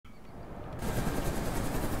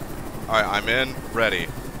Alright, I'm in, ready.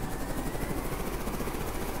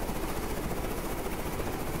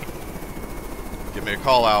 Give me a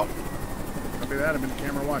call out. Copy that, I'm in the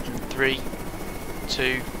camera watching. 3,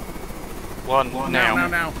 2, 1, now.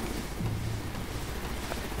 Now.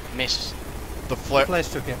 Miss. The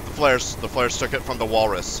flares took it. The flares took it from the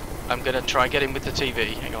walrus. I'm gonna try and get him with the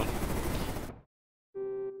TV. Hang on.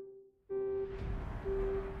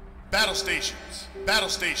 Battle stations. Battle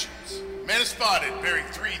stations. Man is spotted, bearing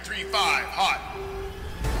 335, hot.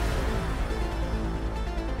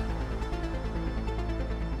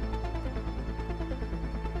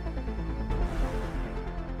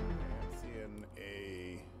 Seeing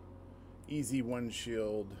a easy one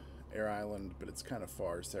shield, Air Island, but it's kind of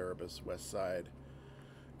far. Cerebus, west side.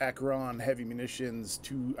 Acheron, heavy munitions,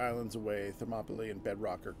 2 islands away. Thermopylae and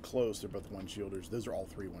Bedrock are close. They're both one shielders. Those are all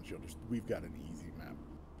 3 one shielders. We've got an easy map.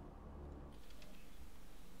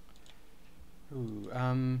 Ooh,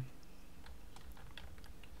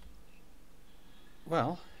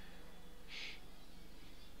 well,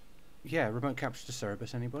 yeah, remote capture to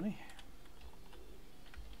Cerebus, anybody?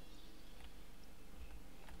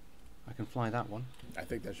 I can fly that one. I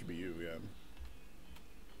think that should be you, yeah.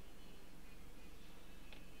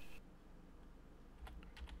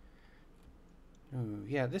 Oh,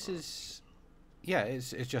 yeah, this is... Yeah,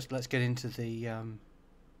 it's just, let's get into the...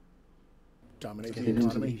 Dominate let's the get into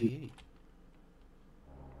economy. PvE.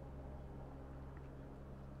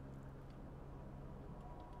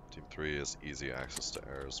 Team 3 is easy access to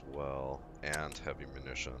air as well, and heavy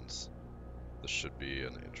munitions. This should be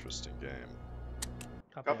an interesting game.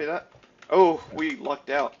 Copy that. Oh, we lucked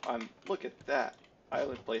out. Look at that.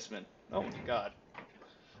 Island placement. Oh my god.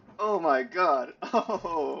 Oh my god.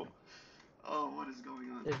 Oh. Oh, what is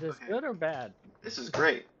going on? Is this good or bad? This is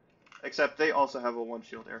great. Except they also have a one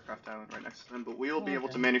shield aircraft island right next to them, but we will be able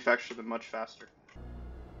to manufacture them much faster.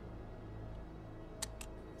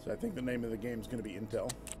 So I think the name of the game is going to be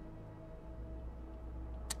Intel.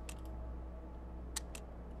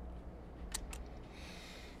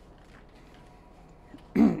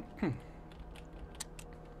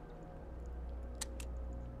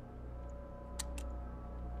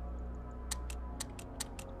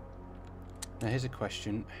 Now here's a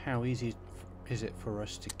question: how easy is it for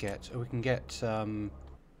us to get? Oh, we can get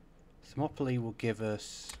Thermopylae will give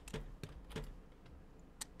us,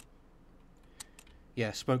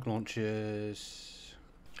 yeah, smoke launchers.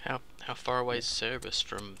 How far away is Cerebus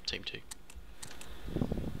from Team 2?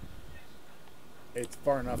 It's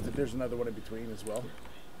far enough that there's another one in between as well.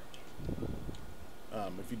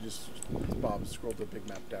 If you just, Bob, scroll the big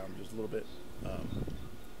map down just a little bit.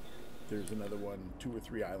 There's another one, 2 or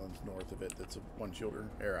 3 islands north of it that's a one shielder,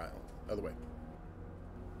 Air Island. Other way.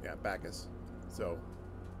 Yeah, Bacchus. So.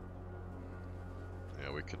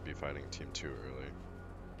 Yeah, we could be fighting Team 2 early.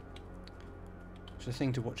 It's a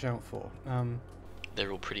thing to watch out for.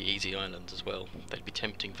 They're all pretty easy islands as well. They'd be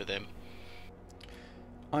tempting for them.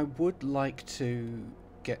 I would like to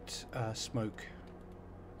get smoke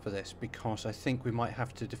for this because I think we might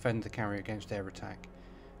have to defend the carrier against air attack,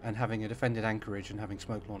 and having a defended anchorage and having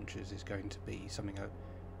smoke launchers is going to be something that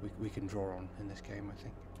we can draw on in this game, I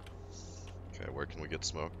think. Okay, where can we get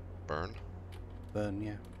smoke? Burn? Burn,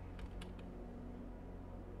 yeah.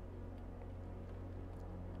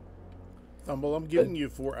 Thumble, I'm giving you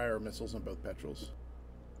 4 IR missiles on both petrels.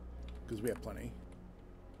 Because we have plenty.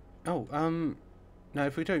 Oh, now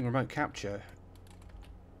if we're doing remote capture,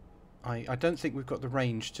 I don't think we've got the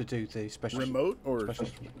range to do the special... Remote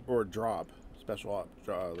or drop? Special op,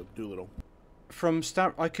 Doolittle. From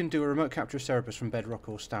I can do a remote capture of Cerebus from Bedrock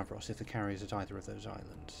or Stavros if the carrier's at either of those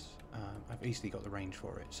islands. I've easily got the range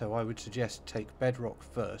for it. So I would suggest take Bedrock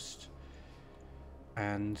first,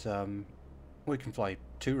 and we can fly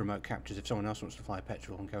 2 remote captures if someone else wants to fly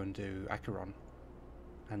Petrol and go and do Acheron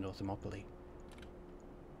and or Thermopylae.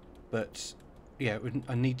 But yeah,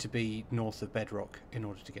 I need to be north of Bedrock in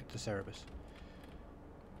order to get to Cerebus.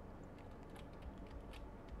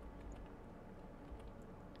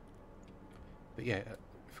 But yeah,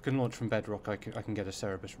 if I can launch from Bedrock, I can get a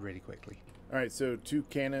Cerebus really quickly. Alright, so 2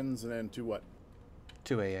 cannons and then 2 what?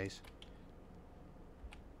 2 AAs.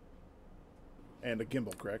 And a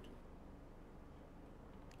gimbal, correct?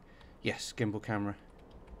 Yes, gimbal camera.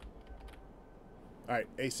 Alright,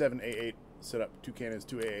 A7, A8, set up 2 cannons,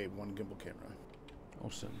 2 AA, 1 gimbal camera.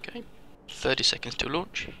 Awesome. Okay. 30 seconds to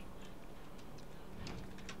launch.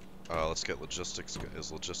 Let's get logistics.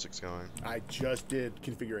 Is logistics going? I just did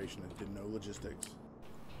configuration. I did no logistics.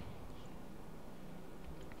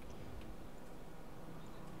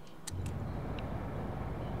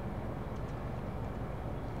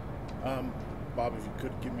 Bob, if you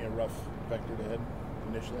could give me a rough vector to head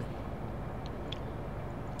initially.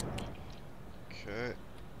 Okay.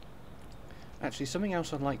 Actually, something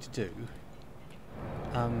else I'd like to do.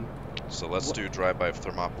 So let's do drive-by of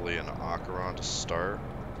Thermopylae and Acheron to start.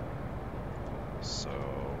 So,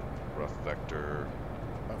 rough vector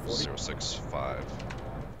 065.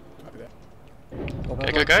 Copy that. Well, Okay,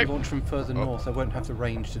 I'd go, like go. to launch from further Oh. north. I won't have the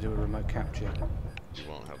range to do a remote capture. You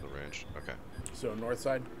won't have the range. Okay. So north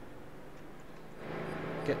side.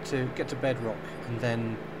 Get to Bedrock, and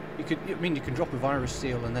then you could. I mean, you can drop a virus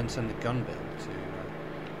seal and then send a gun build to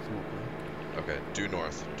Thermopylae. Okay, due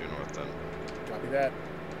north then. Copy that.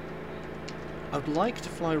 I'd like to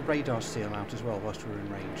fly a radar seal out as well whilst we're in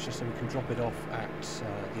range, just so we can drop it off at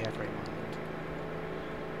the airframe island.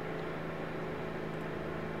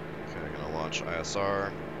 Okay, I'm gonna launch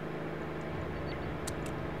ISR.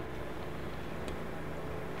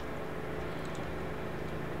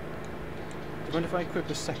 Do you mind if I equip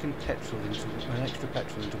a second petrol into an extra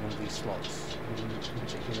petrol into one of these slots? In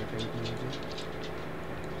particular, okay with me, is it?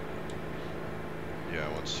 Yeah,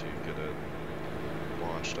 once you get it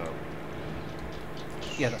launched up.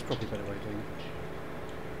 Yeah, that's probably a better way of doing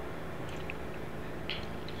it.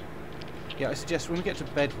 Yeah, I suggest when we get to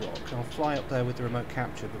Bedrock, I'll fly up there with the remote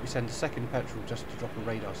capture, but we send a second petrol just to drop a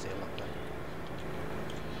radar seal up there.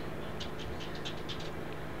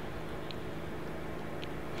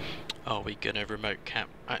 Are we gonna remote cap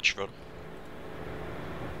Acheron?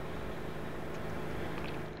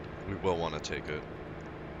 We will want to take it.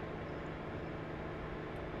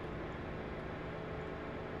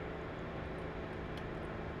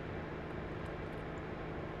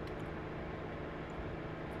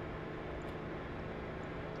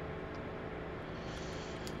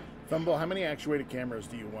 Thumble, how many actuated cameras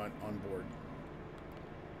do you want on board?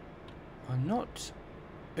 I'm not...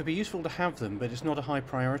 It'd be useful to have them, but it's not a high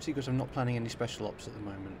priority because I'm not planning any special ops at the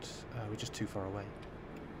moment. We're just too far away.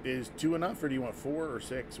 Is 2 enough, or do you want 4 or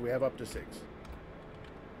 6? We have up to 6.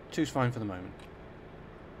 2's fine for the moment.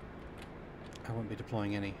 I won't be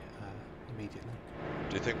deploying any immediately.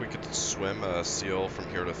 Do you think we could swim a seal from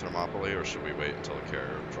here to Thermopylae, or should we wait until the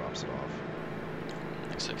carrier drops it off?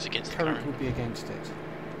 Looks like it's against the Current current. would be against it.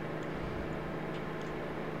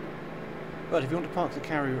 But if you want to park the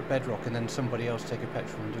carrier at Bedrock and then somebody else take a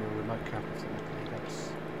petrol and do a remote cap of Thermopylae,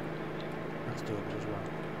 that's doable as well.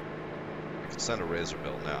 We could send a razor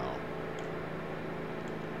bill now.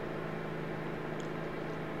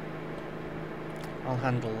 I'll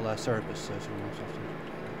handle Cerebus so someone else has to.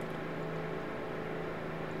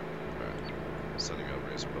 Alright, sending a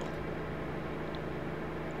razor bill.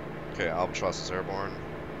 Okay, Albatross is airborne.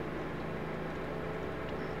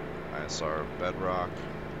 ISR Bedrock.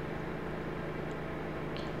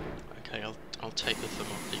 Okay, I'll take the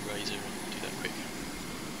Thermopylae razor and do that quick.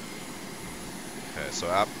 Okay,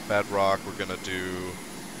 so at Bedrock we're gonna do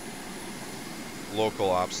local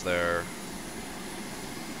ops there.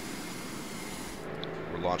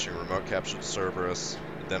 We're launching remote capture to Cerberus.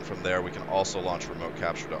 And then from there we can also launch remote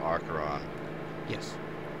capture to Acheron. Yes.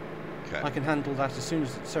 Okay. I can handle that as soon as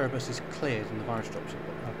Cerebus is cleared and the virus box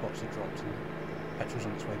are dropped and petrol's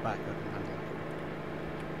on its way back. I can handle that.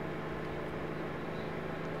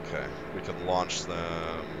 Okay, we can launch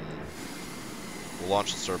them. We'll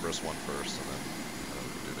launch the Cerberus one first, and then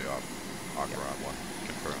we can do the Acheron one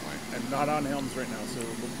concurrently. I'm not on Helms right now, so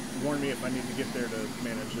warn me if I need to get there to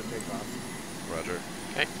manage the takeoff. Roger.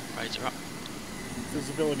 Okay, razor up.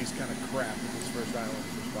 Visibility's kind of crap at this first island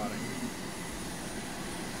for spotting.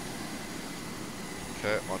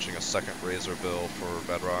 Okay, launching a second razor bill for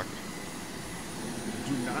Bedrock.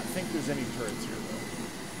 Do not think there's any turrets here, though.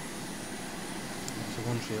 It's a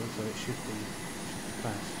one shield, so it should be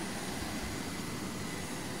fast.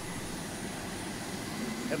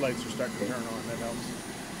 Headlights are starting to turn on, that helps.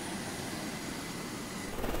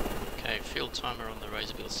 Okay, fuel timer on the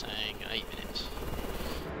razor bill saying 8 minutes.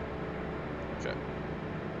 Okay.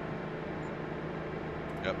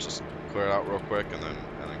 Yep, just clear it out real quick and then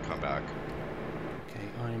come back. Okay,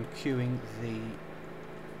 I'm queuing the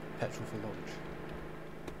petrol for launch.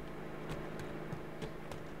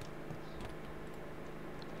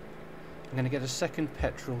 I'm going to get a second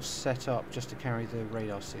petrol set up just to carry the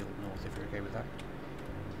radar seal north, if you're okay with that.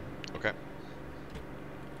 Okay.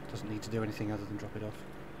 Doesn't need to do anything other than drop it off.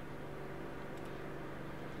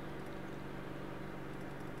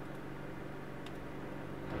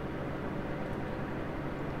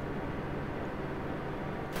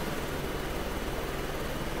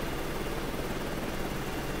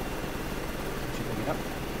 Should bring it up.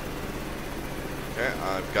 Okay,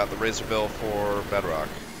 I've got the razor bill for Bedrock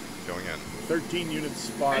going in. 13 units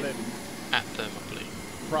spotted, At Thermopylae.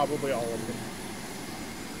 probably all of them.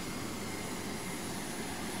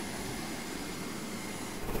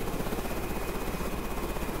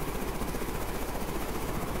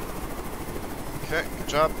 Okay, good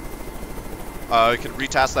job. You can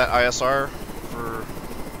retest that ISR for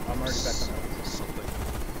I'm already back on that. something.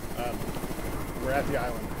 We're at the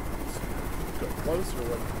island. Go close or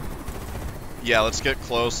what? Yeah, let's get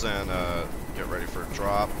close and get ready for a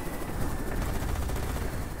drop.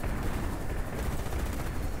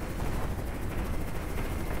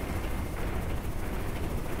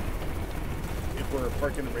 If we're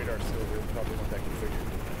parking the radar still, we'll probably want that configured.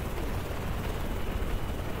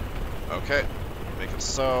 Okay, make it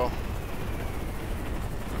so.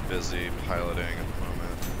 I'm busy piloting at the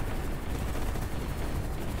moment.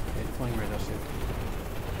 Yeah, deploying radar seal.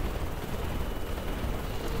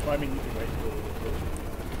 Well, I mean, you can wait until we're closer.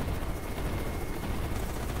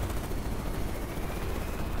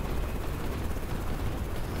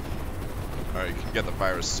 Alright, you can get the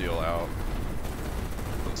virus seal out.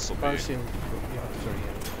 This will Virus be seal. Yeah, sorry,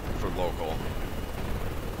 yeah. for local.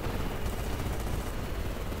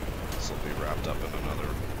 This will be wrapped up in another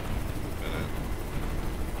minute.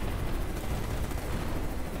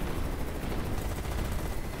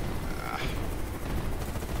 Ah.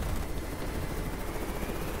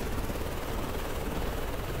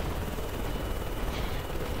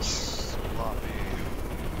 Sloppy.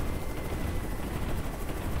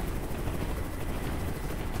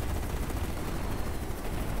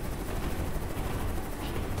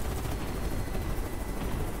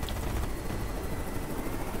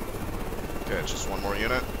 Okay, just one more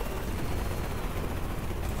unit.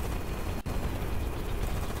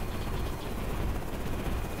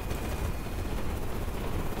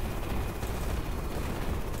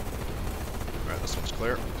 Alright, this one's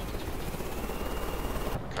clear.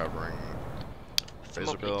 Covering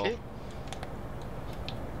phaser bill. clear.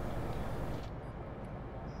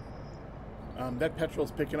 That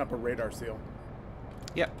petrol's picking up a radar seal.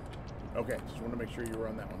 Yep. Okay, just want to make sure you were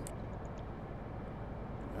on that one.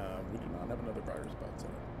 We do not have another virus spot set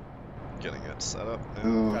up. Getting it set up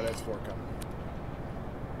now. Got S4 coming.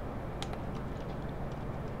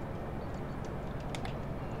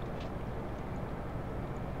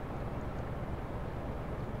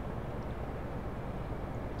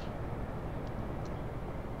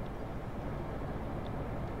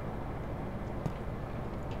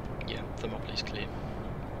 Yeah, Thermopylae's clear.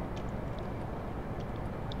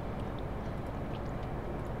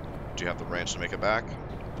 Do you have the range to make it back?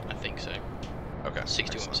 I think so. Okay.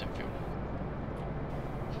 61% excellent. fuel.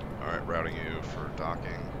 Alright, routing you for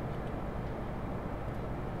docking.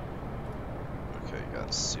 Okay, you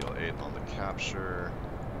got Seal 8 on the capture.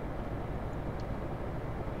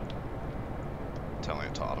 Telling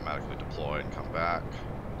it to automatically deploy and come back.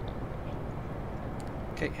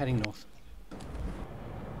 Okay, heading north.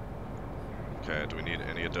 Okay, do we need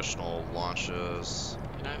any additional launches?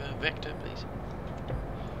 Can I have a vector, please?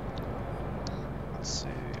 Let's see.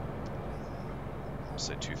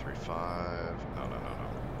 Say 235. No.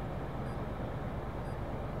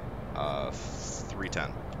 310.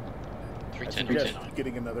 I 310 suggest 310.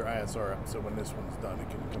 getting another ISR up so when this one's done, it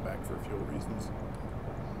can come back for fuel reasons.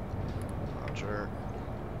 Roger.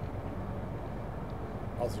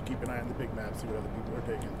 Also, keep an eye on the big map, see what other people are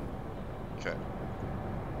taking. Okay.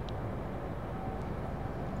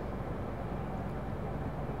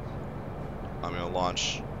 I'm gonna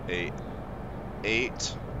launch a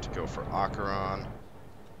 8 to go for Acheron.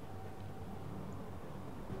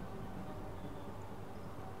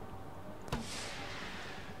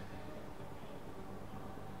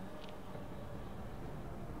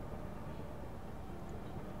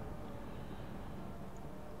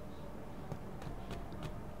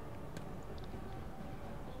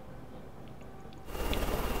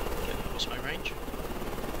 Okay, what's my range?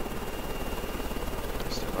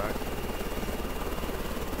 Stand by.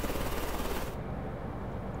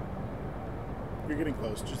 You're getting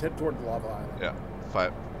close. Just head toward the lava island. Yeah,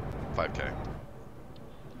 5K.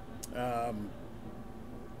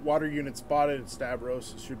 Water unit spotted at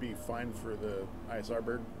Stavros. Should be fine for the ISR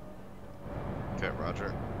bird. Okay,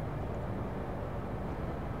 roger.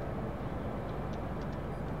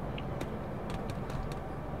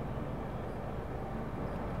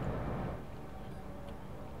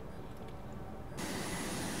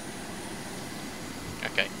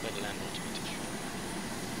 Okay, let it land automatically.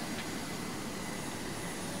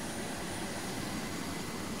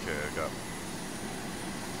 Okay, I got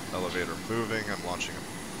elevator moving. I'm launching a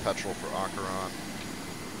petrol for Acheron.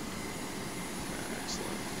 Okay,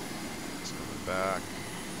 excellent. It's coming back.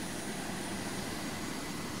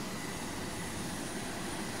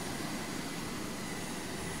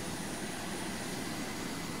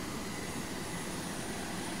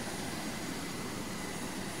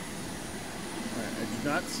 Alright, I do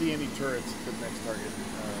not see any turrets at the next target. Is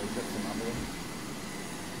that the Naval?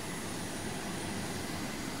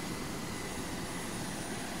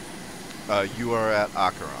 You are at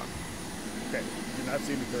Acheron. Okay, do not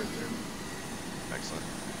see any turrets there. Excellent.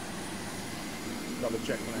 Double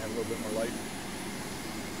check when I have a little bit more light.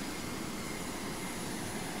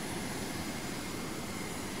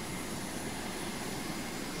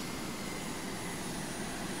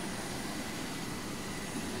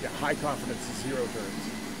 Yeah, high confidence is 0 turrets.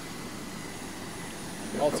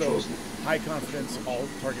 Also, high confidence, all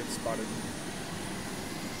targets spotted.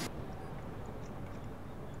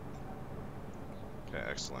 Okay,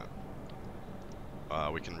 excellent.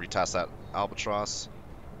 We can retest that Albatross.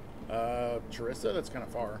 Charissa, that's kind of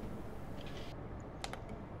far.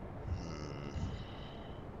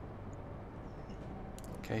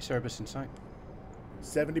 Okay, Cerberus in sight.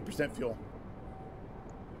 70% fuel.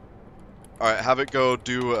 All right, have it go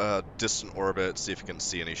do a distant orbit, see if you can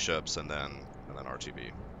see any ships, and then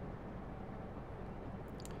RTB.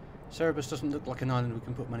 Cerberus doesn't look like an island we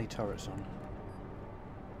can put many turrets on.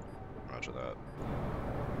 Roger that.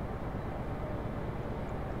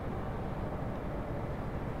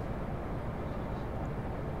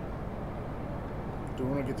 Do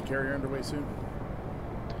we want to get the carrier underway soon?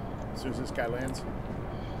 As soon as this guy lands?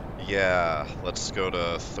 Yeah, let's go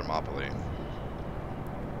to Thermopylae.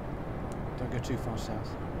 Don't go too far south.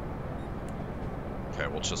 Okay,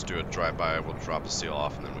 we'll just do a drive-by, we'll drop the seal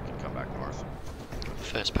off, and then we can come back north.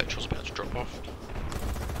 First petrol's about to drop off.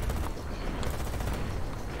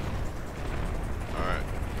 Alright,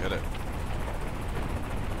 hit it.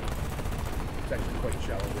 It's actually quite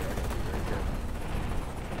shallow there. I gotta be very careful.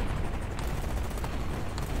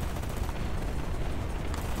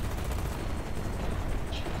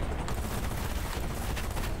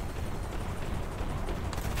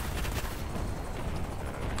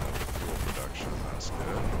 Fuel production, that's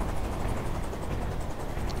good.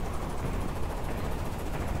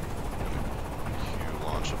 Queue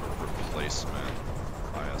launch of a replacement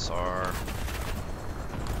ISR.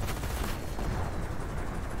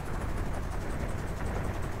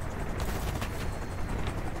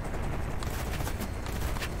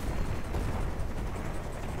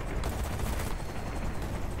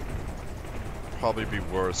 Probably be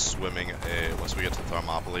worth swimming once we get to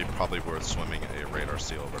Thermopylae, probably worth swimming a radar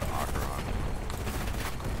seal over to Acheron.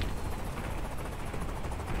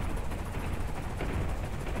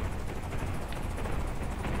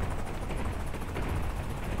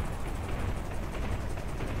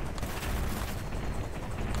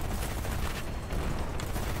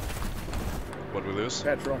 What did we lose?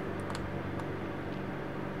 Petrol.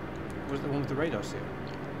 Was it the one with the radar seal?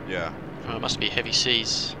 Yeah. It must be heavy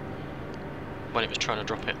seas when it was trying to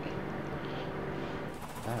drop it.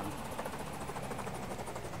 Damn.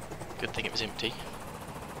 Good thing it was empty.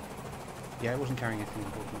 Yeah, it wasn't carrying anything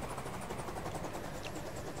important.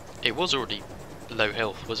 It was already low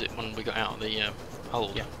health, was it, when we got out of the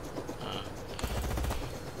hold? Yeah.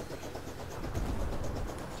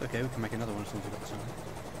 It's okay, we can make another one as soon as we've got the time.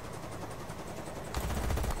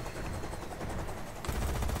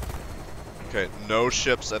 Okay, no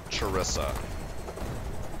ships at Charissa.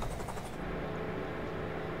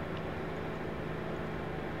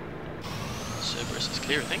 Cerberus is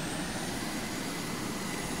clear, I think.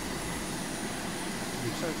 I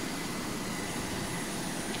believe so.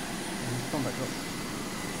 Combat drop.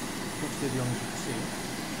 Let's do the orange with the seal.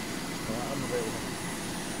 I'm available.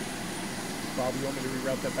 Bob, you want me to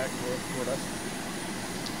reroute that back toward us?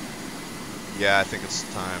 Yeah, I think it's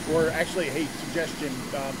time. Or actually, hey, suggestion,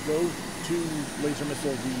 go to laser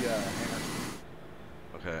missile the hangar.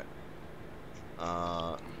 Okay.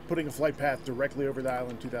 Putting a flight path directly over the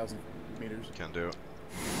island, 2,000 meters. Can do. You're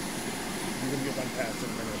going to get one pass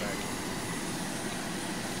and bring it back.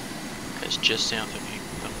 Okay, it's just south of you.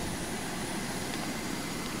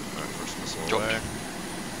 Alright, first missile Dropped. away.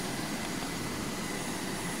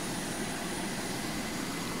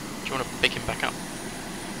 Do you want to pick him back up?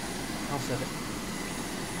 I'll set it.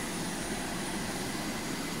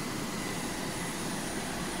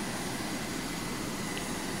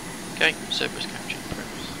 Okay, Cerberus captured. Progress.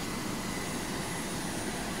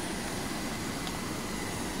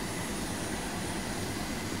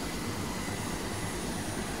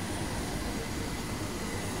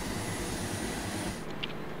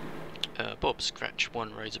 Bob, scratch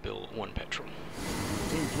 1 razor bill, 1 petrol.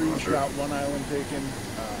 Team 3's got one island taken.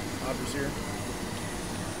 Otters here.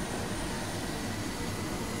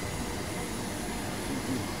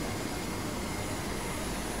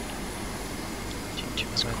 Team 2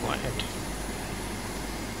 is quiet.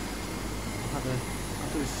 I'll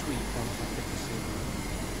do a sweep once I pick the seal.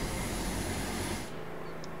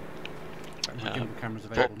 My gimbal camera's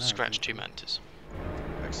available Bob, now. scratch 2 mantis.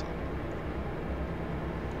 Excellent.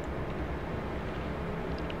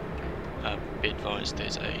 Be advised,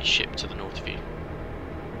 there's a ship to the north of you.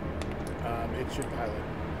 It should pilot.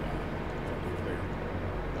 Clear.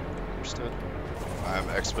 Understood. I'm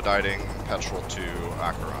expediting petrol to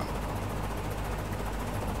Acheron.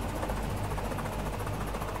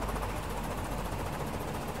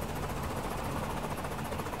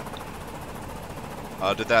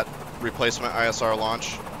 Did that replacement ISR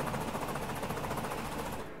launch?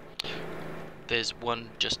 There's one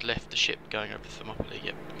just left the ship going over Thermopylae,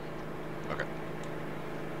 yep. Okay.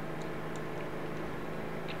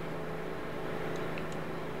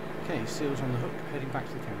 Okay, Seal's on the hook, heading back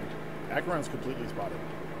to the carrier. Acheron's completely spotted.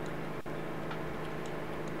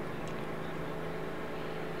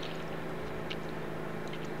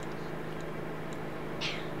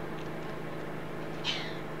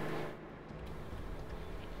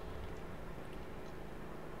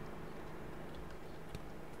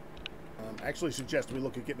 Actually suggest we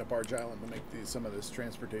look at getting a barge island to make some of this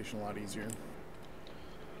transportation a lot easier.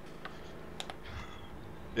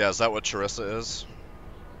 Yeah, is that what Charissa is?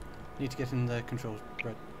 Need to get in the controls,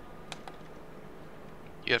 Brett.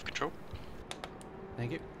 You have control?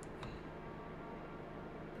 Thank you.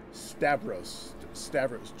 Stavros.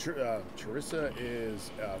 Charissa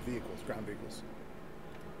is vehicles, ground vehicles.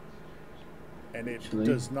 And it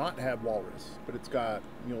does not have walrus, but it's got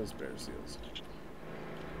mules, bears, seals.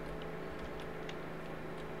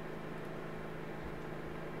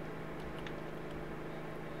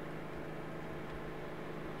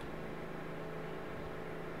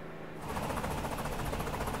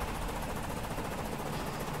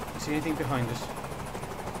 See anything behind us?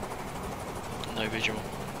 No visual.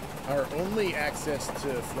 Our only access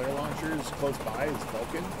to flare launchers close by is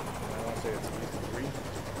Vulcan. And I want to say it's at least 3.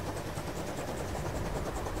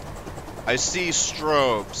 I see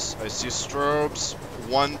strobes. I see strobes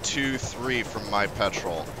 1, 2, 3 from my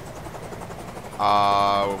petrol.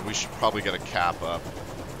 We should probably get a cap up.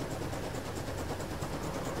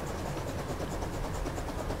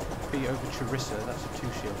 Be over Charissa, that's a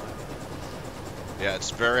 2-shield. Yeah,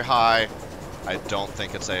 it's very high. I don't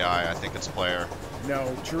think it's AI. I think it's player.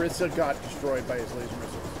 No, Charissa got destroyed by his laser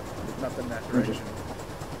missiles. There's nothing in that direction.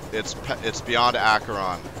 It's beyond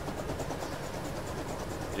Acheron.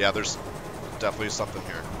 Yeah, there's definitely something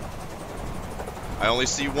here. I only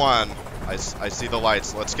see one. I see the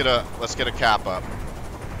lights. Let's get a cap up.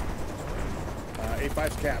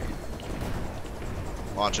 A5's cap.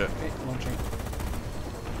 Launch it. Okay, launching.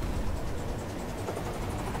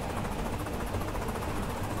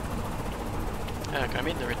 I'm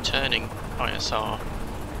in the returning ISR.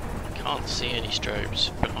 Can't see any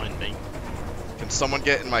strobes behind me. Can someone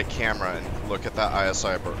get in my camera and look at that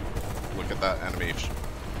ISI? Look at that enemy.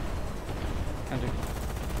 Can do.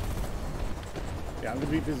 Yeah, I'm going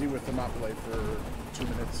to be busy with Thermopylae for 2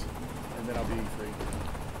 minutes, and then I'll be free.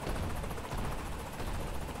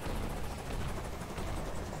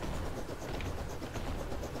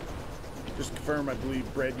 Just to confirm, I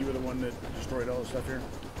believe, Brett, you were the one that destroyed all the stuff here?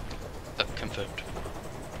 Confirmed.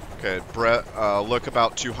 Okay, Brett, look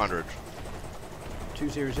about 200.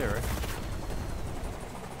 200.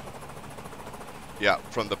 Yeah,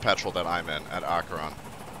 from the petrol that I'm in at Acheron.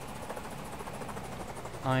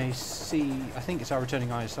 I think it's our returning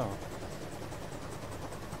ISR.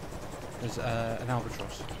 There's an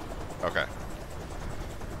albatross. Okay.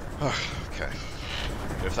 Okay.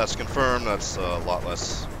 If that's confirmed, that's a lot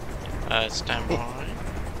less. Stand by.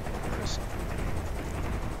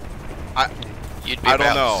 You'd be I don't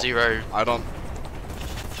about know.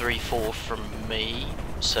 034 from me,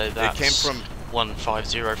 so that's it came from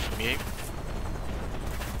 150 from you.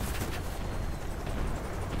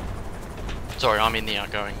 Sorry, I'm in the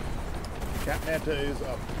outgoing. Cap Manta is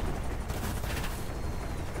up.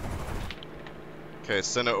 Okay,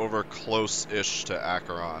 send it over close-ish to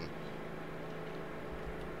Acheron.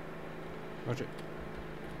 Roger.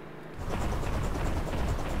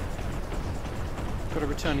 Got a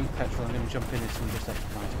returning petrol, I'm going to jump in it and just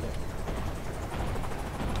expedite a bit.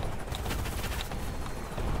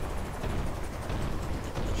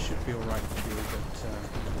 Should be alright for you, but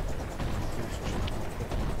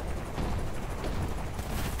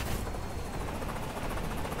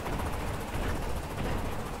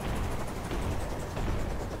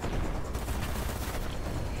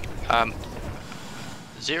Um,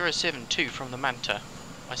 072 from the Manta.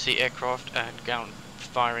 I see aircraft and gun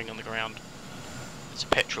firing on the ground. It's a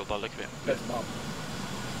petrol by the look of it. That's Bob.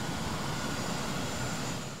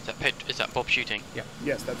 Is that Bob shooting? yeah,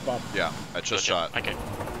 Yes, that's Bob. Yeah, I just shot. Okay.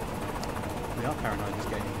 we are paranoid this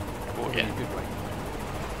game. Oh, In yeah. a good way.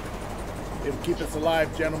 It'll keep us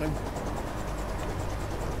alive, gentlemen.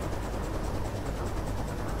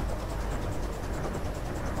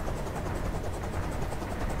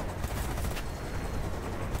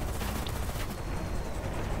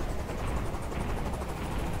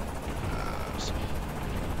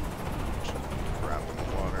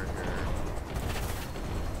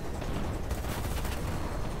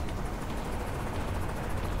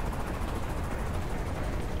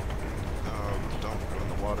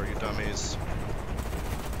 enemies.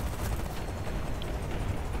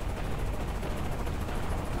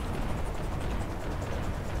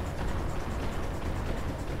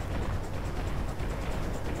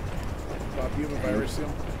 Bob, do you have a virus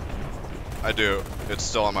seal? I do. It's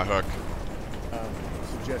still on my hook.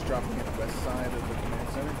 Suggest dropping it west side of the command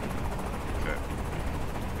center, Okay.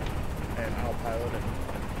 and I'll pilot it.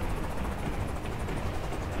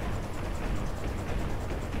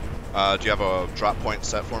 Do you have a drop point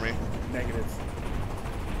set for me? Negative.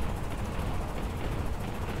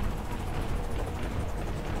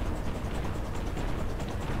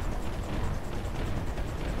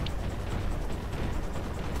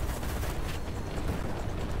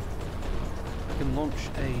 I can launch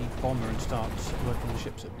a bomber and start working the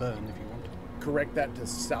ships at burn if you want. Correct that to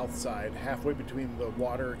south side, halfway between the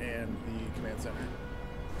water and the command center.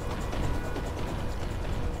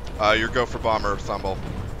 Your go for bomber, Thumble.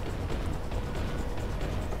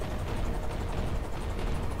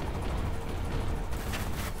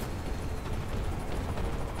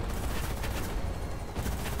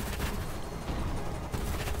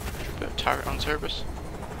 Put a turret on Cerberus.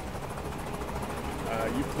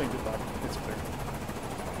 You claimed it, Bob. It's clear.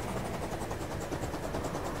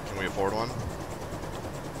 Can we afford one?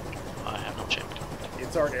 I have not checked.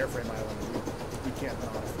 It's our airframe island. We can't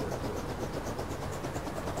not afford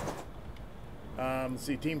it.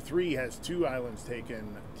 See, Team 3 has 2 islands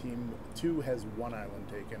taken. Team 2 has 1 island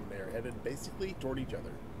taken. They're headed basically toward each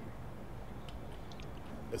other.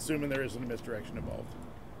 Assuming there isn't a misdirection involved.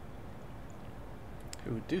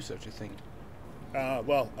 Who would do such a thing?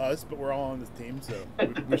 Well, us, but we're all on this team, so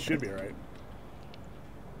we should be alright.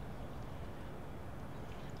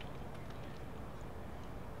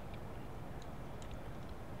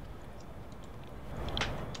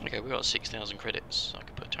 Okay, we got 6,000 credits. I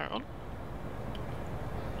can put a turret on.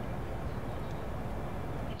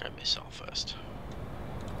 I'll go missile first.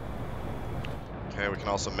 Okay, we can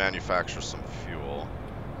also manufacture some fuel.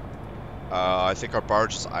 I think our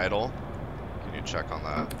barge is idle. Can you check on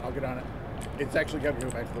that? I'll get on it. It's actually got to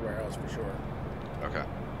go back to the warehouse for sure. Okay.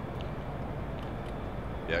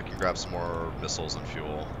 Yeah, I can grab some more missiles and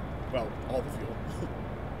fuel. Well, all the fuel.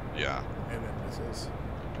 Yeah. And then missiles.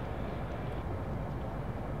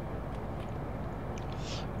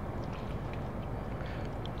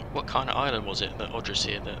 What kind of island was it that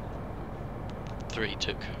Odrysir that 3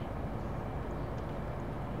 took?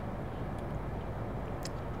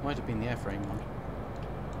 Might have been the airframe one.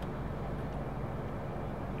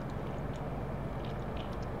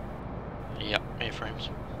 Yep, airframes.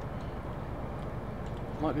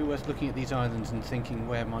 Might be worth looking at these islands and thinking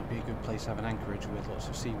where might be a good place to have an anchorage with lots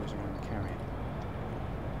of seaways around the carrier.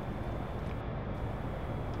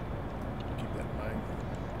 Keep that in mind.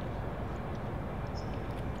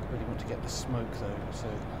 Really want to get the smoke though, so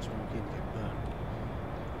that's where I'm keen to get burned.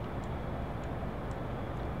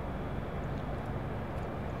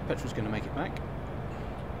 Petrol's going to make it back.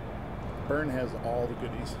 Burn has all the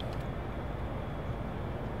goodies.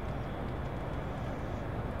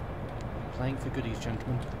 Playing for goodies,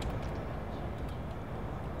 gentlemen.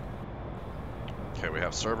 Okay, we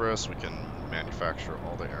have Cerberus. We can manufacture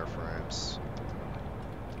all the airframes.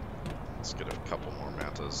 Let's get a couple more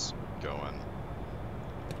Mantas going.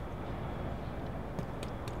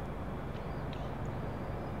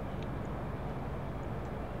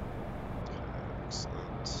 Excellent.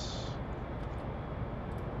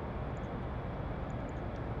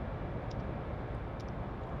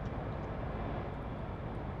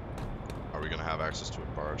 Are we going to have access to a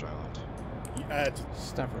barge island? It's,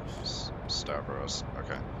 Stavros. Stavros,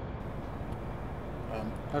 okay.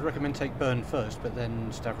 I'd recommend take burn first, but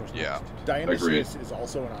then Stavros Yeah. next. Dionysius is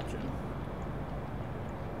also an option.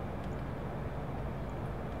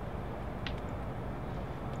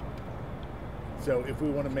 So if we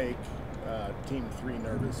want to make Team 3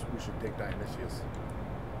 nervous, we should take Dionysius.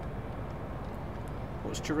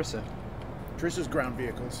 What's Charissa? Trisha's ground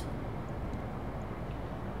vehicles,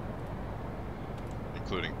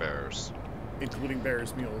 Including bears. including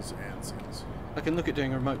bears, mules, and seals. I can look at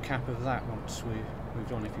doing a remote cap of that once we've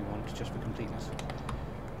moved on if you want, just for completeness.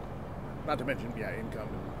 Not to mention, yeah, income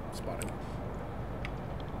and spotting.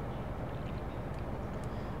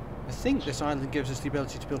 I think this island gives us the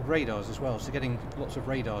ability to build radars as well, so getting lots of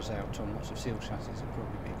radars out on lots of seal chassis would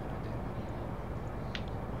probably be a good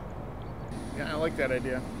idea. Yeah, I like that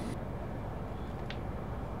idea.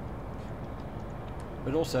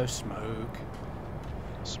 But also smoke.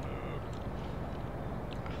 Smoke.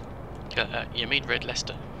 You mean Red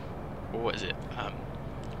Leicester? Or what is it?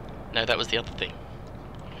 No, that was the other thing.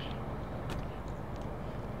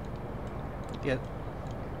 Yeah.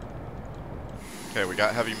 Okay, we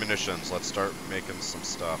got heavy munitions. Let's start making some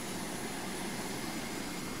stuff.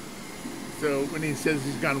 So when he says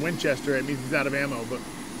he's gone Winchester, it means he's out of ammo. But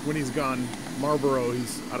when he's gone Marlboro,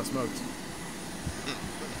 he's out of smokes.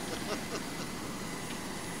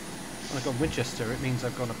 When I've gone Winchester, it means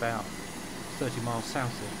I've gone about 30 miles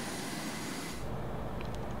south of.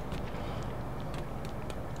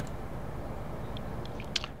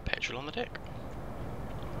 Petrol on the deck.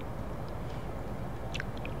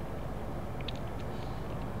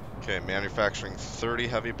 Okay, manufacturing 30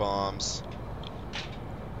 heavy bombs.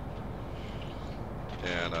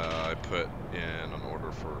 And I put in an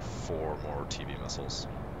order for 4 more TV missiles.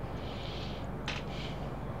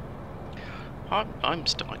 I'm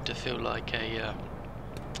starting to feel like a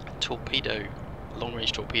torpedo,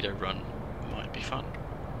 long-range torpedo run might be fun.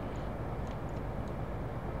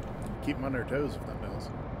 Keep them on their toes, if nothing else.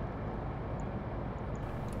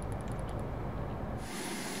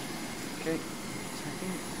 Okay,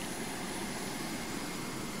 attacking.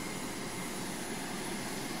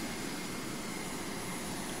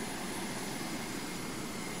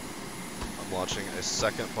 I'm launching a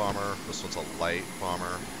second bomber. This one's a light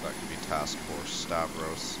bomber. That could be Task Force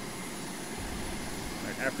Stavros. All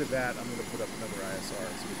right, after that, I'm going to put up another ISR so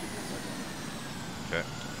we can get second one. Okay.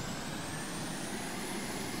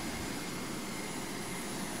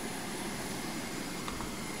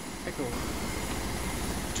 Echo.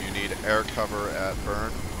 Do you need air cover at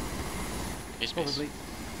burn? Yes, Probably.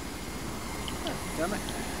 Oh, damn it.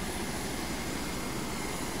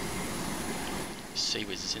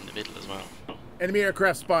 Seawiz is in the middle as well. Enemy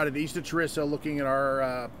aircraft spotted east of Chorizo, looking at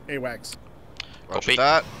our AWACS. Roger Copy.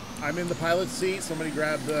 that. I'm in the pilot's seat. Somebody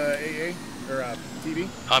grab the AA or TV.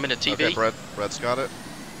 I'm in a TV. Okay, Brett's got it.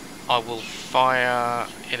 I will fire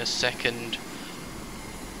in a second.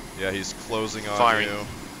 Yeah, he's closing on Firing. you.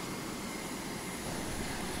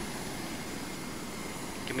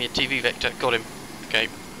 Give me a TV vector. Got him. Okay.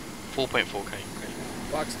 4.4k. Okay.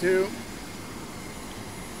 Box 2.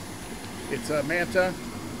 It's a Manta.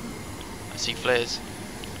 I see flares.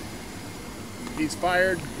 He's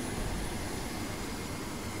fired.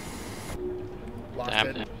 Lost Damn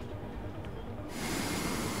it. it.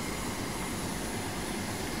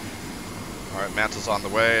 Alright, Manta's on the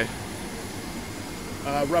way.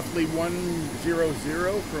 Roughly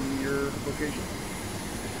 100 from your location.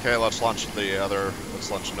 Okay, let's launch another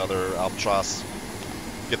Albatross.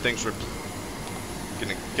 Get things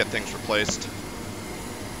replaced.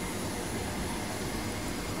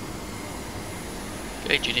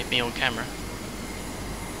 Okay, do you need me on camera?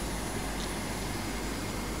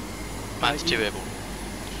 Man's 2 airborne.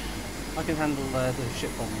 I can handle the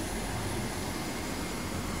ship bombing.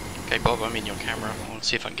 Okay, Bob, I'm in your camera. I want to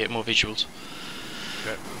see if I can get more visuals.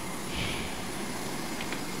 Okay.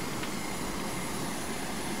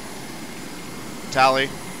 Tally.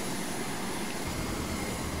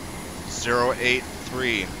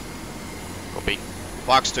 083. Copy.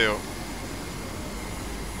 Box 2.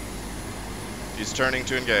 He's turning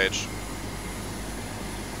to engage.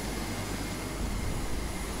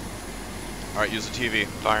 Alright, use the TV.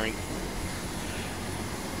 Firing.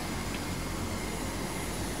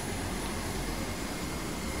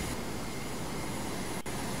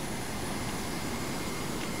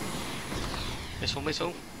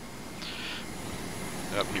 Missile.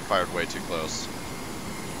 Yep, he fired way too close.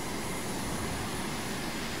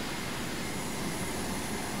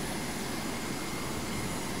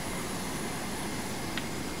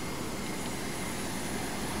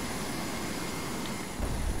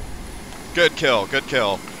 Good kill, good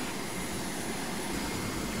kill.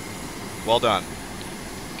 Well done.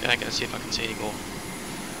 Okay, I gotta see if I can see any more.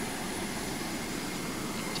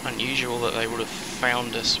 It's unusual that they would have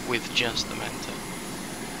found us with just the Manta.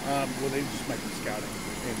 Well, they just might be scouting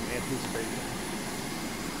in anticipation.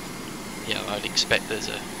 Yeah, I'd expect there's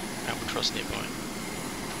a Albatross nearby.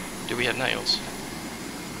 Do we have nails?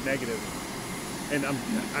 Negative. And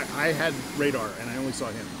I had radar, and I only saw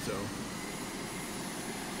him, so...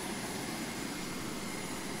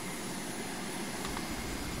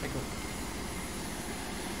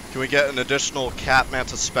 Can we get an additional Cat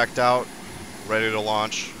Manta spec'd out, ready to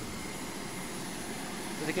launch?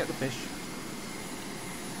 Did they get the fish?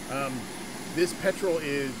 This petrol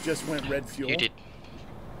just went red fuel. You did.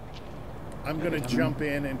 I'm going to jump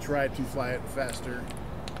in and try to fly it faster.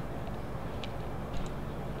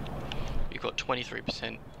 You've got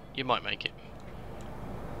 23%. You might make it.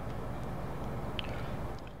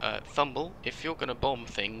 Thumble, if you're going to bomb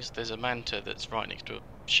things, there's a Manta that's right next to a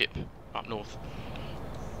ship up north.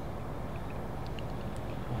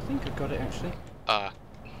 I think I got it actually.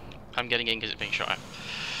 I'm getting in because it's being shot at.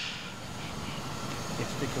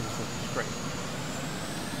 Yes, because it's great.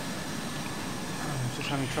 was just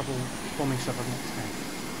having trouble bombing stuff I didn't tank.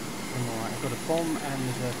 I'm alright. I've got a bomb and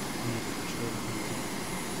there's a needle which will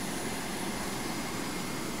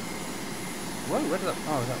Whoa, where did that...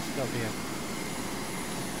 Oh, that'll be a...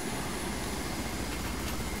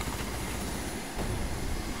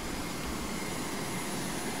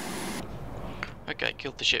 Okay,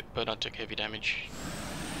 killed the ship, but I took heavy damage.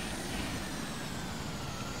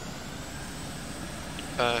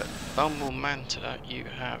 Bumble Manta, you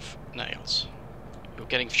have nails. You're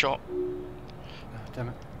getting shot. Oh, damn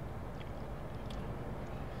it.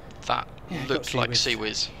 That looked like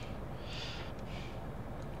Sea-Wiz.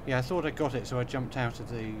 Yeah, I thought I got it, so I jumped out of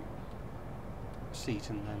the seat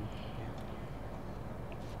and then...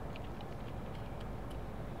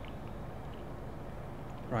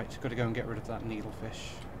 Right, got to go and get rid of that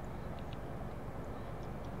needlefish.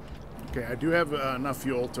 Okay, I do have enough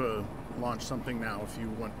fuel to launch something now if you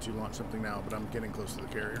want to launch something now, but I'm getting close to the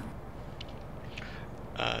carrier.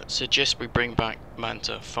 Suggest we bring back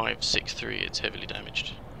Manta 563, it's heavily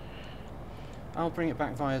damaged. I'll bring it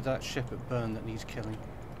back via that ship at Burn that needs killing.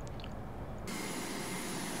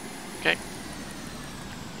 Okay.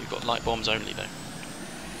 You've got light bombs only though.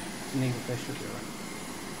 The needlefish should be alright.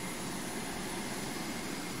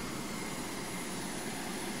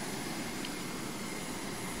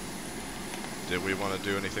 Did we want to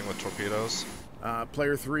do anything with torpedoes?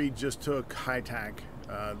 Player 3 just took high tack,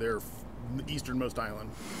 their easternmost island.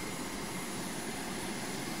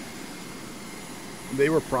 They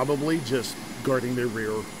were probably just guarding their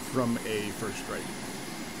rear from a first strike.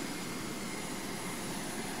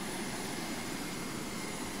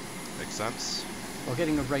 Makes sense. Well,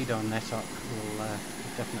 getting a radar net up will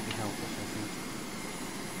definitely help us, I think.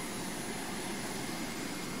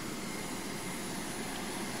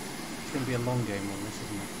 It's going to be a long game on this,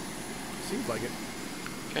 isn't it? Seems like it.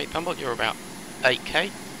 Okay, Bumble, you're about 8k,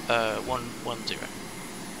 110.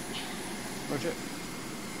 Roger.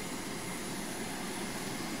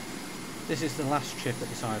 This is the last ship at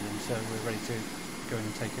this island, so we're ready to go in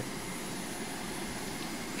and take it.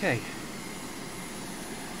 Okay.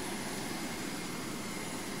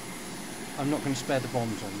 I'm not going to spare the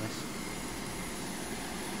bombs on this.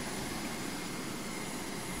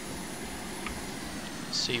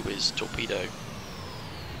 Sea-Wiz torpedo.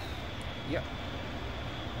 Yep.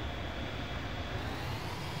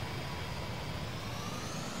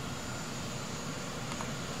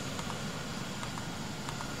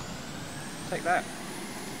 Take that.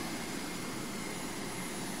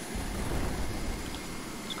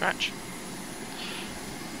 Scratch.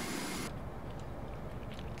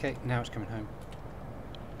 Okay, now it's coming home.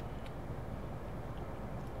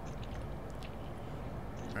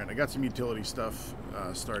 Alright, I got some utility stuff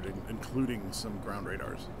started, including some ground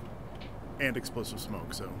radars. And explosive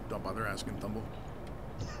smoke, so don't bother asking, Thumble.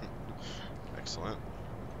 Excellent.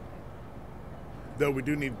 Though we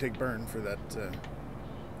do need to take burn for that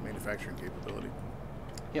manufacturing capability.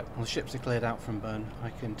 Yep, well, the ships are cleared out from Burn. I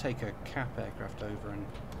can take a cap aircraft over and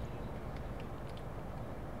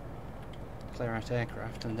clear out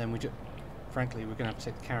aircraft, and then frankly, we're going to have to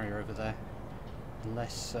take the carrier over there.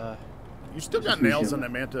 Unless... You still got nails on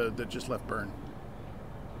that Manta that just left Burn.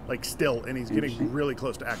 Like, still, and he's getting really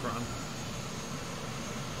close to Akron.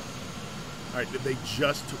 Alright, they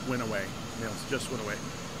just went away. Nails just went away.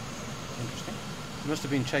 Interesting. He must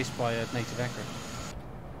have been chased by a native aircraft.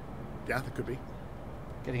 Yeah, that could be.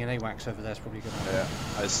 Getting an AWACS over there is probably a good idea. Yeah,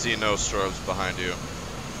 I see no strobes behind you.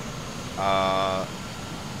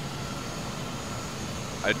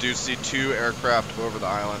 I do see 2 aircraft over the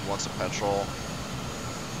island, one's a petrol.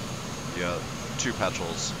 Yeah, 2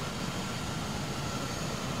 petrols.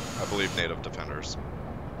 I believe native defenders.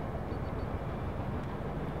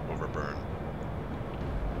 Over Burn.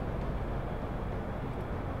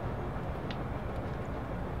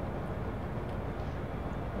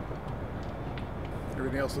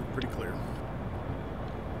 Everything else looked pretty clear.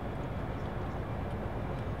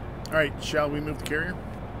 Alright, shall we move the carrier?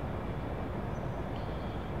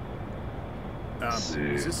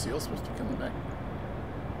 Is this seal supposed to be coming back?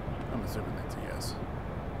 I'm assuming that's a yes.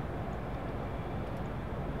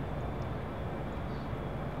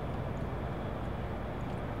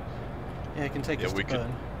 Yeah, it can take us to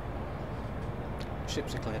Burn.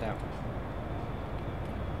 Ships are cleared out.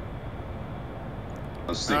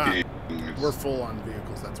 We're full on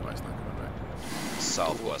vehicles, that's why it's not coming back.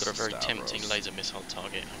 Southwest. Got a very Stavros. tempting laser missile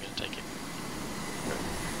target. I'm going to take it.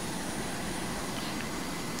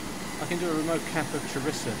 I can do a remote cap of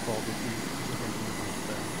Charissa, Bob, if you're going to move on to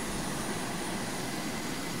Burn.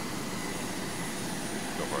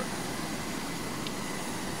 Go for it.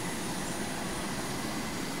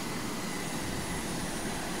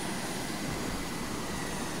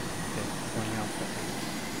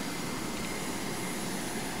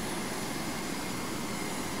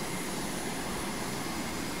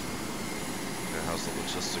 the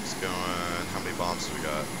logistics going. How many bombs do we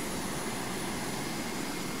got?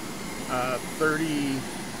 30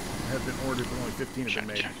 have been ordered, but only 15 have been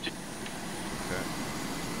made. Okay.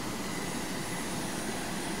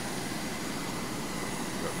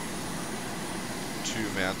 Got 2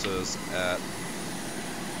 mantas at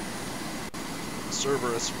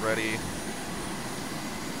Cerberus ready.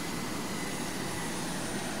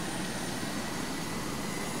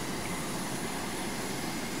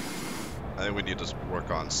 I think we need to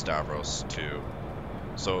work on Stavros too.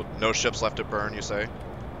 So no ships left at burn, you say?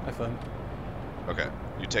 Affirm. Okay,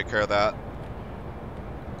 you take care of that.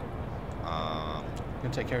 I'm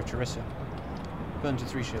gonna take care of Charissa. Burn to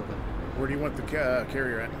 3 shield then. Where do you want the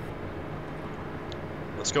carrier at?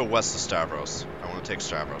 Let's go west of Stavros. I want to take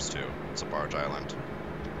Stavros too. It's a barge island.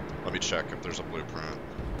 Let me check if there's a blueprint.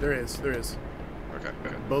 There is. Okay,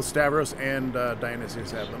 good. Both Stavros and Dionysius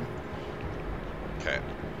have them. Okay.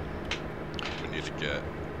 We need to get...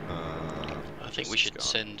 I think we should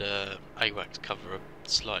send AWAC to cover up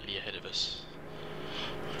slightly ahead of us.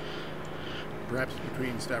 Perhaps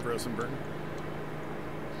between Stavros and Burn?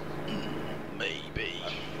 Maybe.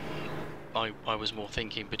 I was more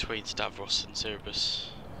thinking between Stavros and Cerberus.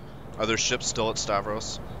 Are there ships still at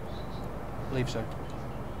Stavros? I believe so.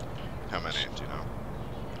 How many, do you know?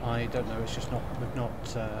 I don't know, it's just not, we've not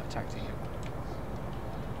attacked it yet.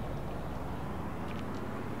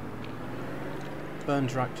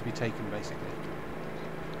 Burn's right to be taken, basically.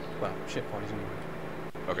 Well, ship bodies anyway.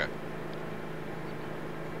 Okay.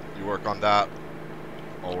 You work on that.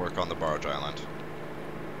 I'll work on the barge island.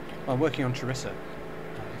 Well, I'm working on Charissa,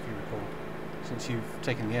 if you recall, since you've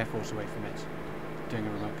taken the Air Force away from it, doing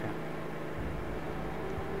a remote cap.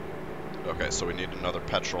 Okay, so we need another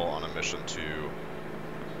petrol on a mission to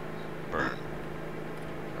burn.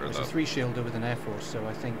 There's a 3-shielder with an Air Force, so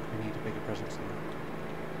I think we need a bigger presence than that.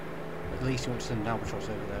 At least you want to send an Albatross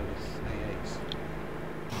over there with AAs.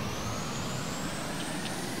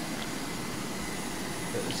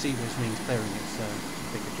 But the Seawiz means clearing its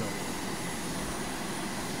bigger job.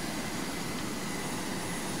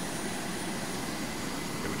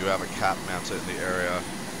 Okay, we do have a Cat Manta in the area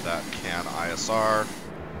that can ISR.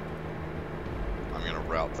 I'm going to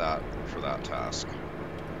route that for that task.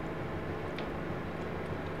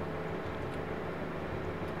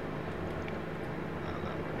 And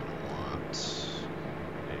then we're going to want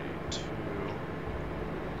A2.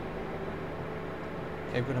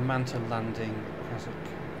 Okay, we've got a Manta landing Kazzik.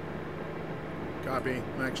 Copy.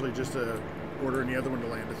 I'm actually just ordering the other one to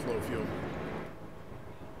land. It's low fuel.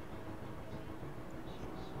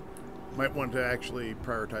 Might want to actually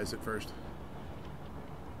prioritize it first.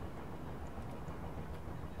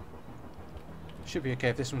 Should be okay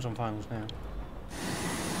if this one's on finals now.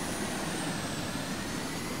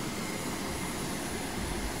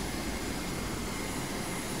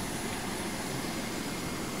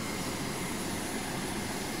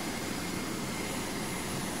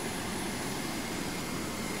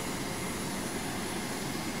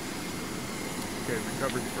 Okay,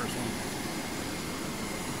 recovered the first one.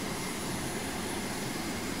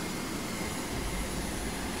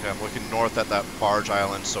 Okay, I'm looking north at that barge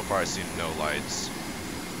island. So far I see no lights.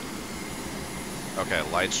 Okay,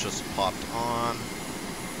 lights just popped on.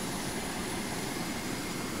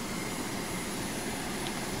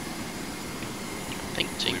 I think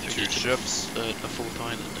Team 3 2 did ships. a 4th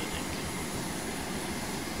island, I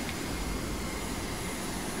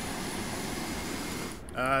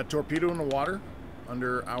think. Torpedo in the water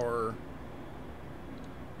under our...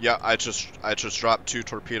 Yeah, I just dropped 2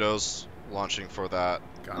 torpedoes launching for that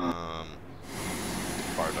barge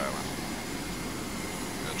island.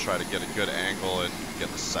 And try to get a good angle and get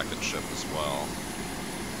the second ship as well.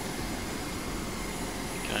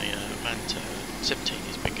 Okay, Manta 17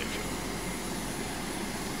 is bingo.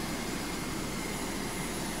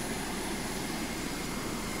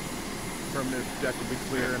 Affirmative deck will be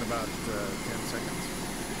clear in about 10 seconds.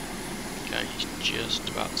 Okay, he's just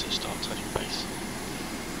about to start touching base.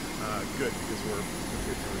 Good, because we're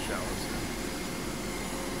good for the shallows soon.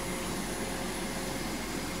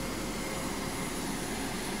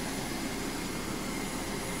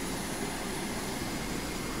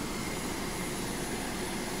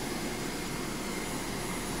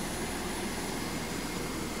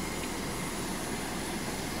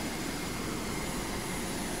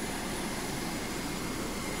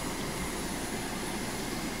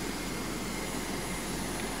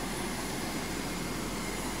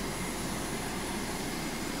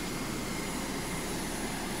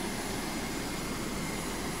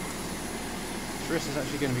 This is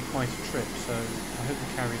actually going to be quite a trip, so I hope the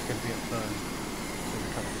carrier's going to be at burn to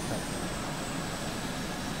recover the petrol.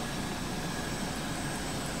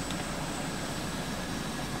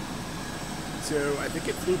 So I think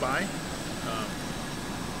it flew by.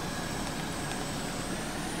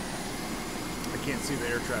 I can't see the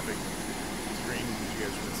air traffic screen. You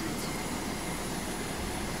guys from the seats.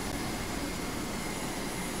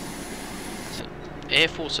 So, Air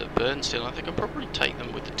Force at Burnstone, I think I'll probably take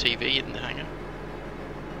them with the TV in the hangar.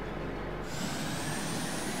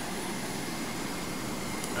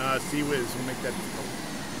 Sea-Wiz will make that difficult.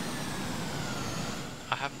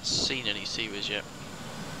 I haven't seen any Sea-Wiz yet.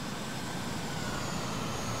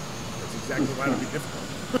 That's exactly why it'll be difficult.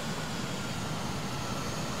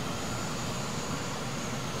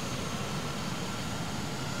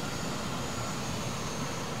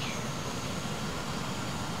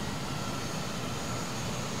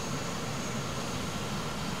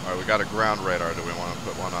 Alright, we got a ground radar. Do we want to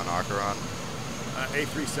put one on Acheron?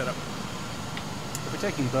 A3 setup. If we're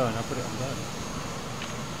taking burn, I'll put it on burn.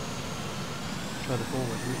 Further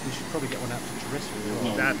forward, we should probably get one out to Charissa as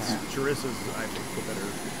well. That's Charissa's, I think, the better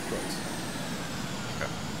choice.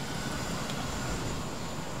 Okay.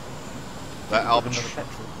 That Albatross.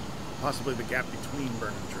 Possibly the gap between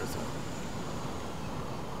Burn and Charissa.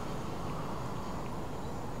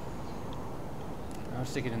 I'll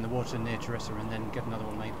stick it in the water near Charissa and then get another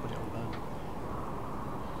one made, put it on burn.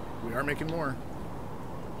 We are making more.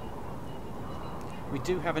 We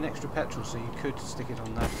do have an extra petrol, so you could stick it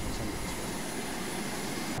on that and send it this way.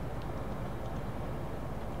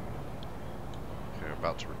 Okay, we're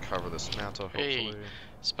about to recover this mantle, hopefully. Hey,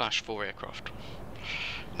 splash 4 aircraft.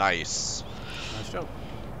 Nice. Nice job.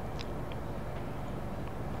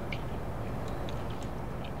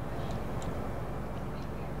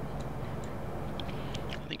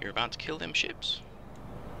 I think you're about to kill them ships.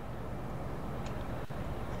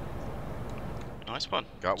 Nice one.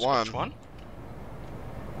 Got Scotch one. one.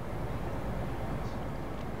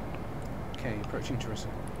 Okay, approaching Charissa.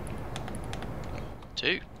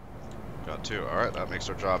 2. Got 2. Alright, that makes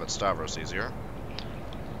our job at Stavros easier.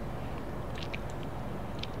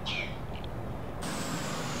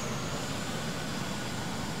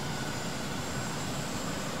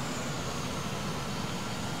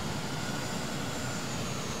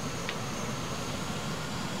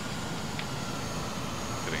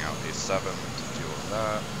 Getting out A7 to deal with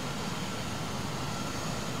that.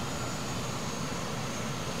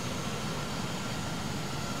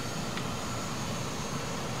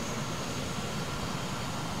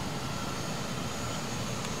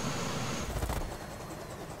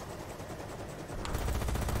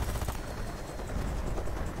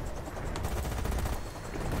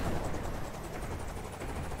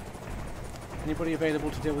 Anybody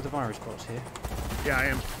available to deal with the virus bots here? Yeah, I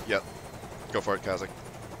am. Yep. Go for it, Kazzik.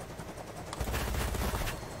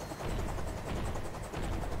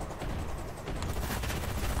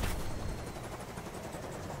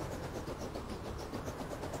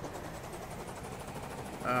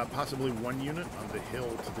 Possibly one unit on the hill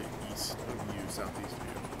to the east of you, southeast of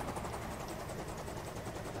you.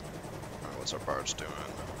 Alright, what's our barge doing?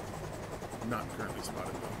 Not currently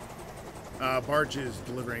spotted though. Barge is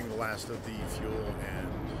delivering the last of the fuel and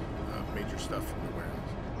major stuff from the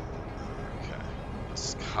warehouse. Okay.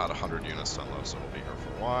 It's got 100 units to unload, so we'll be here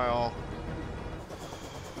for a while.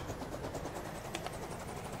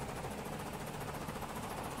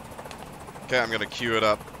 Okay, I'm gonna queue it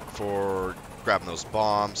up for grabbing those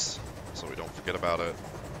bombs, so we don't forget about it.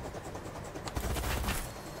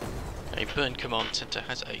 A Burn Command Center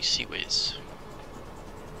has a Sea-Wiz.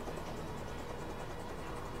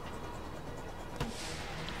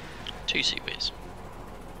 Two Sea-Wiz.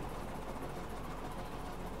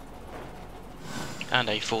 And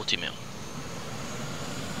a 40 mil.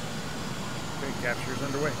 Okay, capture is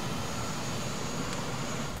underway.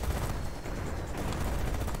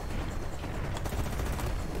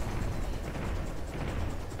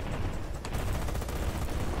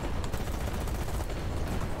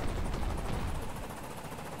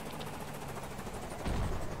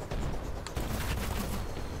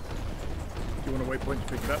 Do you want a waypoint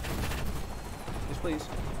to pick it up? Yes, please.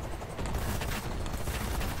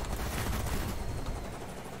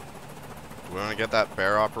 Do we want to get that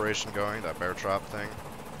bear operation going, that bear trap thing?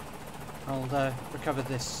 I'll recover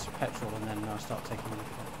this petrol and then I'll start taking a look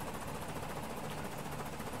at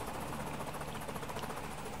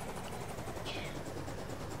it.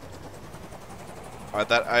 Alright,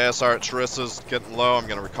 that ISR at Charissa's getting low, I'm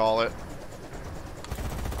gonna recall it.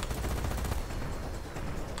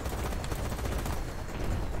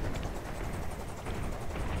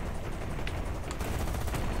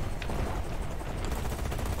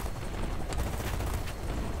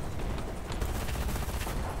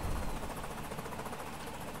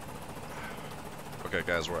 Okay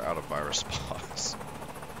guys, we're out of virus spots.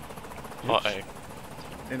 Uh-oh.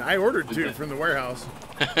 And I ordered 2 from the warehouse.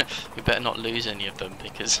 We better not lose any of them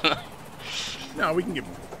because... No, we can get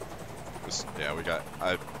more. Yeah,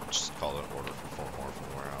 I just called an order for 4 more from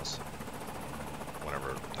the warehouse.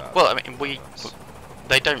 Whenever that... Well, I mean,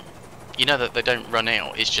 they don't... You know that they don't run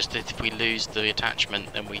out, it's just that if we lose the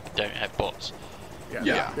attachment, then we don't have bots.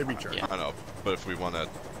 Yeah, they recharge. Yeah. I know, but if we want to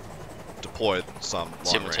deploy some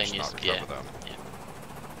long range, not recover them. Yeah.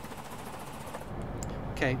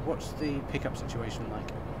 Okay, what's the pickup situation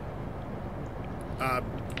like?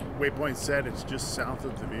 Waypoint said it's just south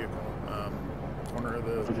of the vehicle, corner of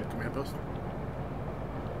the command post.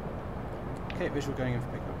 Okay, visual going in for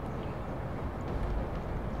pickup.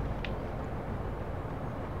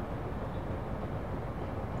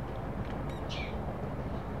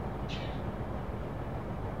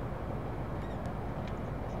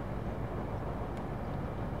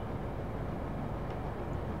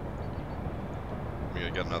 We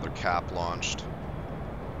gotta get another cap launched.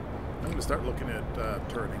 I'm gonna start looking at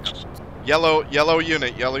turreting. Yellow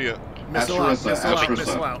unit. Missile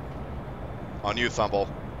out. On you, Thumble.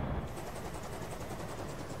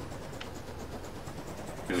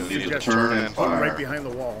 Gonna You need to guys turn and fire. right behind the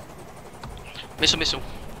wall. Missile.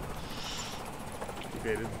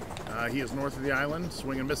 Evaded. He is north of the island.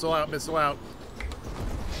 Swinging missile out.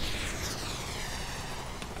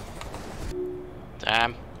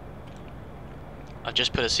 Damn. I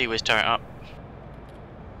just put a Seawiz turret up.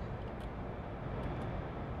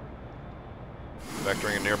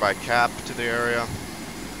 Vectoring a nearby cap to the area.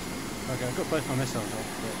 Okay, I've got both my missiles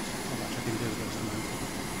off, but not much I can do against them.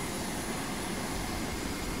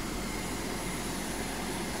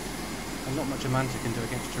 And not much a Manta can do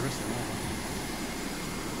against Jerusalem either.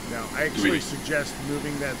 Now, I actually suggest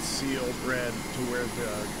moving that seal bread to where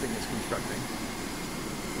the thing is constructing.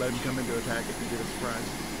 Let him come in to attack it and get a surprise.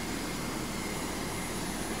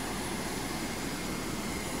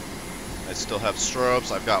 I still have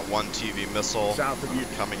strobes. I've got 1 TV missile South of you.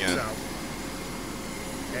 coming in. South.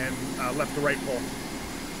 And left to right pull.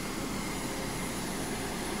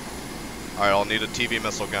 Alright, I'll need a TV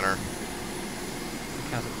missile gunner. The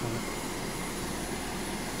Kazzik's on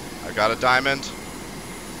it. I got a diamond.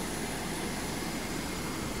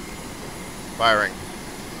 Firing.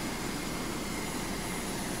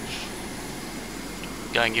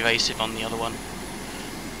 Go and give evasive on the other one.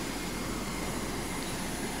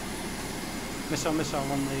 Missile on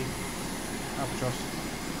the Albatross.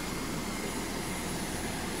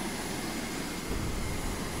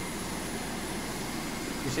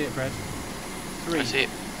 You see it, Fred? 3, I see it.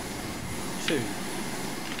 2,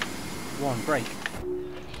 1, break.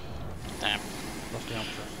 Damn. Lost the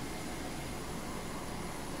Albatross.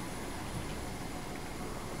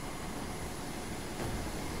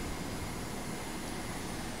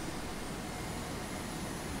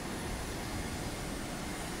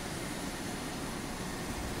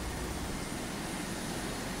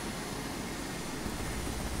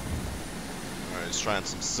 Alright, he's trying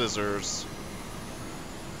some scissors.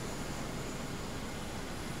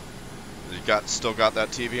 You still got that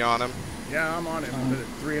TV on him? Yeah, I'm on him. I'm at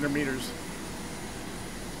 300 meters.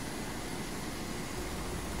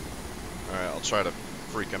 Alright, I'll try to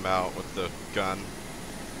freak him out with the gun.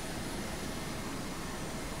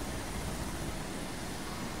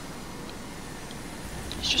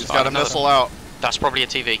 He's got a missile out. That's probably a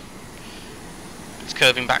TV. It's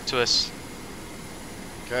curving back to us.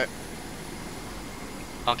 Okay.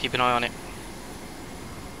 I'll keep an eye on it.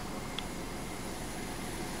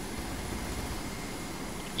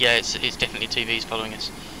 Yeah, it's definitely TVs following us.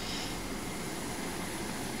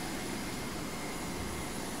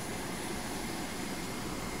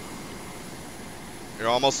 You're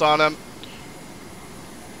almost on him.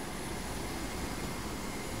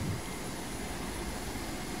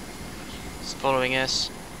 It's following us.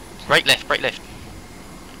 Break left.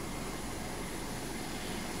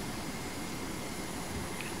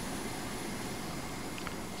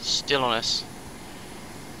 Still on us.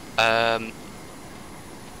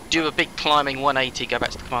 Do a big climbing 180, go back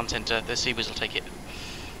to the command center, the Seawiz will take it.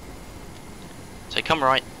 So come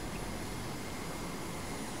right.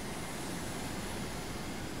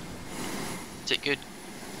 Is it good?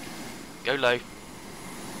 Go low.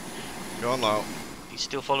 Going low. He's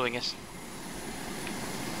still following us.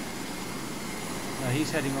 No,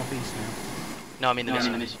 he's heading off east now. No, I'm in the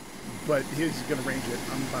missile. But he's going to range it.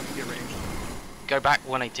 I'm about to get ranged. Go back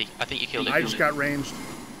 180. I think you killed him. I just got ranged.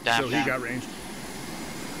 Damn, so he got ranged.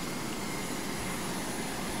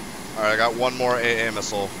 Alright, I got 1 more AA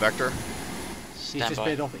missile. Vector. He's Stand just by.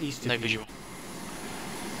 bid off east of No you. visual.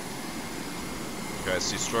 Okay, I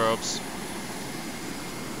see strobes.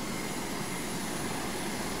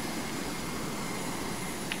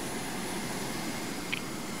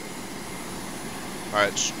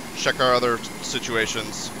 Alright, check our other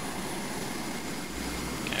situations.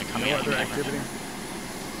 Okay, coming No out other here. activity.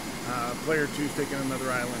 Player 2's taking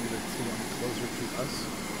another island. It's the one closer to us.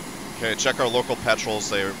 Okay, check our local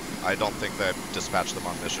petrols. I don't think they've dispatched them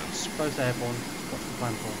on missions. Both airborne. What's the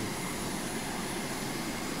plan for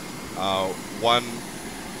them?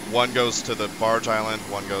 One goes to the barge island,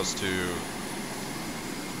 one goes to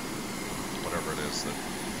whatever it is that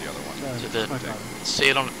the other one. To Smoke the island.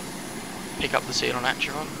 seal on, pick up the seal on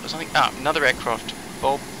Acheron or something. Ah, another aircraft.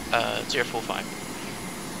 Bob 045.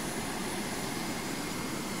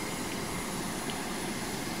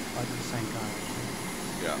 I did the same guy actually.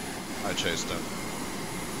 Yeah, I chased him.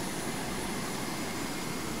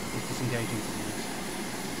 He's disengaging from this.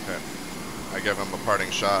 Okay, I give him a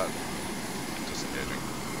parting shot. Disengaging.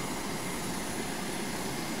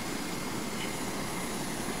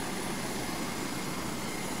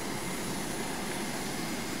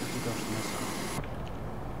 He dodged the missile.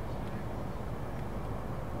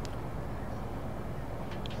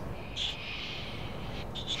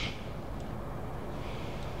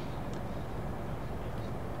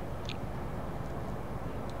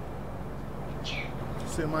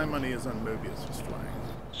 So my money is on Mobius just flying.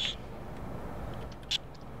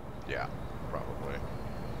 Yeah, probably.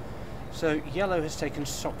 So yellow has taken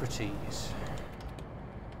Socrates.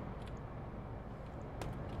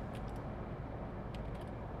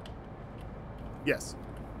 Yes.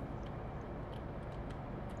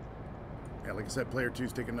 Yeah, like I said, player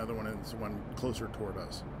 2's taking another one, and it's one closer toward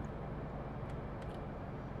us.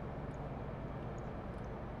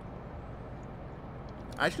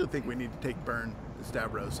 I still think we need to take Burn,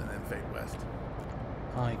 Stavros, and then fade west.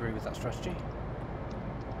 I agree with that strategy.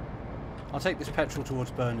 I'll take this petrol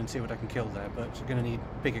towards Burn and see what I can kill there, but I'm going to need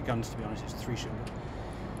bigger guns to be honest. It's a 3-shoulder.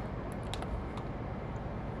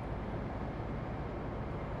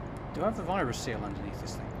 Do I have the virus seal underneath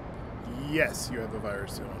this thing? Yes, you have a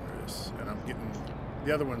virus seal under this, and I'm getting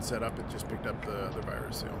the other one set up. It just picked up the other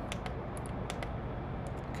virus seal.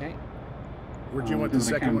 Okay. Where do you want the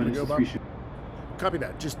second one to go, Bob? Copy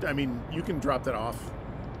that. Just, I mean, you can drop that off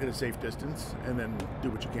at a safe distance, and then do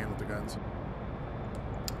what you can with the guns.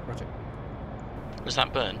 Roger. Was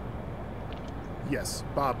that Burn? Yes,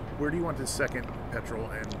 Bob. Where do you want the second petrol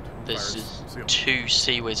and This virus is seal? 2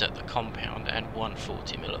 Seawiz at the compound and 1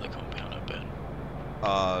 40mm at the compound at Burn.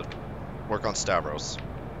 Work on Stavros.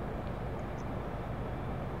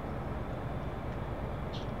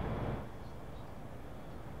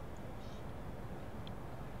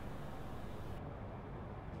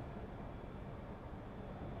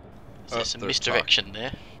 Is there some they're misdirection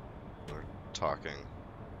there? They're talking.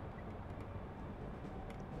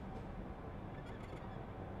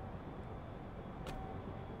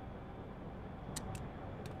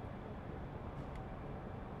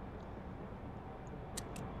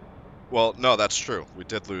 Well, no, that's true. We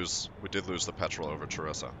did lose the petrol over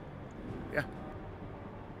Teresa. Yeah.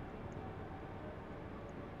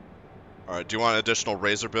 All right. Do you want additional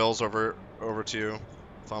razor bills over to you,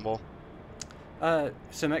 Thumble?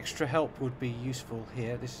 Some extra help would be useful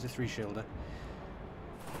here. This is a 3-shoulder.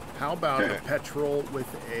 How about a petrol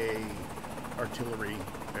with a artillery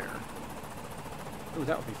bear? Oh,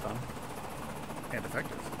 that would be fun. And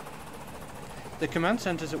effective. The command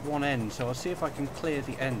center's at one end, so I'll see if I can clear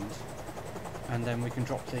the end, and then we can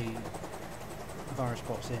drop the virus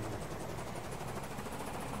bots in.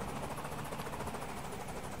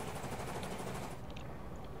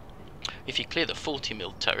 If you clear the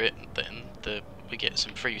 40mm turret, then we get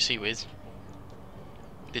some free Seawiz.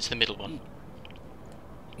 It's the middle one.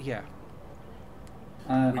 Yeah.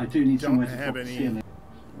 I do need don't somewhere to have put the any. seal in.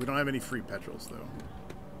 We don't have any free petrols though.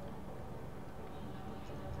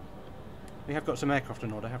 We have got some aircraft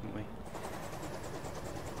in order, haven't we?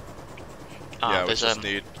 Ah, Yeah, we there's just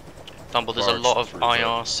need Thumble, there's a barge lot of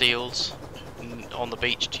throughput. IR seals on the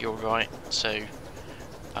beach to your right, so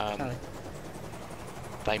Tally.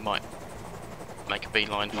 they might make a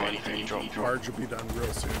beeline for anything you drop. Barge will be done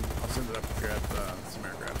real soon. I'll send it up to grab some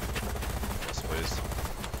aircraft. Yes, please.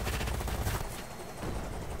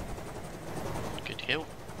 Good kill.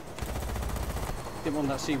 Didn't want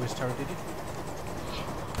that Seawiz turret, did you?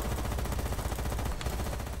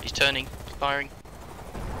 He's turning, firing.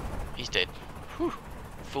 He's dead. Whew.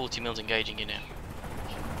 40mm engaging you now.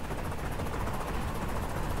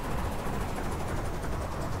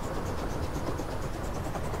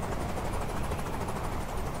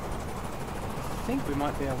 I think we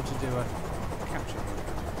might be able to do a capture.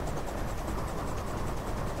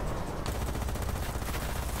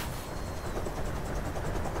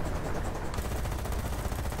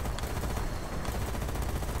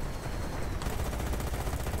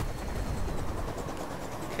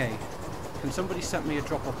 Okay. Can somebody set me a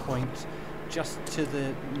drop-off point just to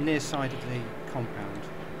the near side of the compound?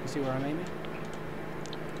 You see where I'm aiming?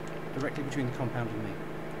 Directly between the compound and me.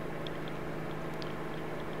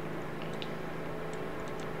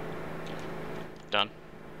 Done.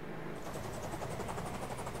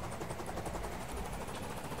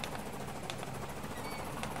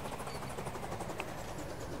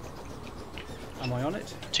 Am I on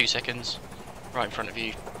it? 2 seconds. Right in front of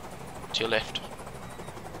you. To your left.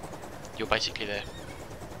 You're basically there.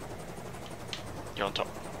 You're on top.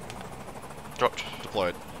 Dropped.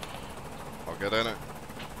 Deployed. I'll get in it.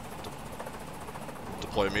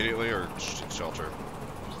 Deploy immediately or shelter?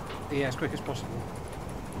 Yeah, as quick as possible.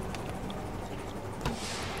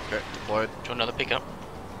 Okay, deployed. Do you want another pickup?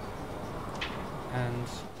 And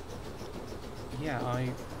yeah,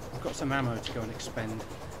 I've got some ammo to go and expend.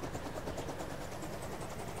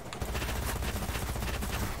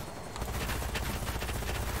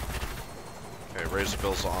 Okay, Razor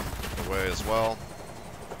Bill's on the way as well.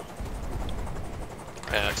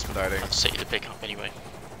 Expediting. I'll set you to pick up anyway.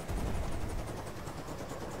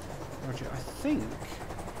 Roger, I think...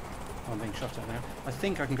 I'm being shot at now. I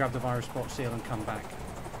think I can grab the virus spot seal and come back.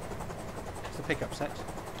 Is the pickup set?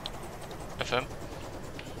 Affirm.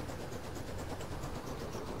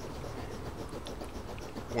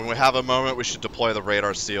 When we have a moment, we should deploy the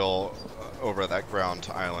radar seal over that ground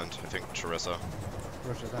island. I think Charissa.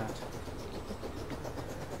 Roger that.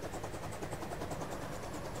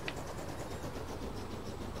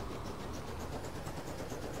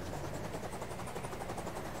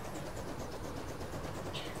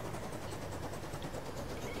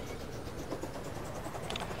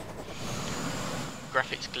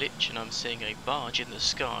 Graphics glitch, and I'm seeing a barge in the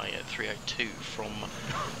sky at 3:02 from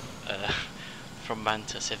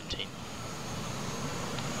Manta 17.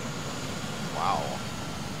 Wow.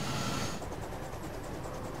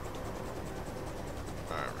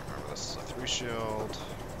 Alright, remember this is a 3 shield.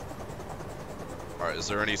 Alright, is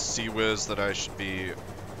there any Sea Whiz that I should be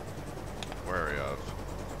wary of?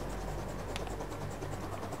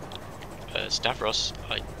 Stavros,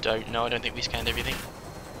 I don't know, I don't think we scanned everything.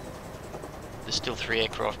 There's still 3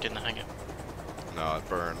 aircraft in the hangar. No, it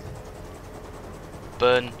burned.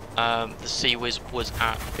 Burn, the Sea Whiz was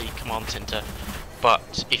at the command center,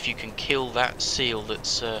 but if you can kill that seal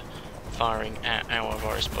that's firing at our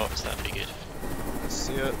virus box, that'd be good. I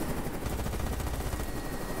see it.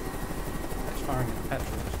 It's firing at the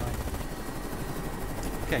petrol, it's fine.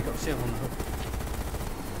 Okay, got the seal on the hook.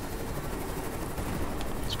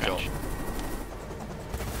 Scratch. Kill.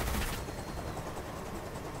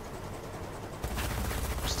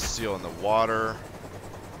 There's a seal in the water.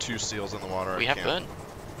 2 seals in the water. We have burn.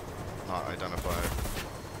 Not identified.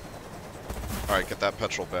 Alright, get that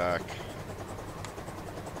petrol back.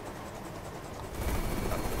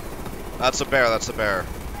 That's a bear, that's a bear.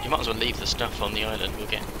 You might as well leave the stuff on the island, we'll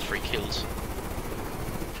get 3 kills.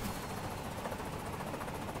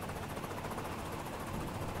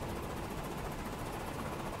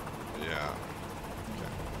 Yeah.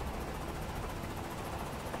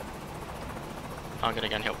 I'm gonna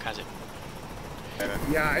go and help Kazzik. Okay.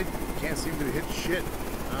 Yeah, I can't seem to hit shit.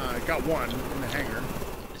 I got one in the hangar.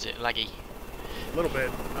 Is it laggy? A little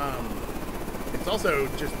bit. It's also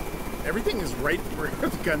just everything is right where the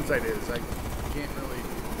gun sight is. I can't really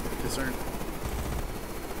discern.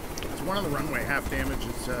 It's one on the runway, half damage.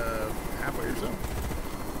 It's halfway or so.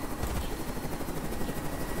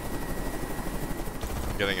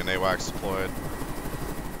 I'm getting an AWACS deployed.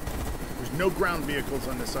 There's no ground vehicles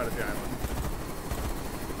on this side of the island.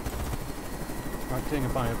 Right, doing a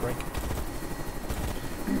bio break.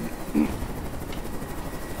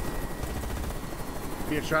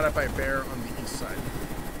 Being shot at by a bear on the east side.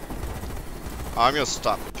 I'm gonna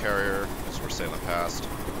stop the carrier as we're sailing past.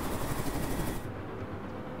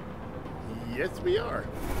 Yes, we are.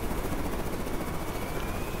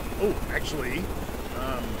 Oh, actually,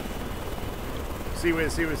 Sea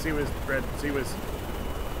Whiz, Brad, Sea Whiz.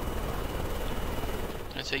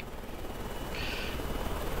 Let's see.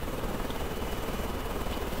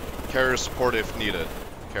 Carrier support if needed.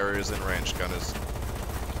 Carrier is in range. Gun is...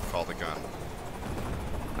 Call the gun.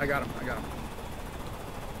 I got him.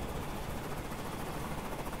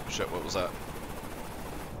 Shit, what was that?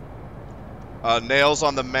 Nails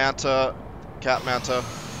on the Manta. Cat Manta.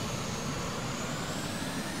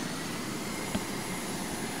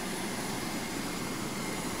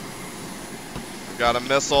 We got a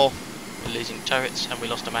missile. We're losing turrets and we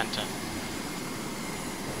lost a Manta.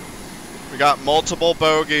 We got multiple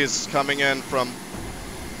bogeys coming in from...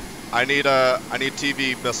 I need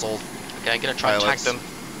TV missile. Okay, I'm gonna try and tag pilots. them.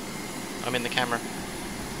 I'm in the camera.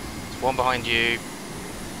 There's one behind you.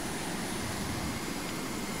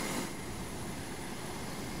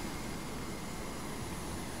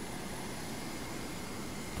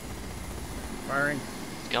 Firing.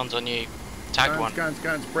 Guns on you. Tag one.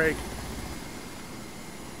 Guns, break.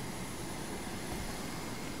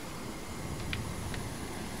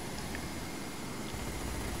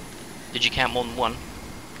 Did you count more than one?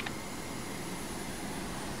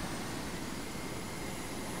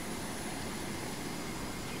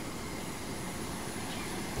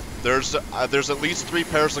 There's at least 3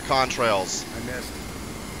 pairs of contrails. I missed.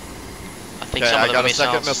 I think Okay, some I of them got are a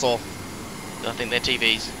second missiles. missile. I think they're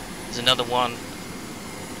TVs. There's another one.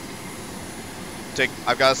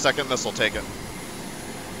 I've got a second missile. Take it.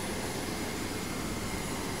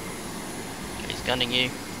 Okay, he's gunning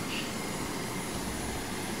you.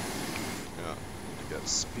 Yeah. Get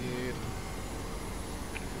speed.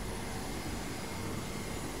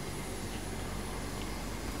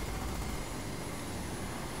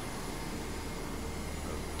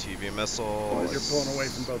 TV missile. You're pulling away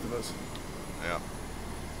from both of us. Yeah.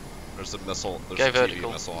 There's a missile. There's Go a vertical.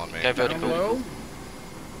 TV missile on me. Go vertical. Down low.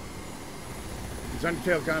 He's on your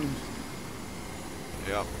tail gun.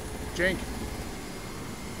 Yeah. Jink.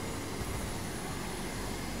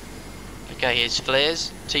 Okay, here's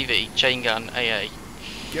flares, TV, chain gun, AA.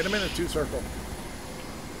 Get him in a 2 circle.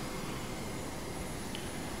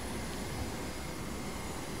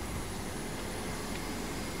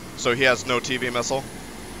 So he has no TV missile?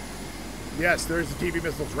 Yes, there's the TV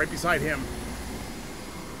missiles right beside him.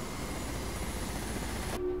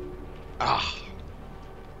 Ah.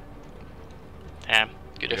 Damn,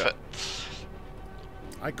 good effort.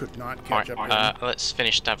 I could not catch up with him. Let's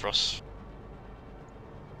finish Stavros.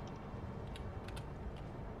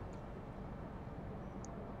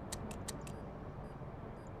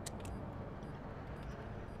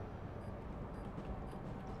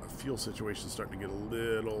 The fuel situation's starting to get a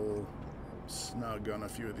little snug on a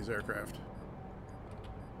few of these aircraft.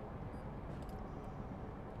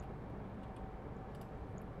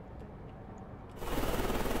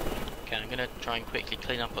 Okay, I'm gonna try and quickly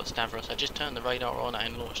clean up at Stavros. I just turned the radar on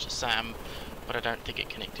and launched a SAM, but I don't think it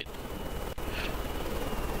connected.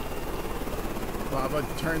 Lava,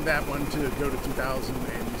 turn that one to go to 2000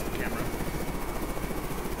 and use the camera.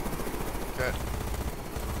 Okay.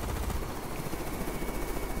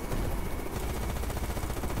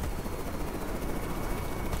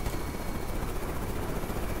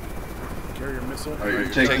 Carrier missile. Oh, you're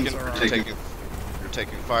taking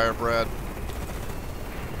fire, Brad.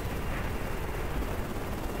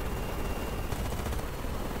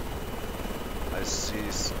 I see.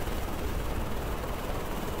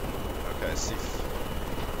 Okay, I see.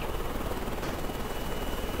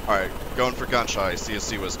 Alright, going for gunshot. I see a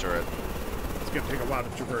CWIS turret. It's going to take a while to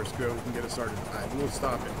traverse. Go, we can get it started. I will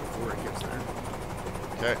stop it before it gets there.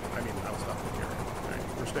 Okay. I mean, I'll stop the carrier. Alright,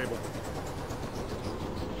 we're stable.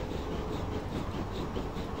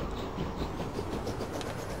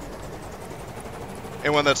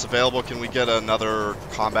 Anyone that's available, can we get another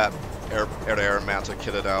combat air-to-air Manta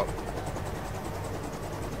kitted out?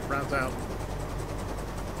 Rounds out.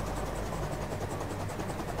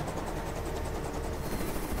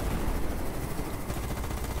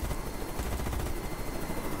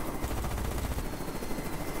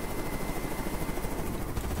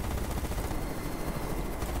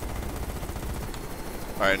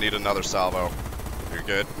 Alright, I need another salvo. You're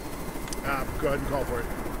good? Go ahead and call for it.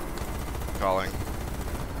 Calling.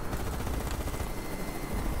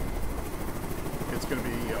 It's going to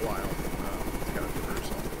be a while. It's got to traverse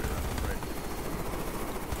all the way around,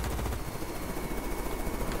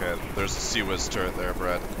 right? Okay, there's a CWIS turret there,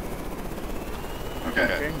 Brad.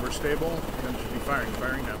 Okay, we're stable. Then should be firing.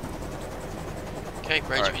 Firing now. Okay,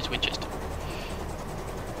 range of his Winchester.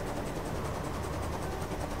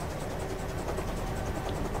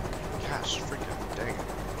 Gosh, freaking dang it.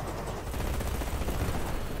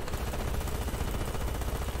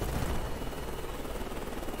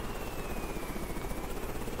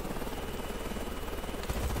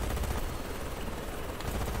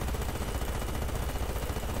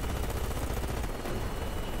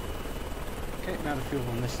 Okay, I'm out of fuel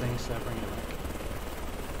on this thing, so bring it back.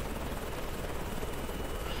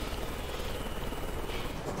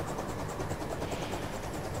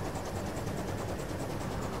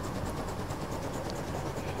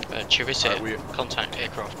 Chivisia, we- contact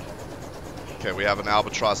aircraft. Okay, we have an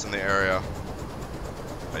Albatross in the area.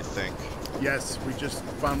 I think. Yes, we just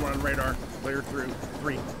found one on radar. Layer through.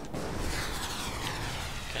 3.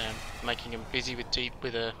 Okay, I'm making him busy with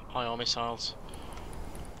IR missiles.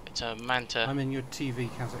 It's a Manta. I'm in your TV,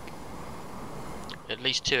 Kazzik. At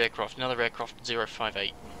least 2 aircraft. Another aircraft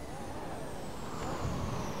 058.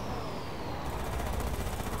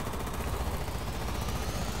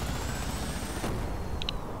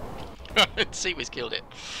 CWIS killed it.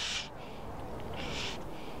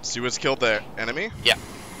 Seawiz killed the enemy? Yeah.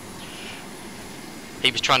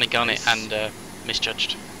 He was trying to gun Nice. it and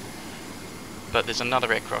misjudged. But there's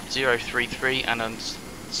another aircraft, 033, and a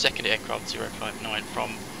second aircraft, 059,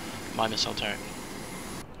 from my missile turret.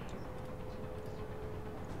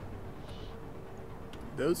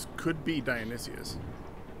 Those could be Dionysius.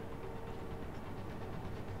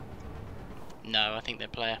 No, I think they're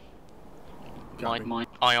player. Copy. My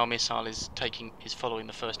IR missile is following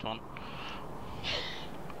the first one.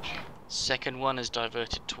 Second one is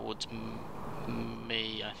diverted towards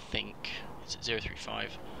me, I think. It's at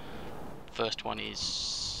 035. First one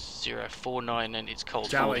is 049 and it's cold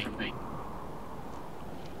Charlie. from me.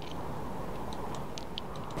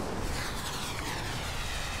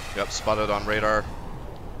 Yep, spotted on radar.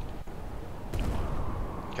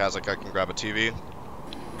 Kazzik, I can grab a TV.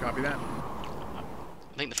 Copy that.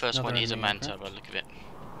 I think the first Another one is a enemy Manta aircraft. by the look of it.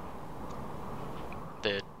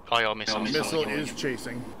 The IR missile. Missile is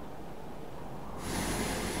chasing.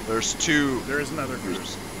 There's two. There is another.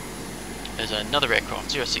 There's another aircraft,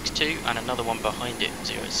 062, and another one behind it,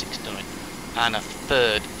 069, and a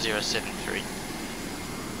third, 073.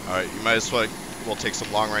 Alright, you might as well we'll take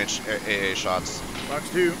some long range AA shots. Fox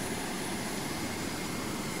 2.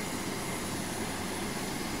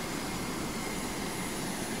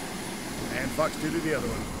 And Fox 2 to the other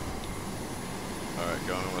one. Alright,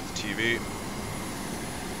 going in with the TV.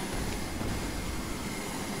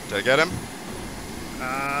 Did I get him?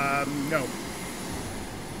 No.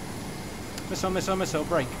 Missile,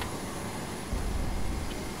 break.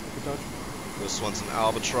 Good dodge. This one's an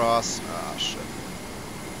Albatross. Ah, shit.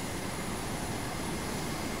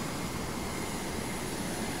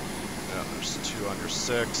 Yeah, there's two under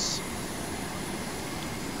 6.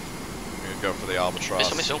 I'm gonna go for the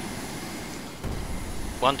Albatross. Missile.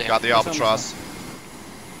 One down. Got the Albatross.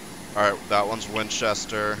 Alright, that one's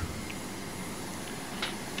Winchester.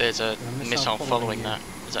 There's a missile missile following you. that.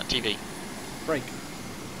 Is that TV? Break.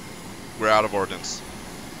 We're out of ordnance.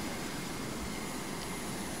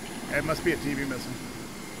 It must be a TV missile.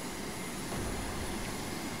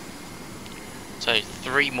 So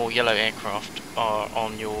 3 more yellow aircraft are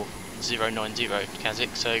on your 090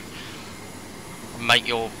 Kazzik, so make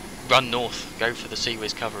your run north, go for the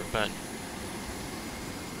Seawiz cover of burn.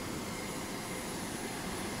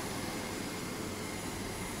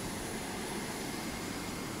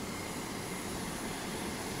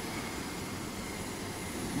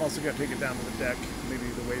 I'm also going to take it down to the deck. Maybe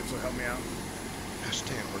the waves will help me out. Gosh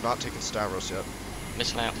damn, we're not taking Stavros yet.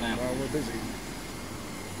 Missile out now. While we're busy.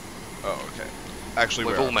 Oh, okay. Actually,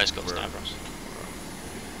 We've we're almost got we're- Stavros.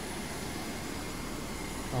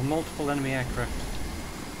 Oh, multiple enemy aircraft.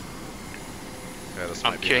 Okay, this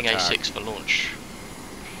I'm might be queuing an attack. A6 for launch.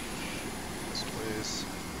 Yes, please.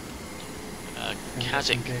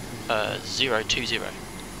 Kazzik, 020.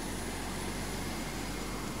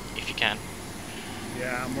 If you can.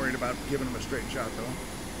 Yeah, I'm worried about giving him a straight shot, though.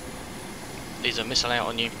 There's a missile out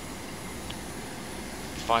on you.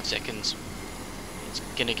 5 seconds. It's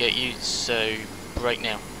gonna get you, so break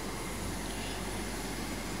now.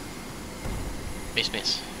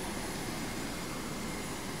 Miss.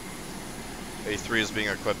 A3 is being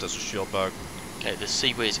equipped as a shield bug. Okay, the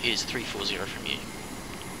Seawiz is 340 from you.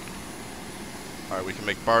 Alright, we can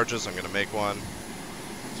make barges. I'm going to make one.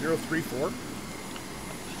 034.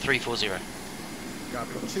 340.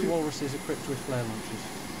 Copy. 2 walruses equipped with flare launchers.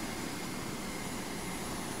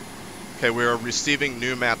 Okay, we are receiving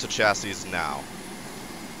new Manta chassis now.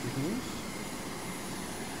 Good news.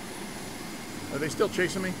 Are they still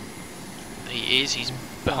chasing me? He is, he's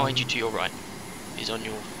behind you to your right. He's on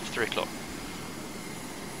your 3 o'clock.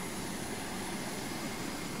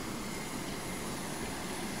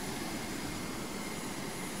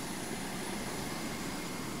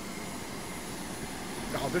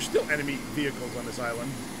 Oh, there's still enemy vehicles on this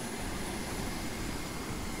island.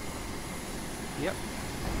 Yep.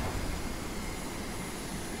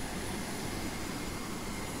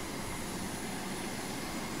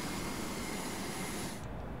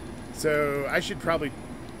 So I should probably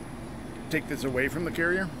take this away from the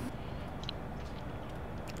carrier.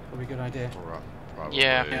 Probably a good idea. Probably.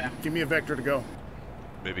 Yeah. Give me a vector to go.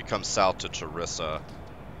 Maybe come south to Charissa.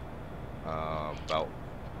 About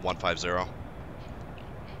 150.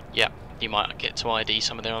 Yeah, you might get to ID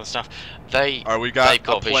some of their other stuff. We've We got a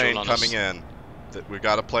got visual plane on coming us. in. We've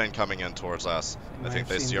got a plane coming in towards us. I think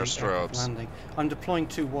they see our strobes. Landing. I'm deploying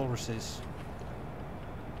 2 walruses.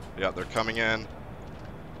 Yeah, they're coming in.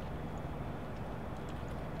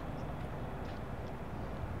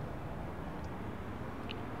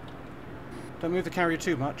 Don't move the carrier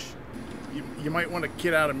too much. You might want to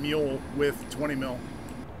kit out a mule with 20 mil.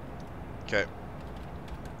 Okay.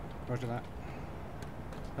 Roger that.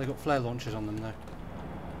 They've got flare launchers on them though.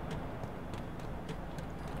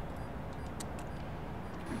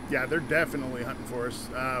 Yeah, they're definitely hunting for us.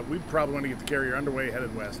 We probably want to get the carrier underway,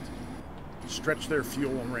 headed west. Stretch their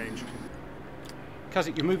fuel and range.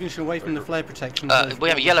 Kazzik, you're moving away from the flare protection. We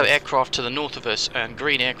have a yellow aircraft to the north of us and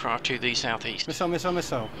green aircraft to the southeast. Missile, missile,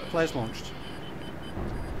 missile. Flares launched.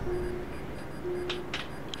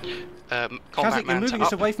 Kazzik, you're moving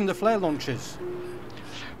us away from the flare launchers.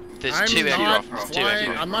 There's two aircraft.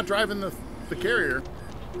 I'm not driving the carrier.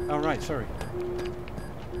 Oh, right, sorry.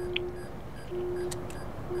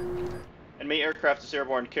 Enemy aircraft is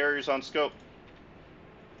airborne. Carriers on scope.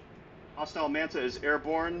 Hostile Manta is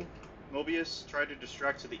airborne. Mobius, try to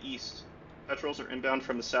distract to the east. Petrols are inbound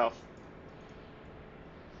from the south.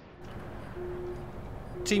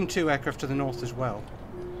 Team 2 aircraft to the north as well.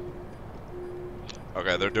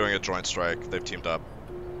 Okay, they're doing a joint strike. They've teamed up.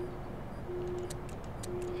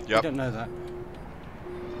 We Yep. don't know that.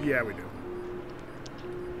 Yeah, we do.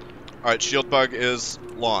 Alright, shield bug is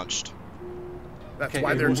launched. That's Okay,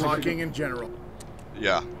 why they're what's- talking in general.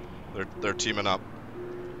 Yeah, they're teaming up.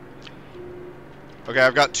 Okay,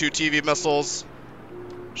 I've got 2 TV missiles.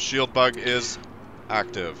 Shield bug is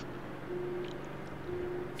active.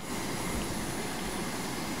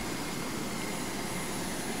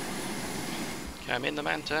 Okay, I'm in the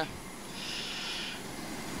Manta.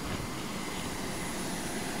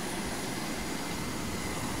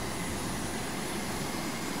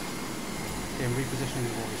 Okay, I'm repositioning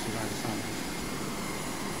the waters to either side.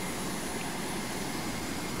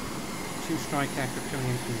 2 strike aircraft coming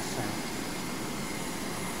in from the south.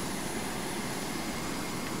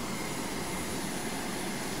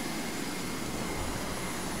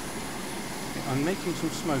 Okay, I'm making some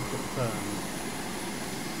smoke at burn.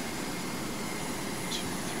 2,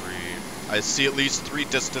 3. I see at least 3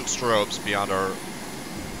 distant strobes beyond our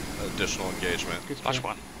additional engagement. Good Flash kill.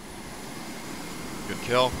 one. Good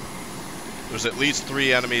kill. There's at least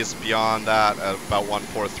 3 enemies beyond that at about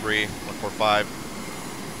 143, 145.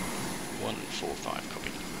 145,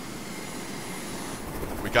 copy.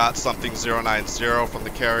 We got something 090 from the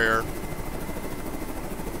carrier.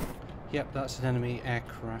 Yep, that's an enemy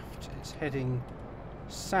aircraft. It's heading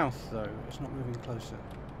south though, it's not moving closer.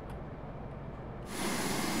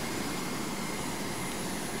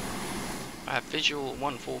 I have visual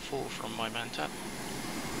 144 from my Manta.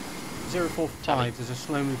 045, Tally. there's a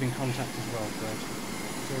slow moving contact as well, Brad.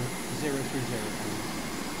 030,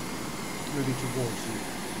 moving towards you.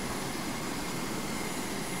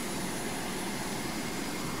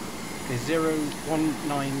 Okay,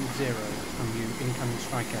 0190 from you, incoming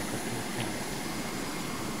strike aircraft to the carrier.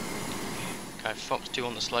 Okay, Fox 2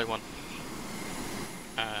 on the slow one.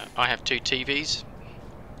 I have 2 TVs.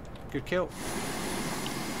 Good kill.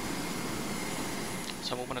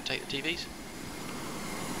 Someone want to take the TVs?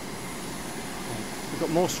 We've got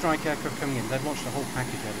more strike aircraft coming in. They've launched a whole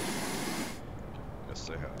package at us. Yes,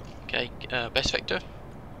 they have. Okay, best vector.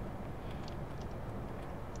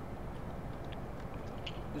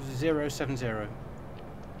 This is 070.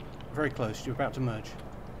 Very close. You're about to merge.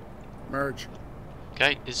 Merge.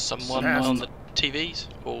 Okay, is someone Passed. on the TVs?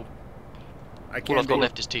 Or I all can't I've got do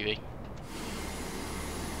left is TV?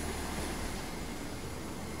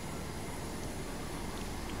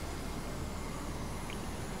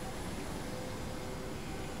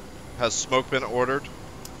 Has smoke been ordered?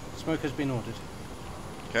 Smoke has been ordered.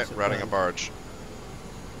 Okay, So routing a burn. barge.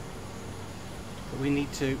 But we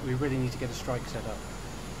really need to get a strike set up.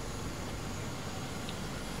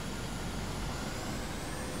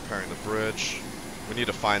 Repairing the bridge. We need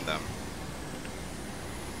to find them.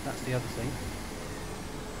 That's the other thing.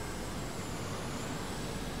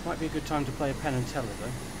 Might be a good time to play a Penn and Teller though.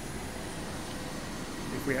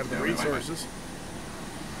 if we have the Yeah, we might. resources.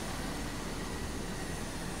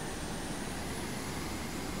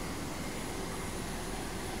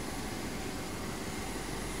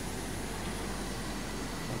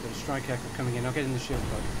 I've got a strike aircraft coming in. I'll get in the shield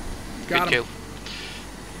bug. Got Good him. kill.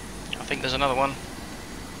 I think there's another one.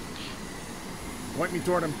 Point me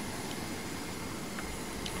toward him.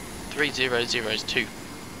 3002.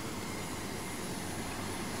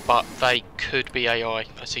 But they could be AI.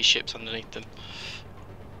 I see ships underneath them.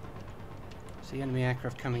 See enemy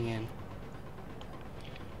aircraft coming in.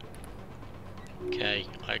 Okay,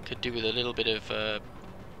 I could do with a little bit of.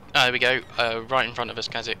 There we go. Right in front of us,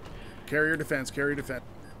 Kazzik. Carrier defense, carrier defense.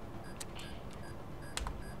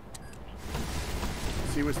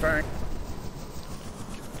 See what's firing.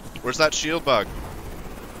 Where's that shield bug?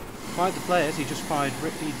 Fired the flares. He just fired.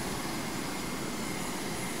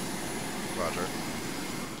 Roger.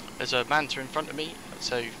 There's a Manta in front of me,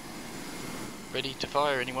 so ready to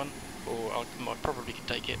fire anyone? or I probably could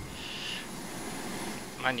take it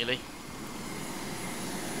manually.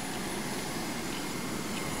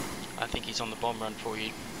 I think he's on the bomb run for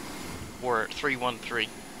you. We're at 313.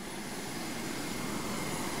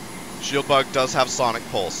 Shield bug does have sonic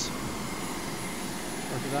pulse.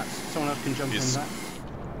 Roger that. Someone else can jump in that.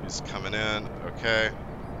 He's coming in. Okay.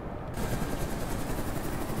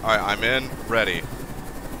 Alright, I'm in. Ready.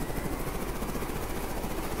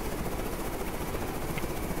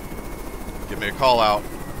 Give me a call out.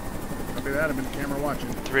 Copy that. I'm in the camera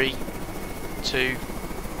watching. 3, 2,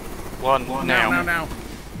 1. Now.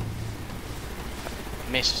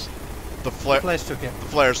 Miss. The flares took it.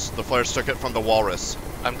 The flares took it from the walrus.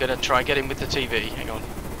 I'm gonna try and get him with the TV. Hang on.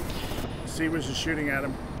 Seawiz is shooting at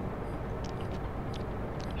him.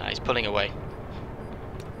 No, he's pulling away.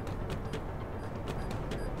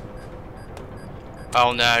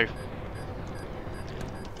 Oh no.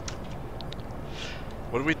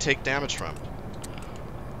 What did we take damage from?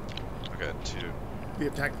 Okay, 2. The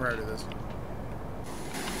attack prior to this.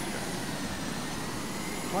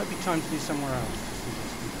 Might be time to be somewhere else.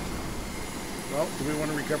 Well, do we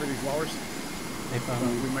want to recover these walrus? If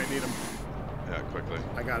We might need them. Yeah, quickly.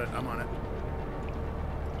 I got it. I'm on it.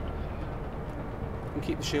 and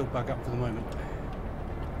keep the shield bug up for the moment.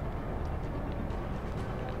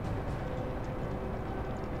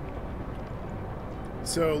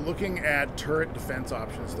 So looking at turret defense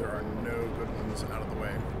options, there are no good ones out of the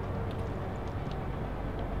way.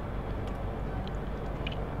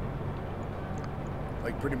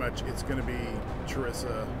 Like pretty much it's going to be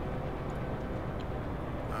Charissa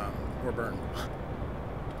or Burn.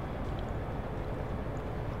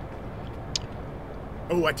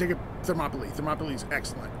 Oh, I take it Thermopylae. Thermopylae's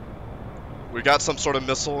excellent. We got some sort of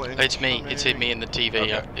missile in. It's me. It's hit me in the TV.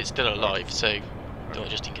 Okay. It's still alive, so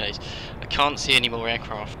just in case. I can't see any more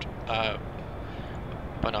aircraft,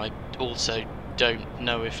 but I also don't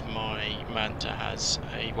know if my Manta has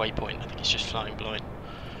a waypoint. I think it's just flying blind.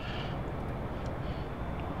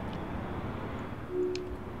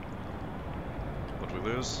 What did we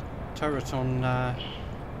lose? Turret on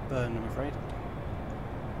Burn, I'm afraid.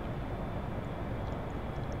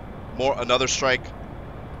 Another strike.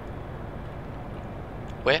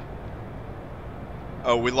 Where?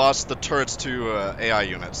 Oh, we lost the turrets to AI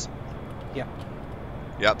units. Yeah.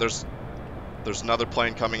 Yeah, there's another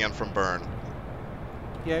plane coming in from Burn.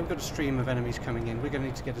 Yeah, we've got a stream of enemies coming in. We're going to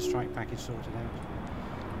need to get a strike package sorted out.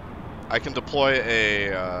 I can deploy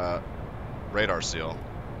a radar seal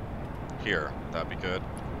here. That'd be good.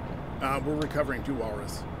 We're recovering 2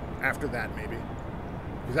 walrus. After that, maybe.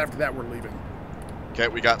 Because after that, we're leaving. Okay,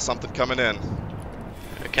 we got something coming in.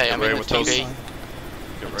 Okay, I'm in the TV.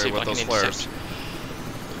 Get ready with those flares.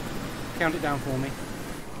 Count it down for me.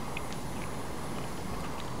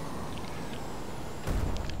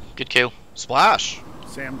 Good kill. Splash!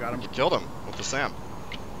 Sam got him. You killed him with the SAM.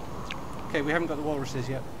 Okay, we haven't got the walruses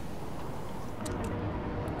yet.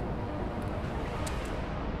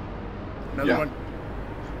 Another one.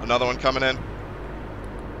 Another one coming in.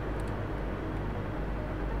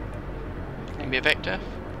 Give me a vector.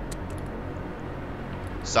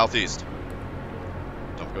 Southeast.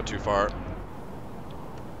 Don't go too far.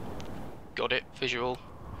 Got it. Visual.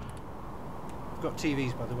 We've got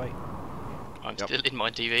TVs, by the way. I'm still in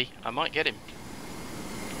my TV. I might get him.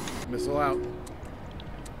 Missile out.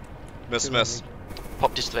 Miss.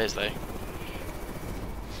 Pop displays though.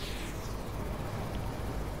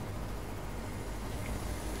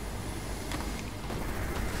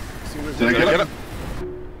 Did I get it?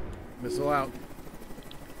 Missile out.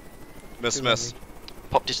 Miss.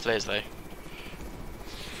 Pop displays though.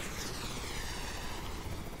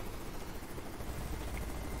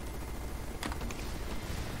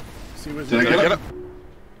 Did I get it?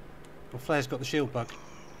 Well, Flair's got the shield bug.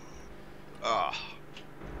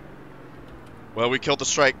 Well, we killed the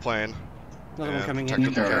strike plane. Another one coming in.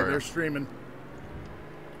 protected the carrier. They're streaming.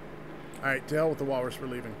 Alright, to hell with the walrus, we're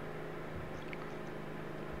leaving.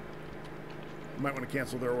 You might want to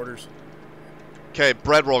cancel their orders. Okay,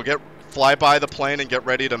 Bredroll, fly by the plane and get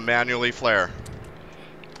ready to manually flare.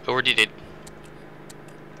 Already did.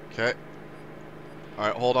 Okay.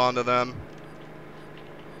 Alright, hold on to them.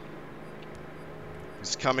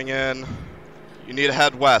 He's coming in. You need to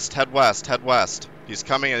head west. He's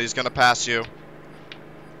coming and he's gonna pass you.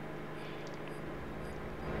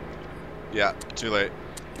 Yeah, too late.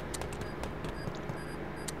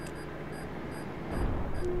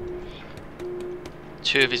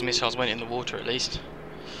 Two of his missiles went in the water at least.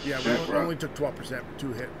 Yeah, we only took 12%,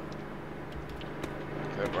 2 hit.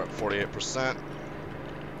 Okay, we're at 48%.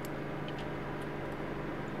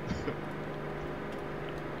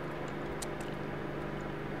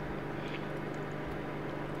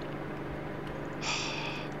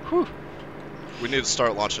 need to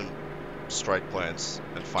start launching strike planes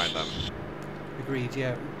and find them. Agreed.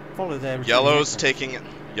 Yeah. Follow their. Yellow's taking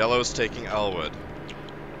Elwood.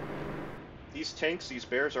 These tanks, these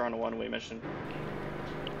bears are on a one-way mission.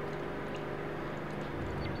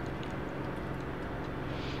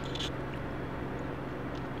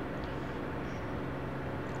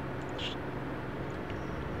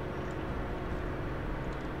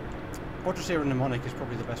 Fortress here in Mnemonic is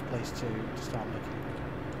probably the best place to start looking.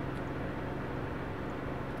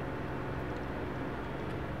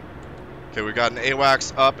 Okay, we got an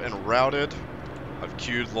AWACS up and routed. I've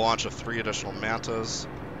queued the launch of 3 additional Mantas.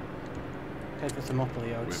 Head for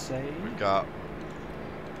Thermopylae, I would say. We've got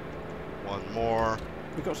one more.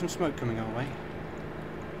 We've got some smoke coming our way.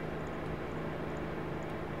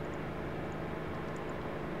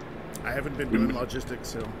 I haven't been doing logistics,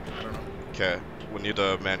 so I don't know. Okay, we need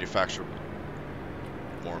to manufacture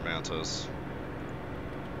more Mantas.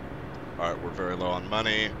 Alright, we're very low on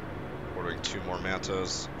money. Ordering 2 more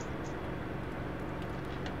Mantas.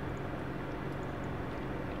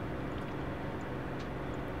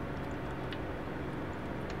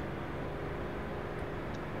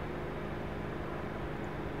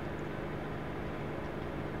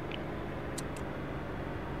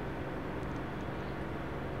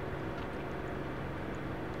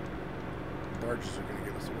 Barges are going to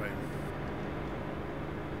give us away.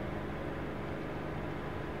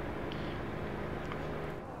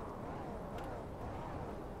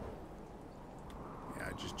 Yeah,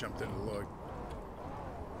 I just jumped in to look.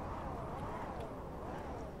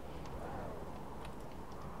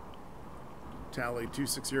 Tally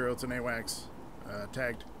 260, it's an AWACS.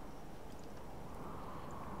 Tagged.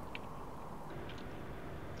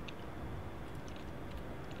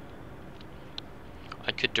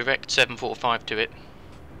 I could direct 745 to it.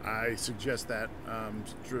 I suggest that.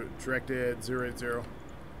 Directed 080.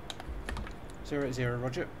 080,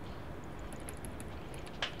 roger.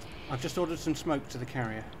 I've just ordered some smoke to the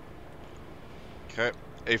carrier. Okay,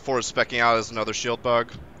 A4 is specking out as another shield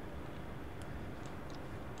bug.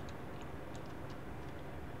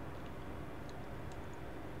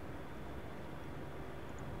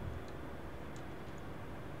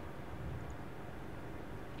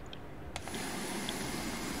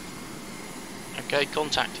 Okay,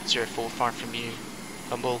 contacted 045 from you,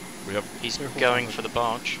 Humble. He's 045. going for the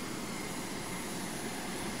barge.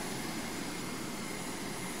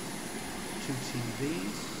 2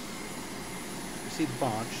 TVs. You see the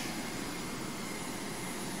barge.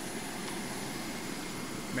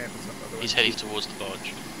 Manta's up, by the way. He's heading towards the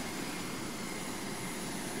barge.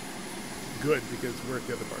 Good, because we're at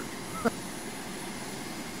the other barge.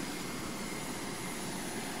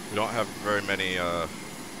 We don't have very many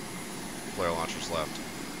flare launchers left.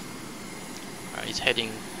 He's heading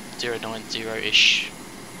 090-ish.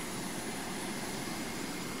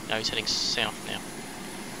 No, he's heading south now.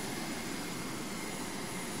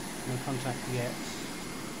 No contact yet.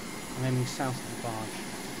 I'm aiming south of the barge.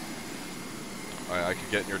 Alright, I could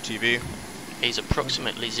get in your TV. He's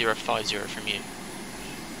approximately 050 from you.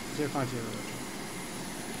 050, roger.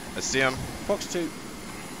 I see him. Fox 2.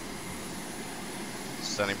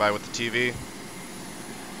 Standing by with the TV.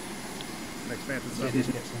 Next Manta's Yeah, up. this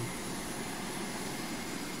gets him.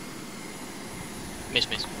 Miss.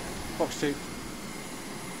 Fox 2.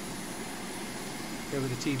 Go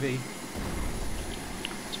with the TV.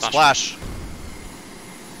 Splash!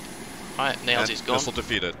 Alright, Nails is gone. Missile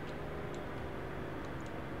defeated.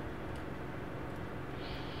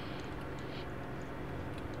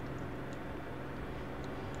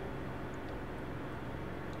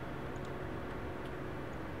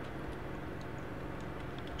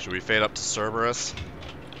 Should we fade up to Cerberus?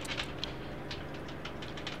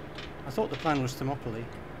 I thought the plan was Thermopylae.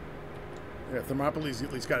 Yeah, Thermopylae's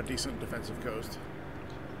at least got a decent defensive coast.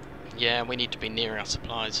 Yeah, we need to be near our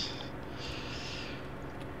supplies.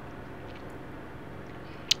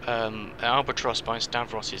 Albatross by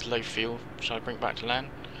Stavros is low fuel. Shall I bring it back to land?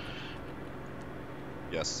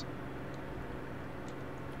 Yes.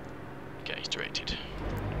 Okay, he's directed.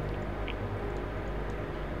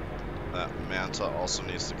 That Manta also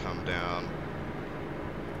needs to come down.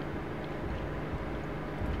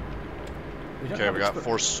 Okay, we got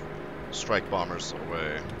 4 strike bombers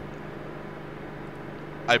away.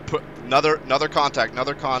 I put another contact.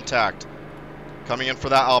 Coming in for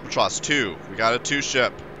that Albatross. 2. We got a 2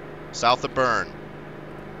 ship. South of Burn.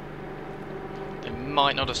 They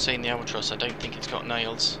might not have seen the Albatross. I don't think it's got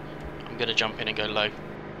nails. I'm gonna jump in and go low.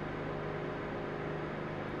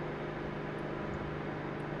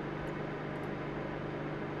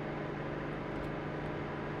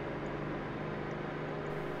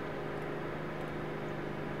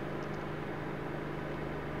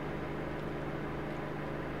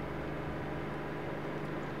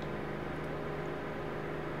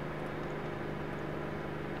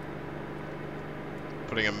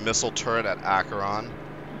 Putting a missile turret at Acheron.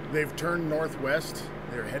 They've turned northwest.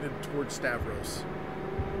 They're headed towards Stavros.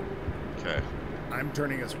 Okay. I'm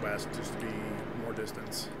turning us west just to be more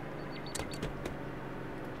distance.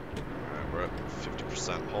 Alright, we're at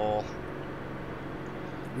 50% hull.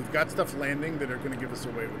 We've got stuff landing that are going to give us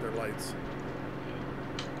away with their lights.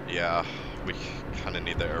 Yeah, we kind of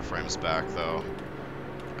need the airframes back, though.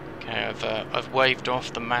 Okay, I've waved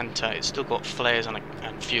off the Manta. It's still got flares and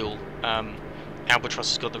fuel. Albatross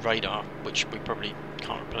has got the radar, which we probably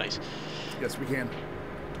can't replace. Yes, we can.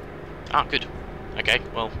 Ah, good. Okay,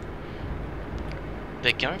 well,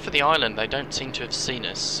 they're going for the island. They don't seem to have seen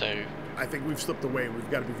us, so... I think we've slipped away. We've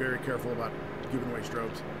got to be very careful about giving away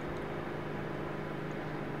strobes.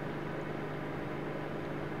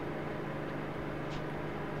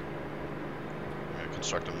 I'm going to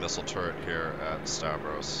construct a missile turret here at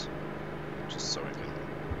Stavros, just so we can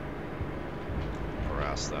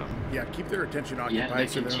harass them. Yeah, keep their attention occupied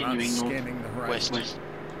so they're not scanning the horizon. West.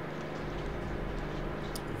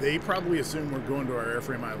 They probably assume we're going to our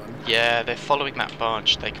airframe island. Yeah, they're following that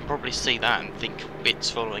barge. They can probably see that and think it's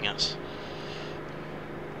following us.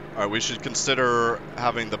 Alright, we should consider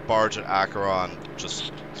having the barge at Acheron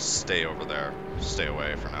just stay over there. Stay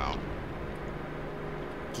away for now.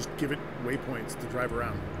 Just give it waypoints to drive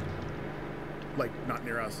around. Like, not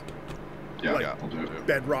near us. Yeah, like yeah, I'll do it.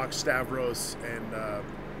 Bedrock, Stavros, and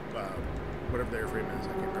whatever the airframe is.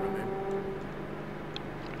 I can't remember the name.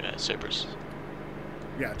 Yeah, Cerberus.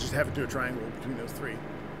 Yeah, just have it do a triangle between those three.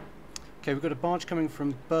 Okay, we've got a barge coming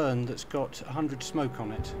from Bern that's got 100 smoke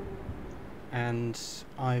on it. And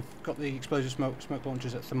I've got the explosive smoke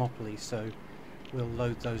launchers at Thermopylae, so we'll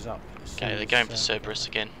load those up. Okay, they're going for Cerberus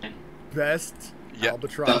again. Best Yeah,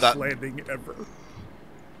 Albatross landing ever.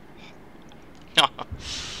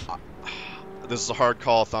 This is a hard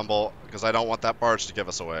call, Thumble, because I don't want that barge to give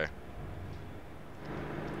us away.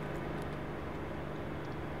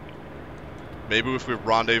 Maybe if we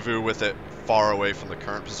rendezvous with it far away from the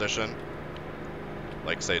current position,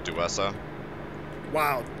 like say Duessa.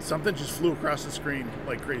 Wow, something just flew across the screen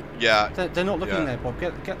like crazy. Yeah. They're not looking there, Bob.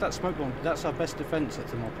 Get that smoke launcher. That's our best defense at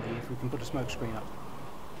Thermopylae, if we can put a smoke screen up.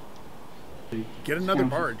 Get another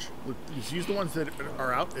barge. Just use the ones that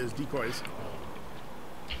are out as decoys.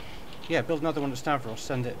 Yeah, build another one at Stavros.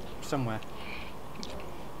 Send it somewhere.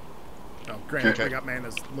 Oh, granted, Okay. I got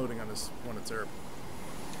Manas loading on this one at Zerb.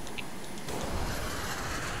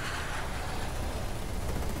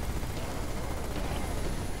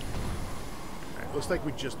 Alright, looks like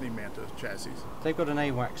we just need Manta chassis. They've got an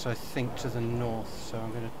AWACS, I think, to the north, so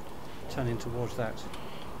I'm going to turn in towards that.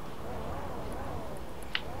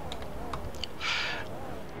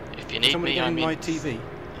 If you need Somebody me, getting I'm in my TV.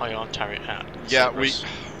 IR turret out. Yeah, Cerberus.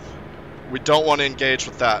 we don't want to engage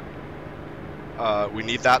with that. We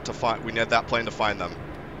need that to find. We need that plane to find them.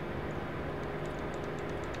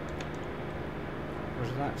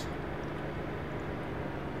 Where's that?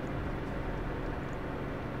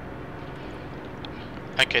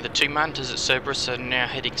 Okay, the two Mantas at Cerberus are now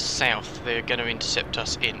heading south. They're going to intercept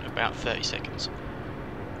us in about 30 seconds.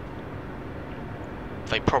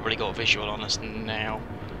 They probably got a visual on us now,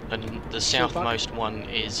 and the southmost one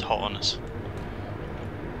is hot on us.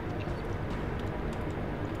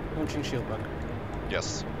 Launching shield bug.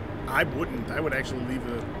 Yes. I wouldn't. I would actually leave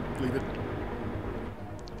it.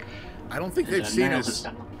 I don't think they've seen us.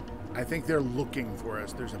 I think they're looking for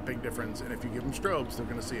us. There's a big difference, and if you give them strobes, they're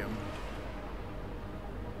going to see them.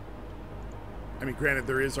 I mean, granted,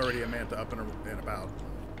 there is already a Manta up and about.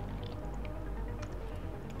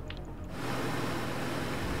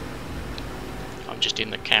 I'm just in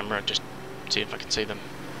the camera, just see if I can see them.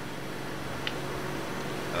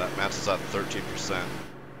 That Manta's at 13%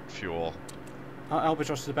 fuel.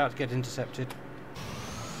 Albatross is about to get intercepted.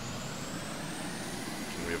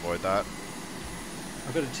 Can we avoid that?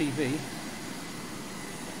 I've got a TV.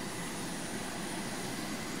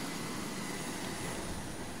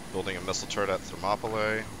 Building a missile turret at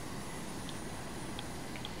Thermopylae.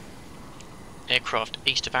 Aircraft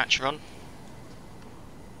east of Acheron.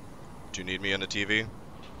 Do you need me in a TV?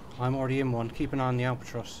 I'm already in one. Keep an eye on the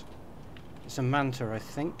Albatross. It's a Manta, I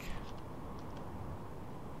think.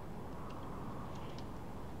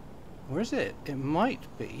 Where is it? It might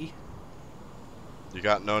be. You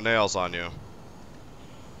got no nails on you.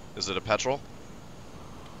 Is it a petrol?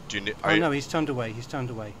 Do you need? Oh no, he's turned away. He's turned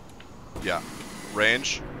away. Yeah.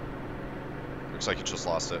 Range. Looks like you just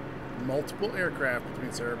lost it. Multiple aircraft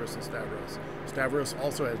between Cerberus and Stavros. Stavros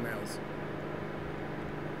also has nails.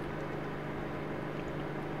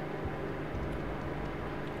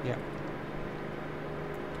 Yeah.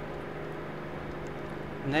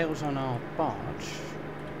 Nails on our barge.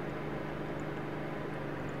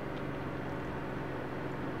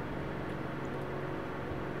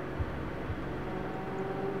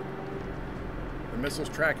 missile's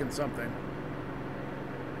tracking something.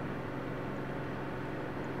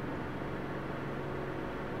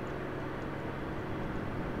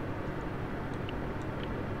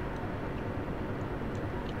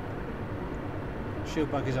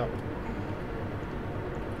 Shield bug is up.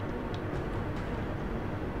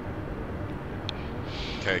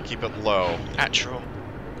 Okay, keep it low. Acheron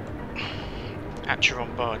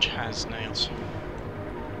barge has nails.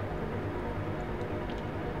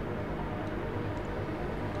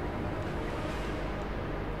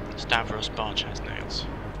 Stavros barge has nails.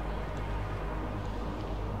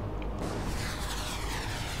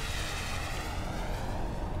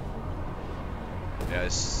 Yeah, I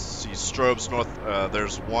see strobes north.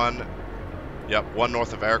 There's one. Yep, one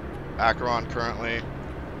north of Acheron currently.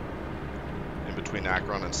 In between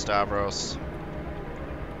Acheron and Stavros.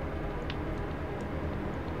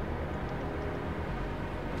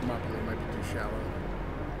 Monopoly might be too shallow.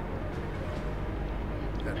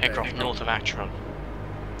 Aircraft north of Acheron.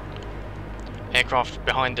 Aircraft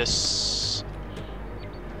behind us.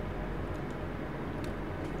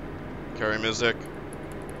 Carry music.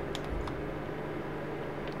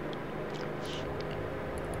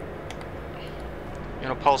 You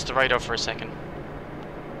want to pulse the radar for a second?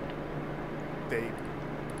 Date.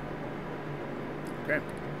 Okay.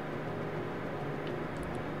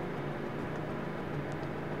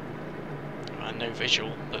 No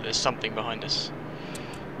visual, but there's something behind us.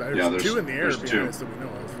 There's two in the air behind two. us that we know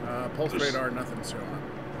of. Pulse radar, nothing's showing up.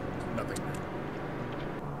 Nothing.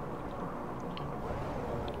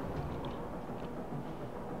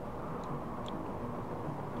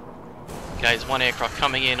 Okay, there's one aircraft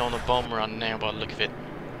coming in on a bomb run now by the look of it.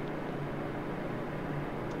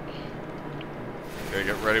 Okay,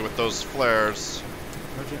 get ready with those flares.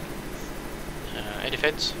 Roger. Air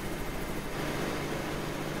defense.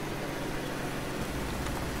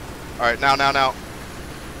 Alright, now.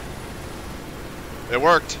 It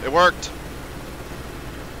worked,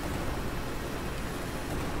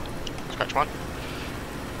 Scratch one.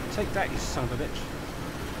 Take that, you son of a bitch.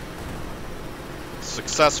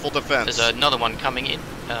 Successful defense. There's another one coming in,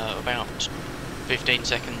 about 15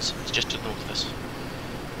 seconds. It's just to the north of us.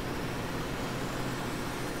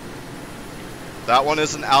 That one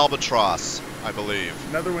is an albatross, I believe.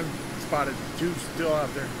 Another one spotted. Two still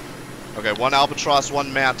out there. Okay, one albatross,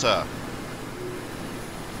 one manta.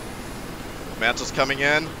 Manta's coming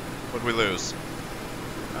in. What'd we lose?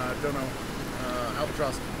 Don't know.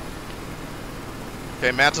 Albatross.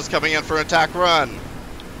 Okay, Manta's coming in for an attack run.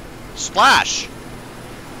 Splash!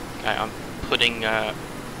 Okay, I'm putting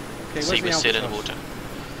Seaweed Seal in the water.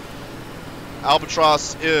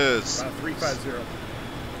 Albatross is... 350.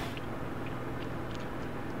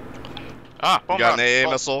 Ah, bomb You got run. an AA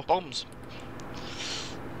missile? Bombs.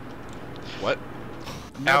 What?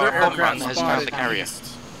 Another Our bomb run aircraft has spotted found the carrier. east,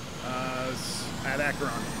 at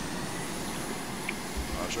Acheron.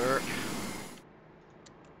 Roger.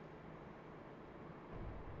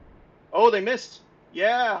 Oh, they missed.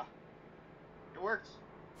 Yeah. It worked.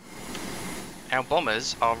 Our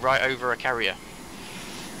bombers are right over a carrier.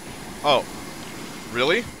 Oh.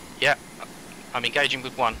 Really? Yeah, I'm engaging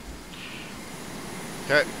with one.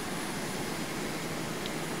 Okay.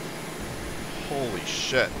 Holy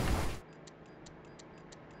shit.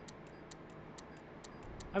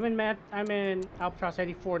 I'm in Albatross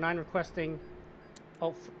 84-9 requesting.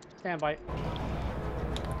 Oh, standby.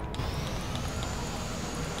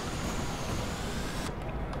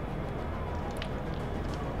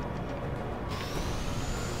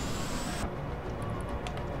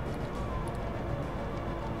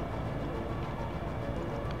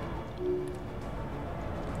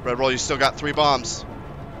 Bredroll, you still got 3 bombs.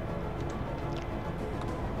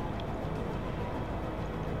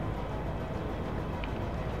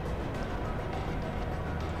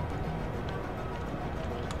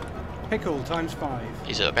 Pickle times 5.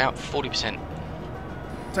 He's at about 40%.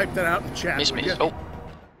 Type that out in chat. Miss would me. ya? Oh,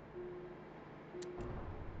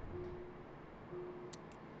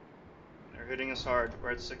 They're hitting us hard.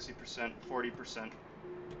 We're at 60%, 40%.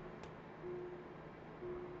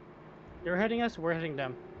 They're hitting us, we're hitting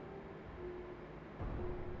them.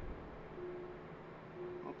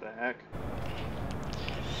 What the heck?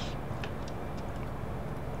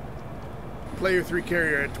 Player 3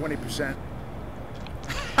 carrier at 20%.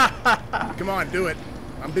 Come on, do it.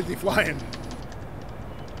 I'm busy flying.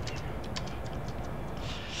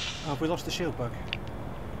 Oh, have we lost the shield bug?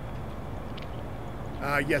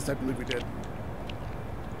 Yes, I believe we did.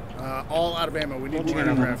 All out of ammo. We need more Roger.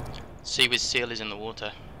 aircraft. Seaweed Seal is in the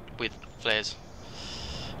water with flares.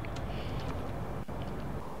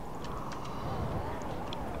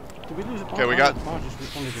 Did we lose a bomb? Okay, we got- The barge just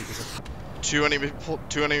responded to us. Two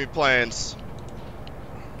enemy planes.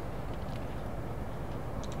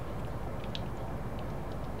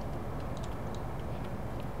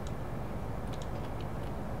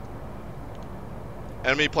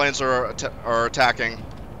 Enemy planes are attacking.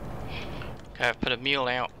 Okay, I've put a mule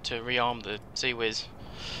out to rearm the Sea-Wiz.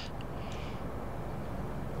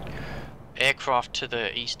 Aircraft to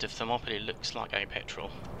the east of Thermopylae looks like a petrol.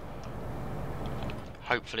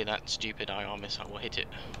 Hopefully that stupid IR missile will hit it.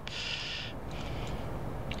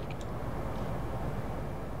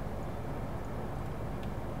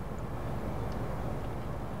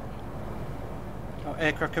 Oh,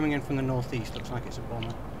 aircraft coming in from the northeast. Looks like it's a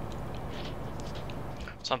bomber.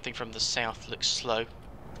 Something from the south looks slow.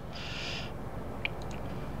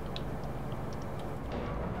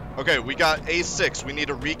 Okay, we got A6. We need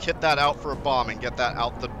to re-kit that out for a bomb and get that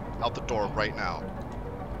out the door right now.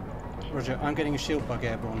 Roger, I'm getting a shield bug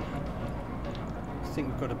airborne. I think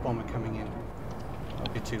we've got a bomber coming in.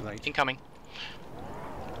 That'll be too late. Incoming.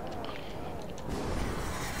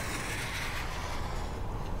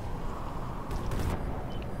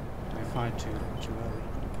 I fired too early.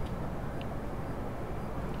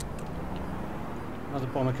 Another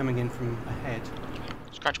bomber coming in from ahead.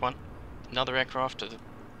 Scratch one. Another aircraft to the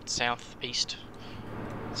southeast,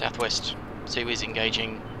 southwest. Sea-Wiz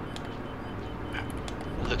engaging.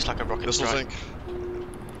 Looks like a rocket Missile strike. sink.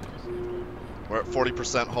 We're at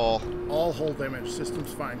 40% hull. All hull damage.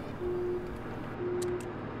 System's fine.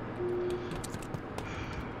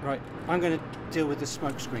 Right, I'm going to deal with the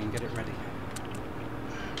smoke screen. Get it ready.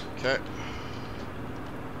 Okay.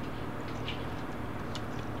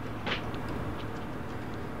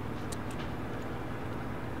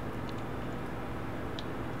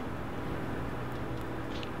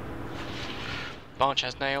 Barge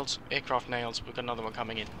has nails, aircraft nails. We've got another one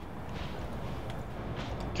coming in.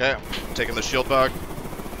 Okay, taking the shield bug.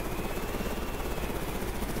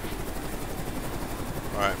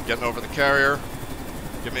 Alright, I'm getting over the carrier.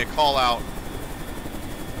 Give me a call out.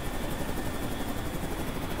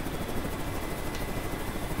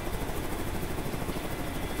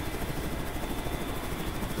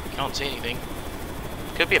 Can't see anything.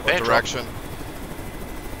 Could be a What bear direction?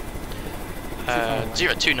 drop.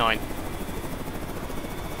 029.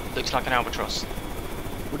 Looks like an albatross.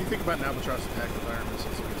 What do you think about an albatross attack with iron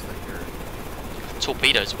missiles against that carrier?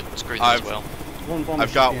 Torpedoes would screw them as well. One bomber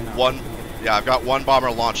I've got should be enough. one. Yeah, I've got one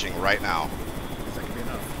bomber launching right now. Is that gonna be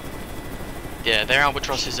enough? Yeah, their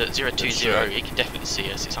albatross is at 020. should. It can definitely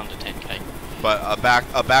see us. It's under 10k. But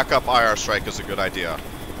a backup IR strike is a good idea.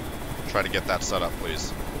 Try to get that set up,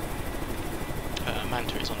 please.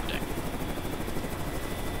 Manta is on the deck.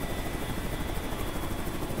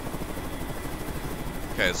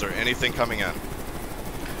 Okay, is there anything coming in?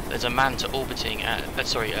 There's a Manta orbiting at,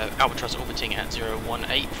 albatross orbiting at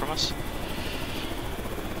 018 from us.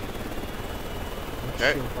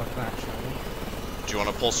 Okay. Shield bug that, shall we? Do you want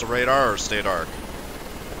to pulse the radar or stay dark?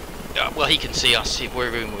 Well, he can see us.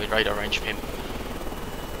 We're in with radar range of him.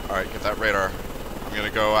 Alright, get that radar. I'm gonna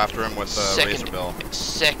go after him with the razor bill.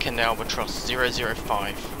 Second albatross, 005,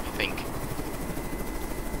 I think.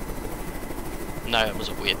 No, that was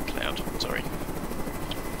a weird cloud. Sorry.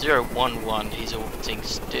 011, he's orbiting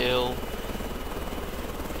still.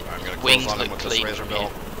 I'm gonna close Wings on him look with this clean razor from bill. here.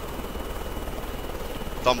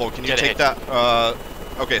 Thumble, can you Get take ahead. that?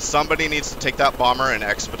 Okay, somebody needs to take that bomber and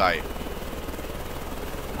expedite.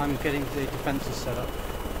 I'm getting the defences set up.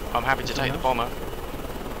 I'm happy to take the bomber.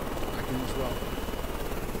 I can as well.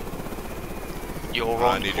 You're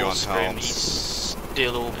I on need you on course for him. Helms. He's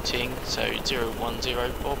still orbiting, so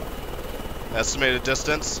 010, Bob. Estimated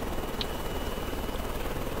distance?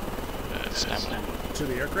 Stamina. To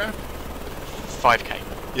the aircraft? 5k.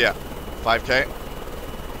 Yeah, 5k.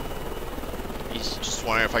 He's Just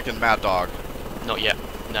wondering if I can mad dog. not yet.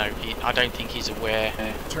 No, I don't think he's aware.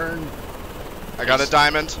 Turn. I got a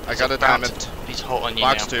diamond. I got a about diamond. to- He's hot on you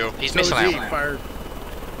Box now. 2. He's So missile is he. out. Fire.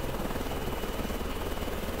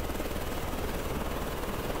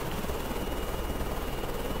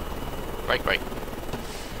 Break.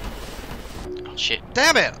 Oh shit.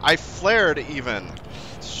 Damn it! I flared even.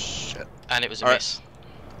 Shit. And it was a All right. miss.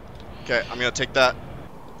 Okay, I'm gonna take that.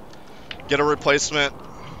 Get a replacement.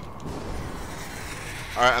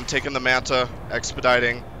 Alright, I'm taking the Manta,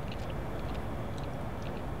 expediting.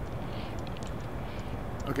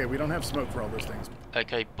 Okay, we don't have smoke for all those things.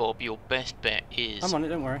 Okay, Bob, your best bet is I'm on it,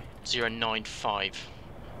 don't worry. 095.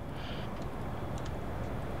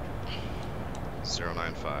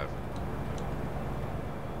 095.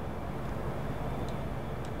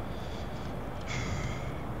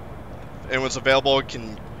 If anyone's available,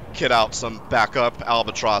 can kit out some backup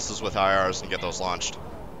albatrosses with IRs and get those launched.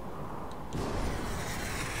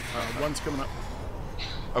 One's coming up.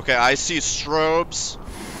 Okay, I see strobes.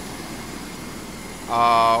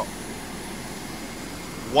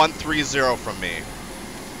 130 from me.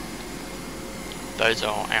 Those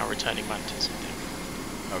are our returning mantis, I think.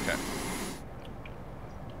 Okay.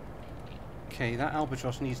 Okay, that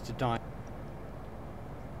albatross needs to die.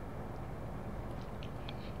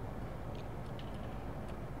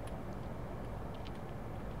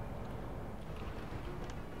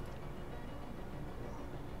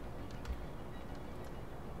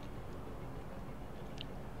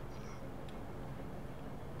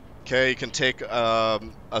 Okay, you can take a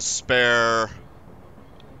spare.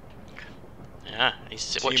 Yeah,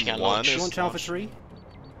 he's watching our Team 1 launch. is Launch Alpha launched. 3.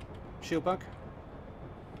 Shield bug.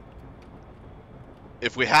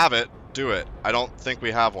 If we have it, do it. I don't think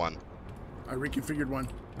we have one. I reconfigured one.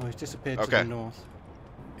 Oh, he's disappeared to Okay. the north.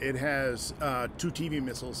 It has 2 TV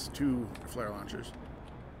missiles, 2 flare launchers.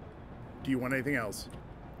 Do you want anything else?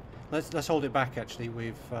 Let's hold it back. Actually,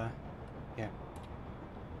 we've yeah.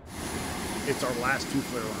 It's our last 2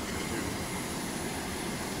 flare launchers, too.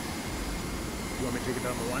 You want me to take it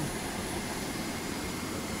down to 1?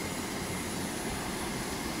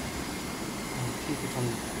 I'll keep it on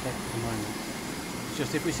deck for the moment. It's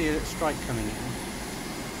just if we see a strike coming in.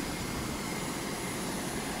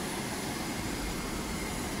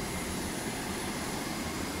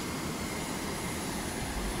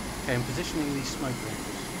 Okay, I'm positioning these smoke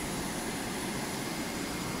rifles.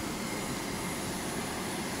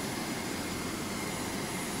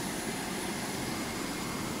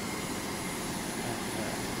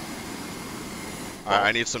 Alright,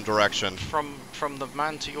 I need some direction. From the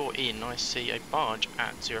manta you're in, I see a barge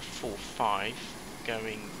at 045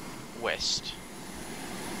 going west.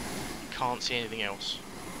 Can't see anything else.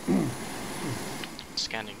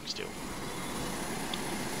 Scanning still.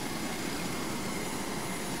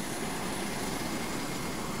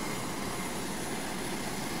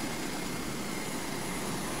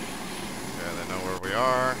 Okay, they know where we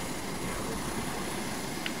are.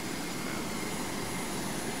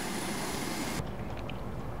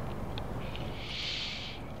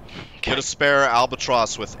 Get a spare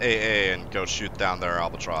albatross with AA and go shoot down their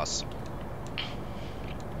albatross.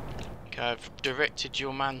 Okay, I've directed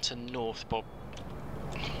your manta north, Bob.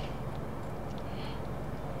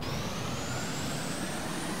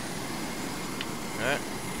 Okay.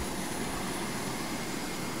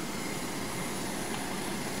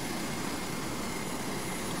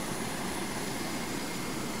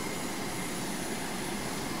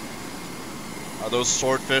 Are those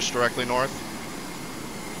swordfish directly north?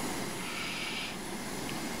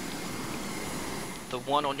 The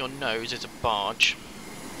one on your nose is a barge.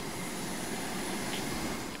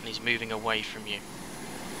 And he's moving away from you.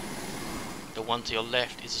 The one to your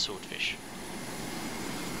left is a swordfish.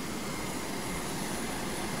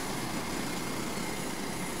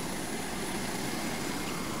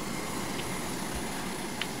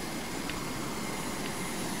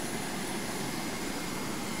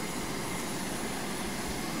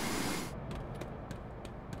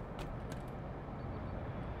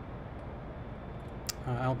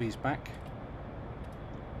 Albie's back.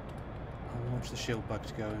 I'll launch the shield bug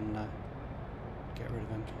to go and get rid of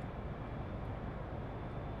him.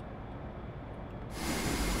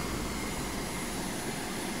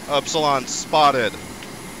 Upsilon spotted.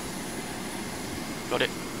 Got it.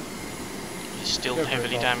 He's still Go for it,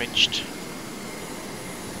 heavily Bob. damaged.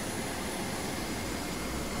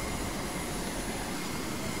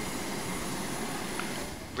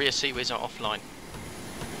 Rear seaways are offline.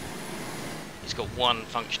 He's got one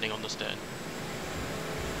functioning on the stern.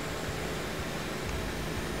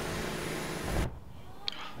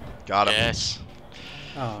 Got him. Yes.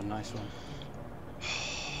 Oh, nice one.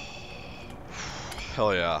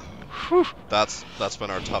 Hell yeah. That's been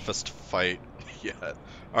our toughest fight yet.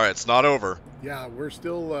 Alright, it's not over. Yeah, we're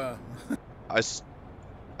still... I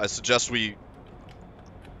suggest we...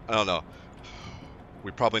 I don't know.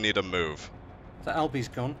 We probably need to move. That Albie's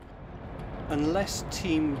gone. Unless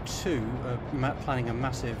Team 2 are planning a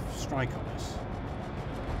massive strike on us.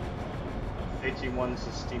 Hey, Team 1, this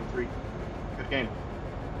is Team 3. Good game.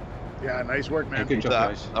 Yeah, nice work, man. Good job,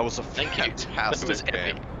 guys. That was a Thank you. fantastic That was game.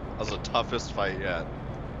 epic. That was the toughest fight yet.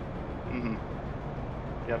 Mm-hmm.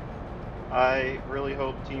 Yep. I really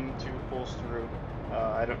hope Team 2 pulls through.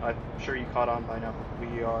 I'm sure you caught on by now.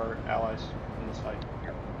 We are allies in this fight.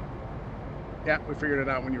 Yeah, we figured it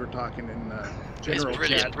out when you were talking in general It's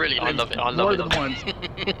brilliant, chat. brilliant. I love it. I love More it. than once.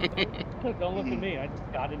 Don't look at me. I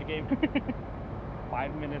just got in the game.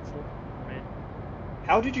 5 minutes. Right.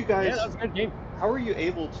 How did you guys... Yeah, that was a good game. How are you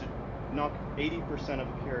able to knock 80% of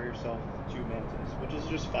a carrier yourself with 2 mantas, which is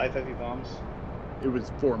just 5 heavy bombs? It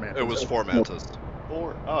was 4 mantas. It was 4 mantas.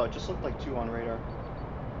 4? Oh, it just looked like 2 on radar.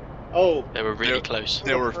 Oh, They were really close.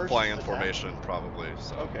 They were first flying in attack? formation, probably.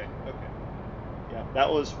 So. okay. Yeah, that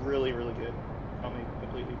was really, really good. Caught me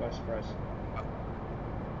completely by surprise.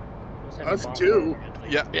 Us too.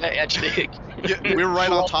 Yeah. Yeah, actually. Yeah, we were right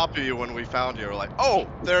on top of you when we found you. We're like, oh,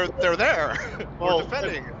 they're there. Well, we're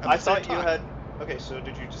defending. at I the same thought you time. had. Okay, so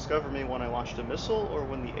did you discover me when I launched a missile, or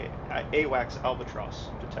when the AWACS Albatross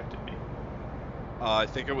detected me? I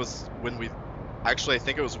think it was when we. Actually, I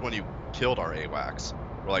think it was when you killed our AWACS.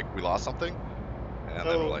 We're like, we lost something, and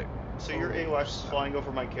then we're like. So your AWACS was flying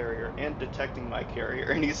over my carrier and detecting my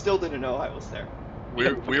carrier, and you still didn't know I was there. We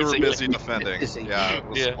were busy defending. Busy. Yeah, it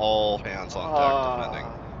was Yeah. all hands on deck defending.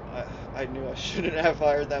 I knew I shouldn't have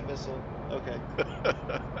fired that missile. Okay.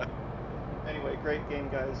 Anyway, great game,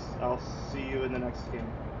 guys. I'll see you in the next game.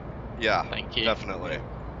 Yeah, Thank you. definitely. It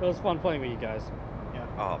was fun playing with you guys. Yeah.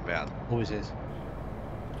 Oh man. Always is.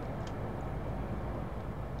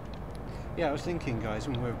 Yeah, I was thinking, guys,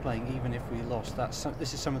 when we were playing, even if we lost,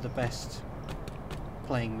 this is some of the best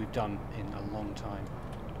playing we've done in a long time.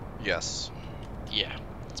 Yes. Yeah.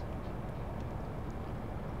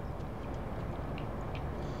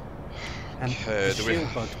 And Okay, the do we-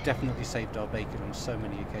 shield bug definitely saved our bacon on so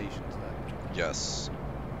many occasions there. Yes.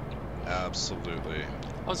 Absolutely.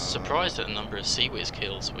 I was surprised at the number of Seawiz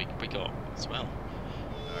kills we got as well.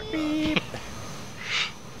 Okay.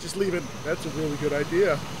 Just leave it. That's a really good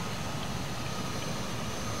idea.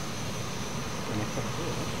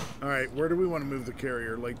 All right, where do we want to move the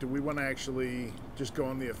carrier? Like, do we want to actually just go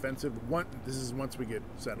on the offensive? This is once we get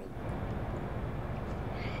settled.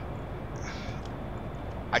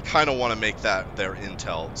 I kind of want to make their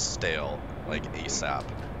intel stale, like ASAP,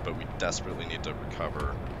 but we desperately need to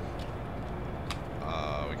recover.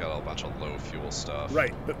 We got a bunch of low fuel stuff.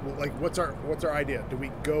 Right, but like, what's our idea? Do we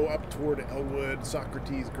go up toward Elwood,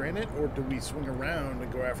 Socrates, Granite, or do we swing around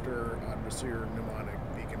and go after Monsieur, Mnemonic,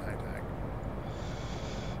 Beacon, High Tag?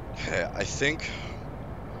 Okay, I think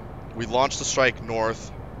we launch the strike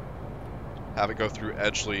north, have it go through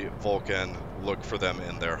Edgeley, Vulcan, look for them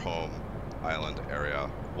in their home island area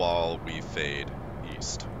while we fade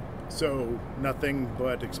east. So nothing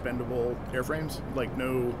but expendable airframes, like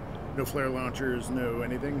no flare launchers, no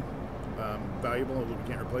anything valuable that we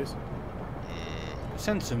can't replace.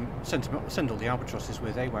 Send all the albatrosses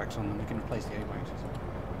with AWACS on them. We can replace the AWACS.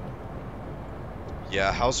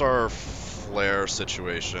 Yeah, how's our flare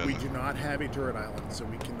situation? We do not have a turret island, so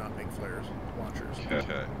we cannot make flares launchers.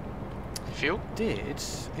 Okay. Fuel?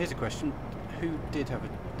 Here's a question. Who did have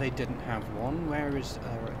they didn't have one. Where is a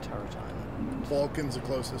turret island? Vulcan's the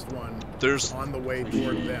closest one. There's on the way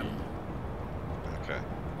toward them. Okay.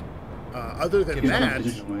 Other than Give us that, a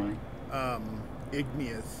position away.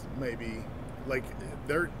 Igneous maybe. Like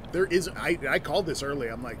there is. I called this early.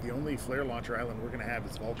 I'm like, the only flare launcher island we're gonna have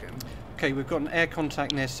is Vulcan. Okay, we've got an air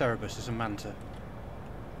contact near Cerebus as a Manta.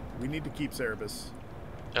 We need to keep Cerebus.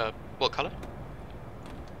 What colour?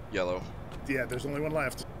 Yellow. Yeah, there's only one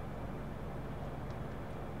left.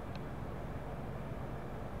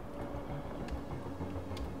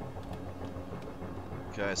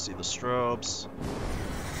 Okay, I see the strobes.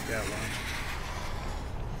 Yeah, launch.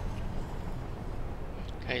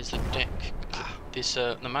 Okay, is the deck... This,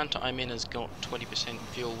 the Manta I'm in has got 20%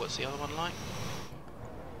 fuel. What's the other one like?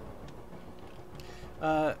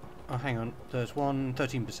 Oh, hang on. There's one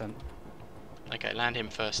 13%. Okay, land him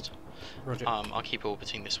first. Roger. I'll keep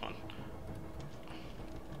orbiting this one.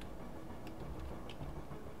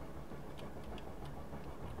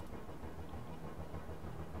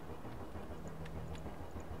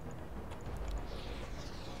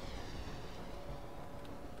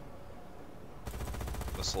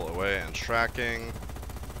 Missile away and tracking.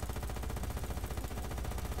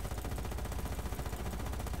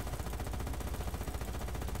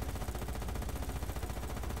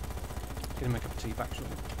 Gonna make up a tea back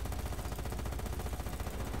shortly.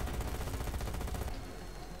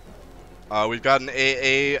 We've got an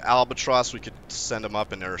AA Albatross. We could send him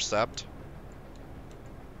up and intercept.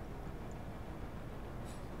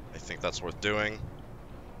 I think that's worth doing.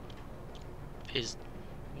 Is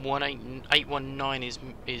 819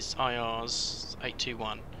 is IR's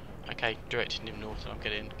 821. Okay, directing him north. I'll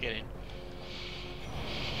get in.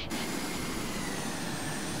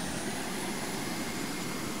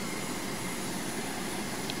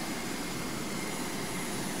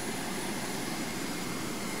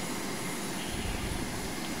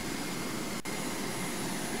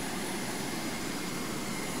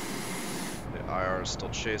 The IR is still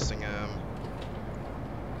chasing him.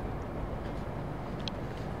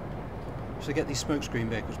 So get these smokescreen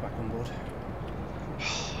vehicles back on board.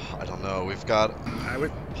 I don't know. We've got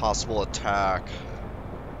possible attack.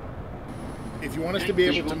 If you want us to be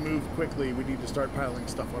able to move quickly, we need to start piling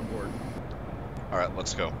stuff on board. All right,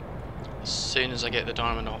 let's go. As soon as I get the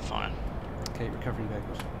diamond, I'll fire. Okay, recovering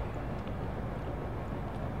vehicles.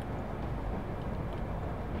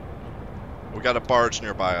 We got a barge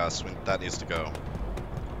nearby us. That needs to go.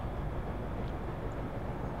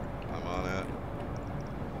 I'm on it.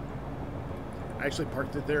 I actually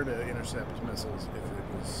parked it there to intercept missiles if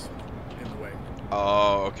it was in the way.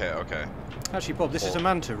 Oh, okay, okay. Actually, Bob, this is a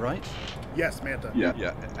Manta, right? Yes, Manta. Yeah,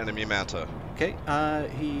 yeah, enemy Manta. Okay,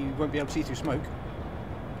 he won't be able to see through smoke.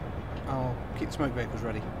 I'll keep the smoke vehicles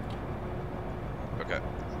ready. Okay.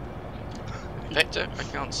 Vector, I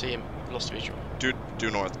can't see him. Lost visual. Due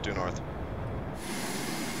north, due north.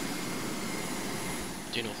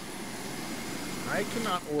 Due north. I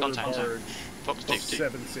cannot order Contact. barge Fox 2.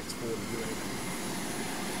 764 to do anything.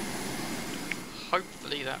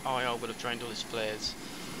 Hopefully that IR would have drained all his flares.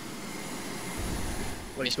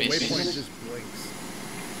 Like Miss, the miss. waypoint just blinks.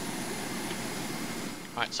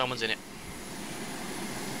 Alright, someone's in it.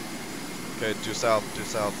 Okay, due south, due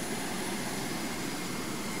south.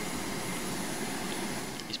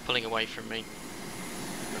 He's pulling away from me.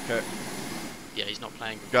 Okay. Yeah, he's not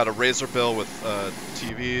playing. Got a razor bill with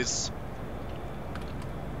TVs.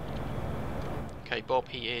 Okay, Bob,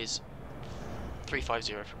 he is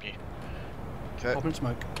 350 from you. Okay. Bob and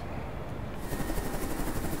smoke.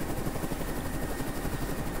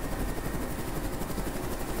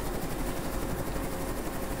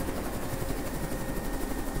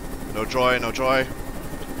 No joy, no joy.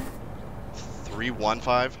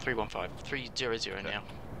 315. 315. 300 now.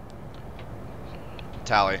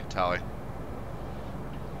 Tally, tally.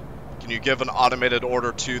 Can you give an automated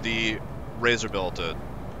order to the razor bill to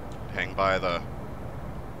hang by the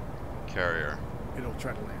carrier? It'll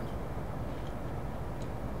try to land.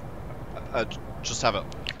 Just have it.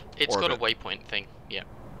 It's orbit. got a waypoint thing. Yeah,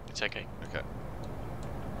 it's okay. Okay.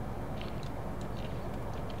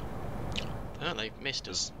 Oh, they've missed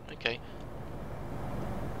us. Okay.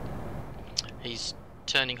 He's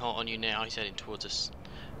turning hot on you now. He's heading towards us.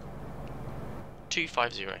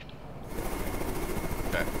 250.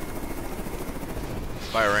 Okay.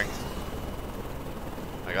 Firing.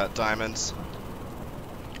 I got diamonds.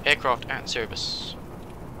 Aircraft at service.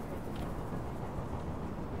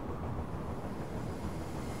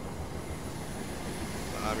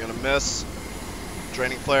 I'm gonna miss.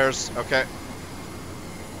 Draining flares. Okay.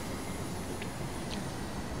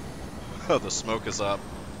 Oh, the smoke is up.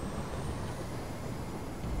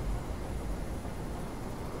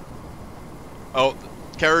 Oh,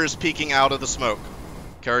 carrier's peeking out of the smoke.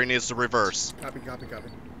 Carrier needs to reverse. Copy, copy, copy.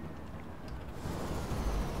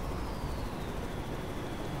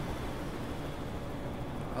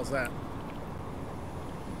 How's that?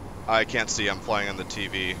 I can't see. I'm flying on the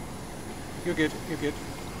TV. You're good, you're good.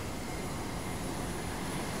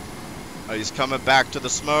 He's coming back to the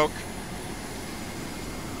smoke.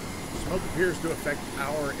 Smoke appears to affect our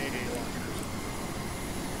AA launchers.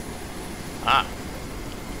 Ah.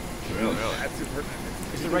 Really? That's important.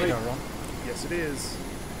 Is the radar on? Yes, it is.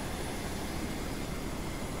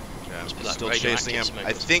 Yeah, Must be I'm like still radioactive chasing him. smoke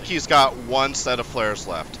I or think something. he's got one set of flares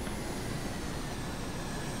left.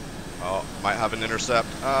 Oh, might have an intercept.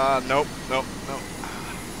 Nope, nope, nope.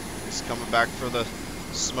 He's coming back for the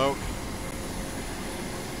smoke.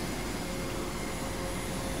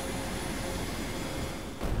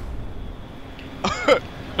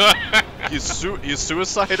 He's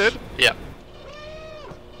suicided? Yeah.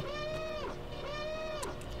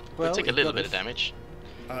 Well, We'll take a you've little got bit of this. damage.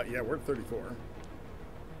 Yeah, we're at 34.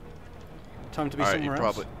 Time to be Alright, you somewhere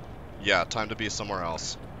probably... else. Yeah, time to be somewhere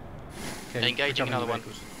else. Okay, Engaging recovering another one.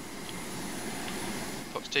 vehicles.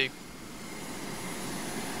 Fox 2.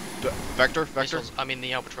 Vector? Vector? Missiles. I'm in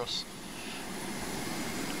the Albatross.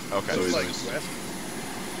 Okay, So so like he's... west.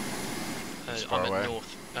 He's far I'm away.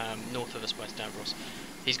 at north of us, West Albatross.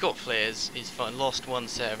 He's got flares. He's fine. Lost one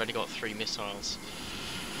set. I've only got 3 missiles.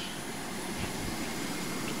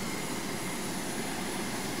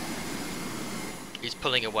 He's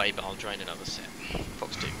pulling away, but I'll drain another set.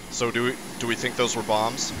 Fox 2. So do we think those were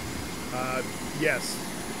bombs? Yes.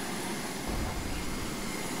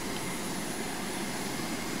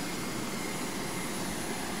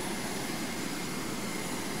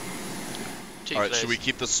 Alright, should we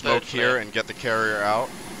keep the smoke here and get the carrier out?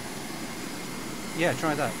 Yeah,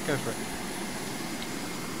 try that. Go for it.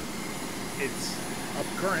 It's up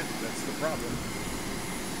current. That's the problem.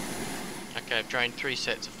 Okay, I've drained 3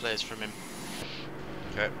 sets of flares from him.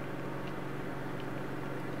 Okay.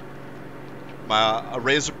 My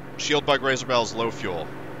shield bug razor bell is low fuel.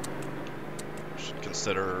 should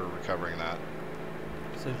consider recovering that.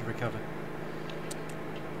 So to recover.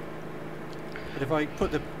 But if I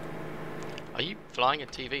put the... Are you flying a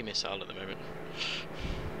TV missile at the moment?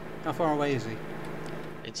 How far away is he?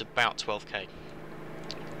 It's about 12k.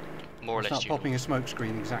 More or less. Start popping a smoke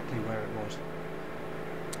screen exactly where it was.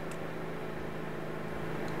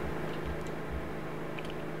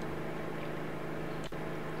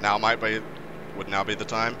 Now would now be the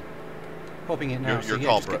time? Popping it now, Your so yeah,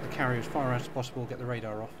 call, just get the carrier as far out as possible, get the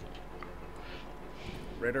radar off.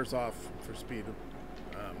 Radar's off for speed.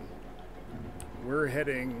 We're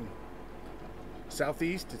heading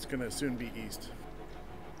southeast. It's going to soon be east.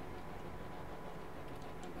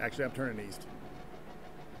 Actually, I'm turning east.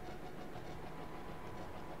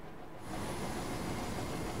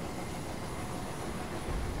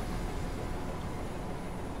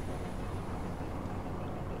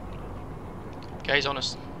 Okay, he's on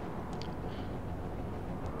us.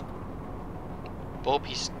 Bob,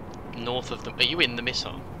 he's north of the... Are you in the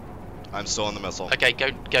missile? I'm still in the missile. Okay,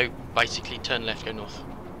 go basically turn left, go north.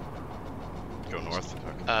 Go north?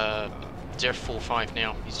 Okay. 045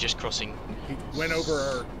 now, he's just crossing. He went over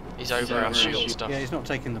our... He's over our shield stuff. Yeah, he's not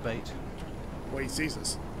taking the bait. Well, he sees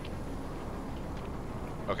us.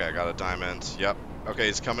 Okay, I got a diamond. Yep. Okay,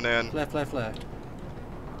 he's coming in. Left, left, left.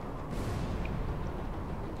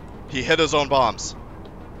 He hit his own bombs.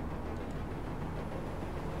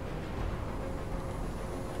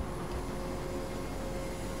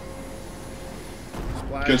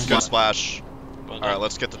 Splash. Good splash. Well Alright,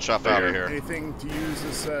 let's get the chuff out of here. Anything to use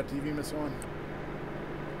this TV missile on?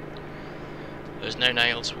 There's no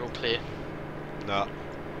nails, we're all clear. No.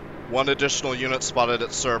 One additional unit spotted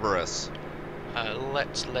at Cerberus.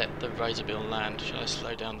 Let's let the Razorbill land. Shall I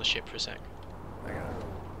slow down the ship for a sec? I got it.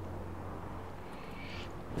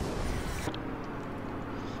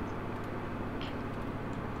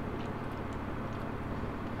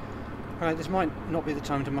 Alright, this might not be the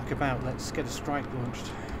time to muck about. Let's get a strike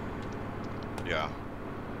launched. Yeah.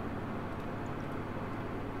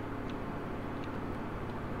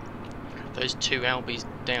 Those two Albies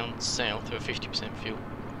down south are 50% fuel.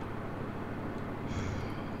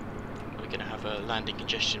 We're going to have a landing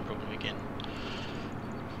congestion problem again.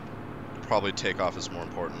 Probably takeoff is more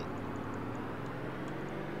important.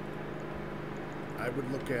 I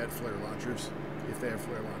would look at flare launchers. If they have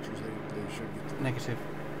flare launchers, they should get to... Negative.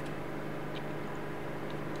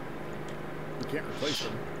 We can't replace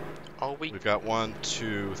them. Are we? We've got 1,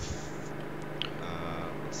 2, let's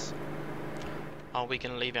see. Are we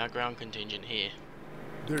going to leave our ground contingent here?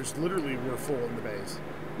 There's literally, we're full in the base.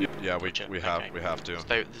 Yeah, we have to.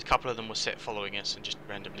 So a couple of them were set following us and just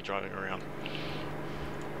randomly driving around.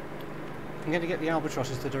 I'm going to get the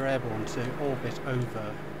albatrosses that are airborne to orbit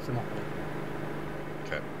over Thermopylae.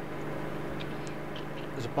 Okay.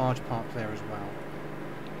 There's a barge parked there as well.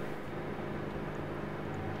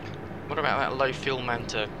 What about that low fuel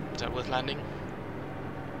Manta? Is that worth landing?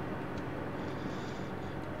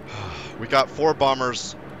 We got 4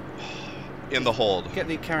 bombers in the hold, Get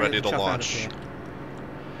the carrier ready to chuff launch. out of here.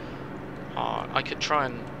 I could try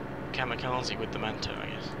and kamikaze with the Manta, I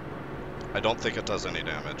guess. I don't think it does any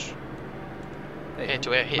damage. Air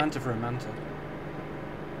to air hit. Manta for a Manta.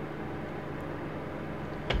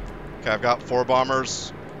 Okay, I've got 4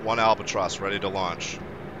 bombers, 1 Albatross ready to launch.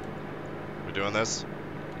 We doing this?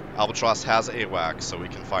 Albatross has AWAC, so we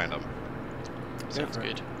can find him. Sounds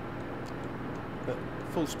good. But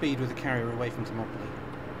full speed with the carrier away from Thermopylae.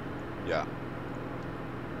 Yeah.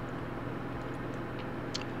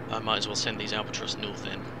 I might as well send these Albatross north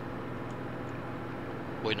then.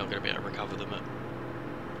 We're not going to be able to recover them at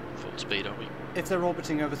full speed, are we? If they're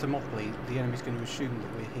orbiting over Thermopylae, the enemy's going to assume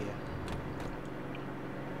that we're here.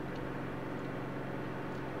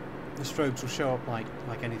 The strobes will show up like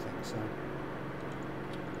anything, so...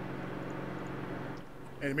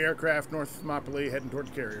 Enemy aircraft north of Thermopylae heading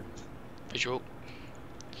towards carrier. Visual.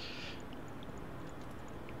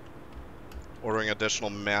 Ordering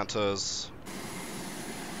additional Mantas.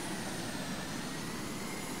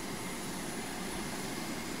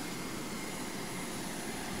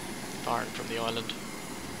 Firing from the island.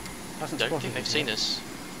 Hasn't Don't spotted think they've us seen yet. us.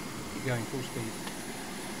 Keep going full speed.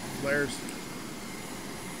 Flares.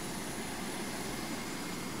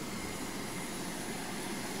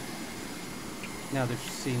 Now they've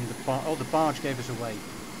seen the barge. Oh, the barge gave us away.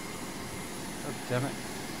 Oh, damn it.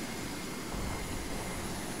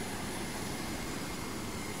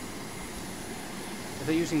 If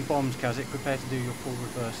they're using bombs, Kazzik, prepare to do your full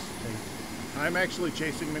reverse thing. I'm actually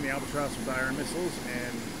chasing them in the Albatross with iron missiles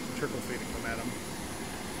and trickle feeding them at him.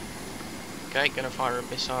 Okay, gonna fire a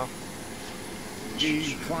missile.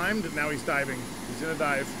 He climbed and now he's diving. He's in a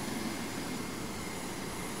dive.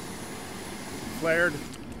 flared.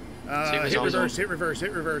 Seaweed's Hit on. reverse, hit reverse,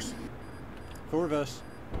 hit reverse. Full reverse.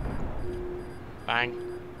 Bang.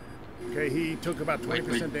 Okay, he took about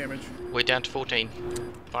 20% damage. We're down to 14.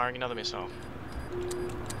 Firing another missile.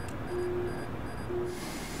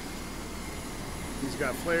 He's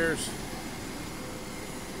got flares.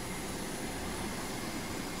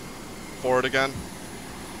 Forward again.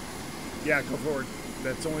 Yeah, go forward.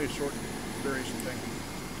 That's only a short duration thing.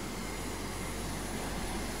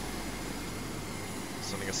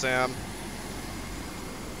 Sending a SAM.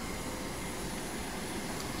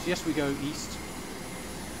 Suggest we go east.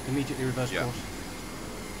 Immediately reverse Yeah. course.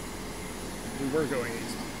 We were going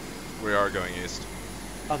east. We are going east.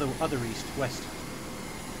 Other east, west.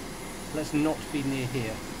 Let's not be near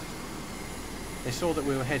here. They saw that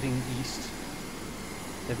we were heading east.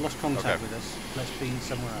 They've lost contact with us. Let's be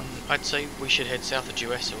somewhere else. I'd say we should head south of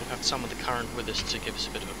US, so we'll have some of the current with us to give us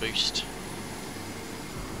a bit of a boost.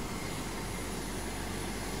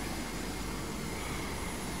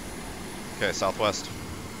 Okay, southwest.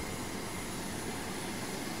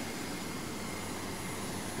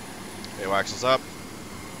 AWACS is up.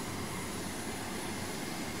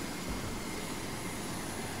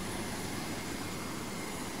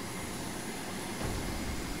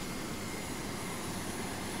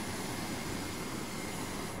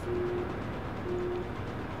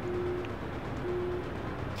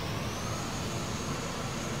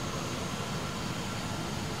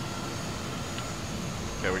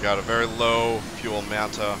 Okay, we got a very low fuel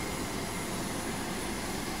manta.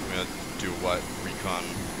 I'm gonna do what recon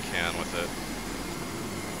can with it.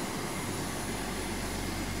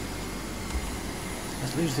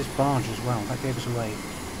 Let's lose this barge as well. That gave us away.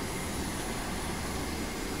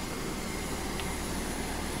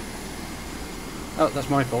 Oh, that's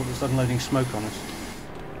my fault. It's unloading smoke on us.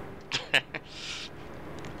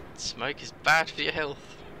 Smoke is bad for your health.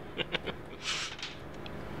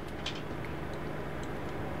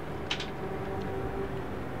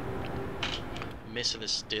 Missile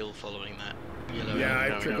is still following that yellow.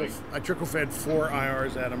 Yeah, I trickle fed 4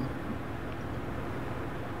 IRs at him.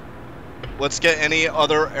 Let's get any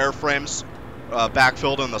other airframes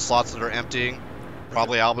backfilled in the slots that are emptying.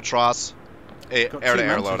 Probably Albatross.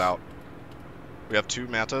 Air-to-air loadout. We have 2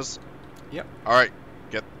 mantas? Yep. Alright,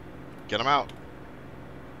 get them out.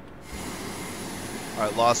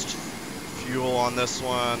 Alright, lost fuel on this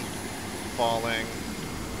one. Falling.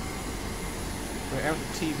 We're out of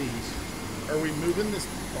TVs. Are we moving this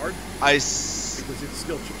barge? Because it's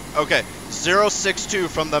still... Okay, 062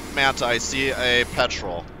 from the manta. I see a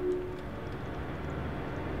petrol.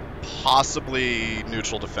 Possibly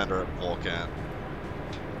neutral defender at Vulcan.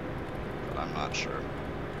 But I'm not sure.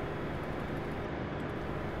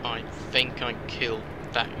 I think I killed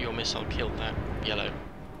that. Your missile killed that yellow.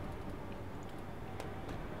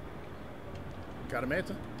 Got a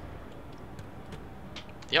manta?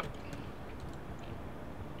 Yep.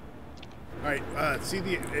 Alright,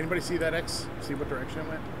 anybody see that X? See what direction it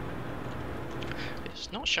went?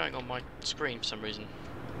 It's not showing on my screen for some reason.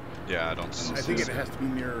 Yeah, I don't see I think it has to be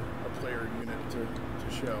near a player unit to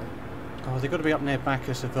show. Oh, they've got to be up near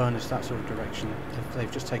Bacchus, Avernus, that sort of direction. They've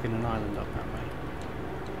just taken an island up that way.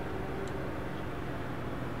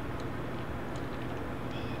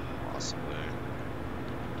 Possibly.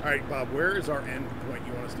 Alright, Bob, where is our end point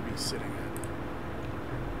you want us to be sitting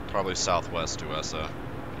at? Probably southwest USA.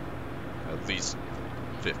 At least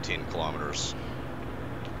 15 kilometers.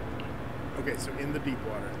 Okay, so in the deep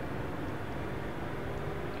water.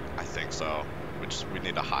 I think so. We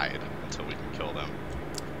need to hide until we can kill them.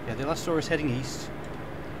 Yeah, the last saw is heading east.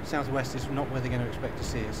 Southwest is not where they're going to expect to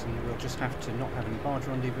see us, and we'll just have to not have any barge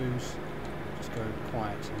rendezvous. Just go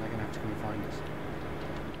quiet, and they're going to have to come and find us.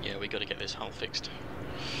 Yeah, we got to get this hull fixed.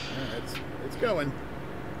 Yeah, it's going.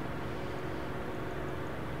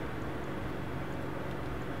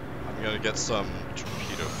 I'm gonna get some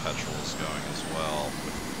torpedo petrols going as well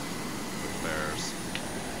with bears.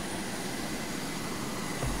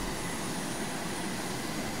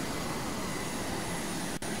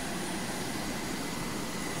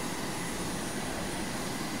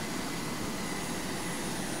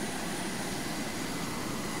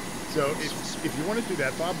 So if you want to do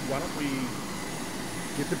that, Bob, why don't we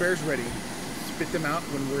get the bears ready, spit them out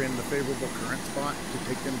when we're in the favorable current spot to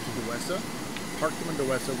take them to the Wessa, park them in the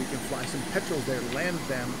Wessa, we can fly some petrols there, land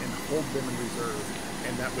them, and hold them in reserve,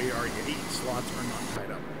 and that way our 8 slots are not tied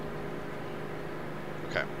up.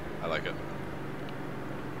 Okay, I like it.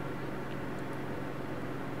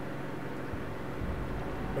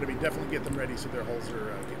 But I mean, definitely get them ready so their hulls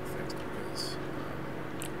are getting fixed, because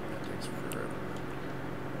that takes forever.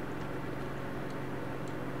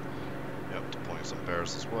 Yep, deploying some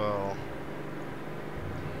bears as well.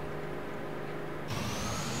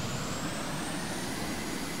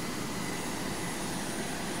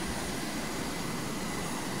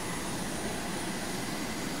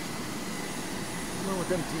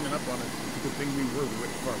 them teaming up on it. It's a good thing we were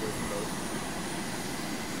far away from those.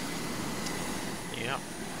 Yeah.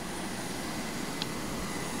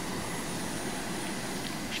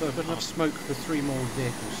 So I've got enough smoke for 3 more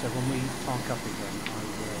vehicles, so when we park up again, I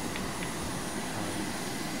will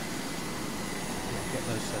get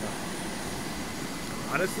those set up.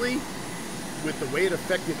 Honestly, with the way it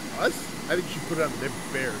affected us, I think you should put it on the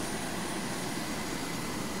Bears.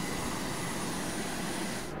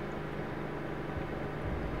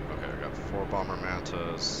 Okay, I got 4 bomber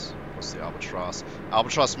mantas. What's the Albatross?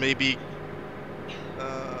 Albatross may be...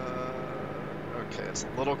 okay, it's a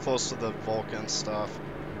little close to the Vulcan stuff.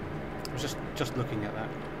 I was just looking at that.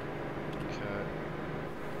 Okay.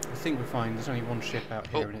 I think we're fine. There's only one ship out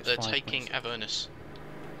here, Oh, and it's they're 5 taking points. Avernus.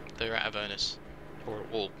 They're at Avernus. Or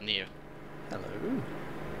near. Hello.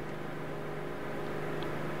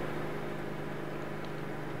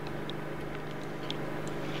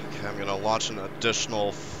 Okay, I'm gonna launch an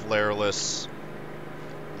additional flareless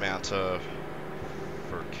manta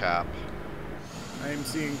for Cap. I am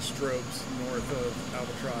seeing strobes north of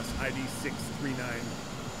Albatross, ID 639.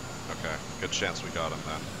 Okay, good chance we got him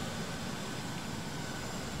then.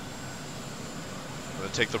 I'm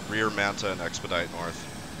gonna take the rear manta and expedite north.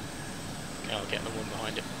 Okay, I'll get the one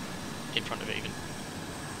behind it. In front of it even.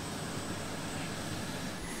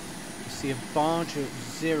 I see a barge at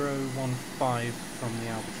 015 from the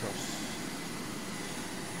Albatross.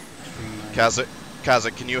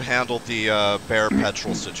 Kazzik, can you handle the Bear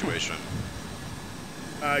petrol situation?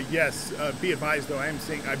 Yes, be advised though, I'm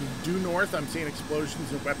due north, I'm seeing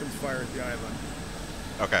explosions and weapons fire at the island.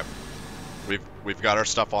 Okay. We've got our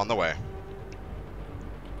stuff on the way.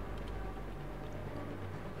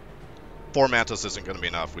 4 mantas isn't going to be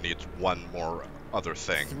enough. We need 1 more other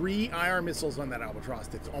thing. 3 IR missiles on that Albatross.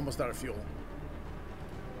 It's almost out of fuel.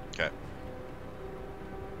 Okay.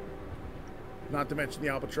 Not to mention the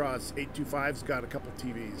Albatross 825's got a couple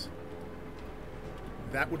TVs.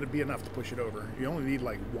 That would be enough to push it over. You only need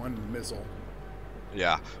like 1 missile.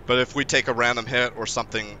 Yeah, but if we take a random hit or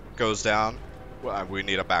something goes down, well, we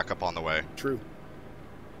need a backup on the way. True.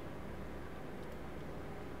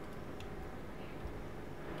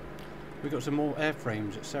 We got some more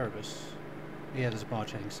airframes at Cerebus. Yeah, there's a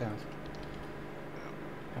barge heading south.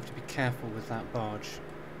 Have to be careful with that barge.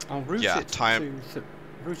 I'll route it to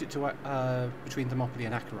between Thermopylae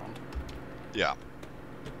and Acheron. Yeah.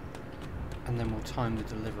 And then we'll time the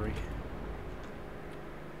delivery.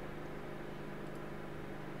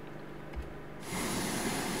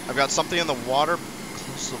 I've got something in the water,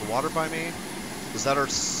 close to the water by me. Is that our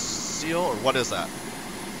seal, or what is that?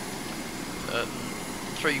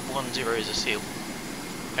 310 is a seal.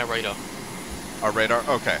 Our radar. Our radar?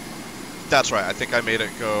 Okay. That's right, I think I made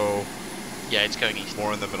it go... Yeah, it's going east.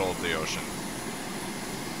 More in the middle of the ocean.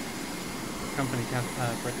 Company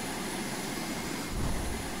Brett.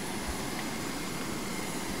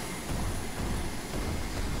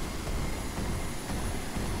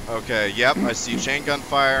 Okay, yep, I see chain gun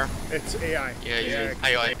fire. It's AI. Yeah,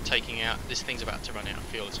 AI taking out. This thing's about to run out of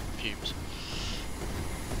fuel. It's fumes.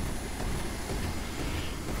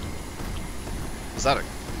 Is that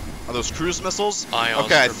are those cruise missiles? IRs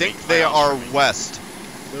okay, I think they are west.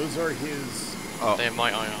 Those are his... Oh. They're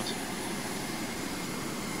my IRs.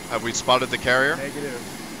 Have we spotted the carrier? Negative.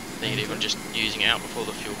 Negative, I'm just using it out before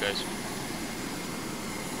the fuel goes.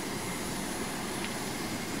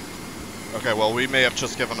 Okay, well, we may have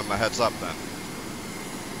just given them a heads up then.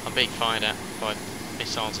 I'm being fired at by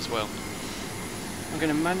missiles as well. I'm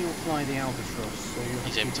going to manual fly the Albatross, so you'll have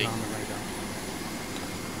He's to keep empty. an eye on the radar.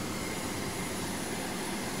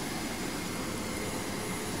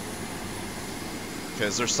 Okay,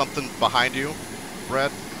 is there something behind you,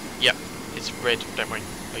 Brad? Yep, it's red, don't worry,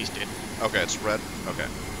 I used it. Okay, it's red, okay.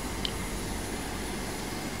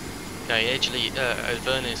 Okay, actually,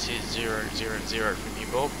 Avernus is 000 from you,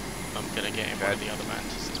 Bob. I'm gonna get in one of the other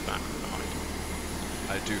mantis that's back behind.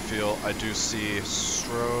 I do see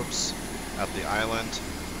strobes at the island.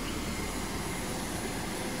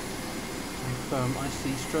 I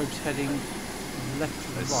see strobes heading left to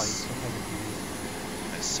right ahead of you.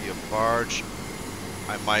 I see a barge.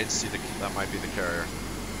 I might see that might be the carrier.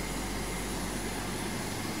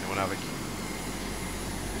 Anyone have a key?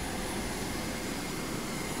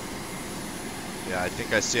 Yeah, I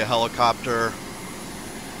think I see a helicopter.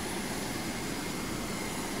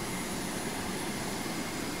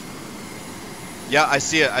 Yeah, I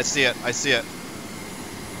see it, I see it, I see it.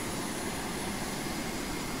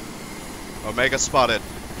 Omega spotted.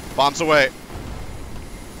 Bombs away.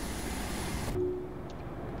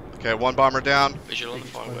 Okay, 1 bomber down. Visual on the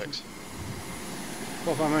fireworks.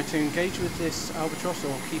 Bob, am I to engage with this Albatross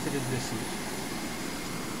or keep it at a distance?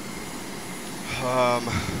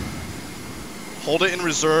 Hold it in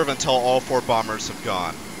reserve until all 4 bombers have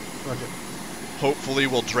gone. Roger. Hopefully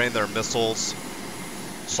we'll drain their missiles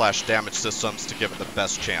 / damage systems to give it the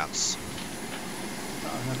best chance.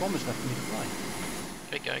 Oh, no bombers left for me to fly.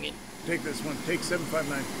 Okay, going in. Take this one. Take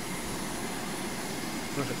 759.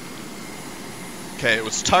 Roger. Okay, it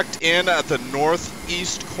was tucked in at the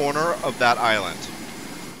northeast corner of that island.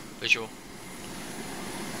 Visual.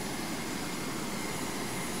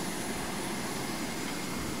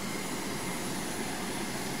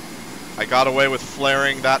 I got away with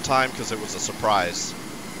flaring that time because it was a surprise.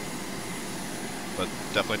 But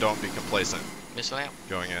definitely don't be complacent. Missile out.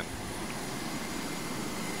 Going in.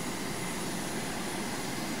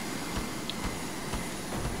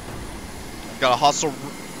 Got a hostile.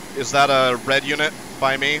 Is that a red unit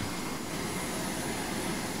by me?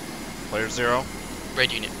 Player 0.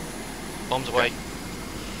 Red unit. Bombs away.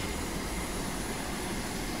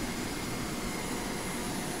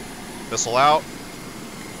 Missile out.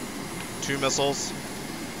 2 missiles.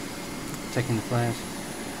 Taking the flares.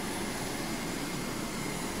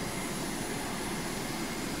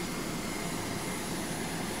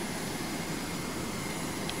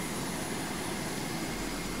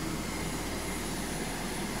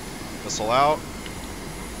 Missile out.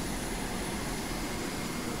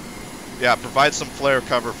 Yeah, provide some flare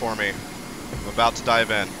cover for me. I'm about to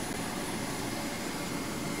dive in.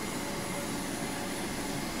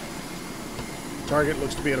 Target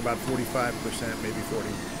looks to be at about 45%, maybe 40.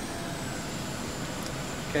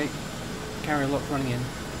 Okay. Carrier lock running in.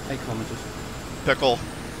 8 kilometers. Pickle.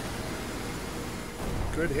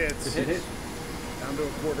 Good hits. Good hits. Down to a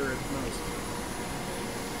quarter at most.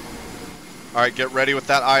 Alright, get ready with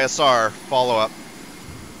that ISR. Follow up.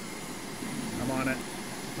 I'm on it.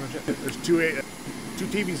 Roger. There's two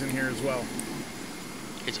TVs in here as well.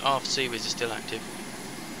 Its aft seawiz is still active.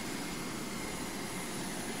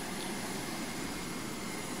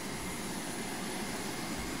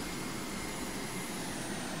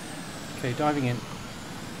 Okay, diving in.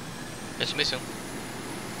 There's a missile.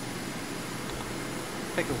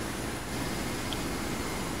 Pickle.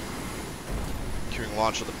 Queuing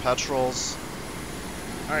launch of the petrels.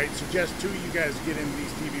 Alright, suggest 2 of you guys get into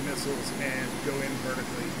these TV missiles and go in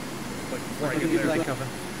vertically. Like before I Give get you there. light cover.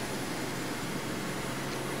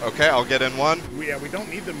 Okay, I'll get in 1. Yeah, we don't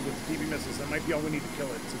need them with TV missiles. That might be all we need to kill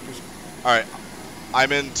it. So just Alright,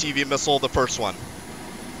 I'm in TV missile, the first one.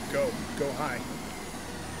 go high.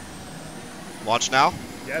 Launch now?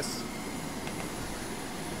 Yes.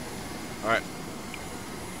 Alright.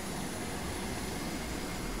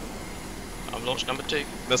 I'm launch number 2.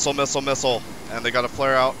 Missile, missile, missile. And they got a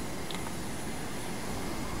flare out.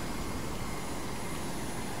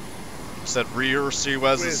 Said rear CWES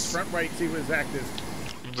Whiz, is... front right CWES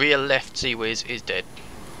active. Rear left seawiz is dead.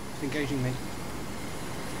 It's engaging me.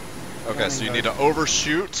 Okay, so you need to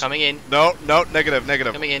overshoot. Coming in. No, negative.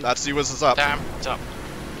 Coming in. That CWES is up. Damn, it's up.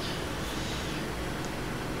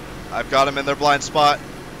 I've got him in their blind spot.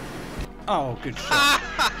 Oh, good shot.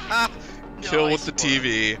 Kill Nice with the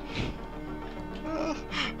TV.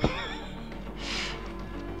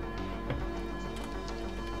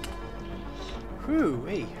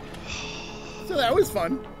 Whew-wee. So that was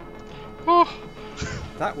fun.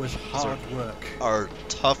 That was hard work. Our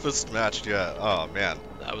toughest match yet. Oh man.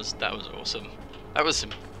 That was awesome. That was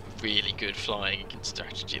some really good flying and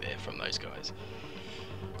strategy there from those guys.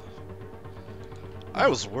 I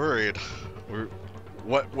was worried.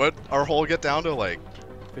 What our hull get down to, like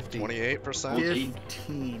 15. 28%?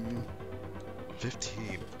 15.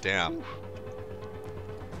 15. Damn.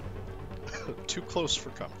 Too close for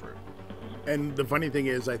comfort. And the funny thing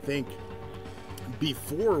is, I think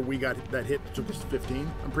before we got that hit that took us to 15,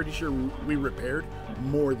 I'm pretty sure we repaired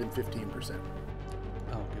more than 15%.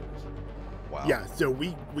 Oh, goodness. Wow. Yeah, so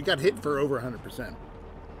we got hit for over 100%.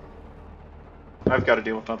 I've got to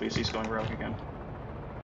deal with WC's going rogue again.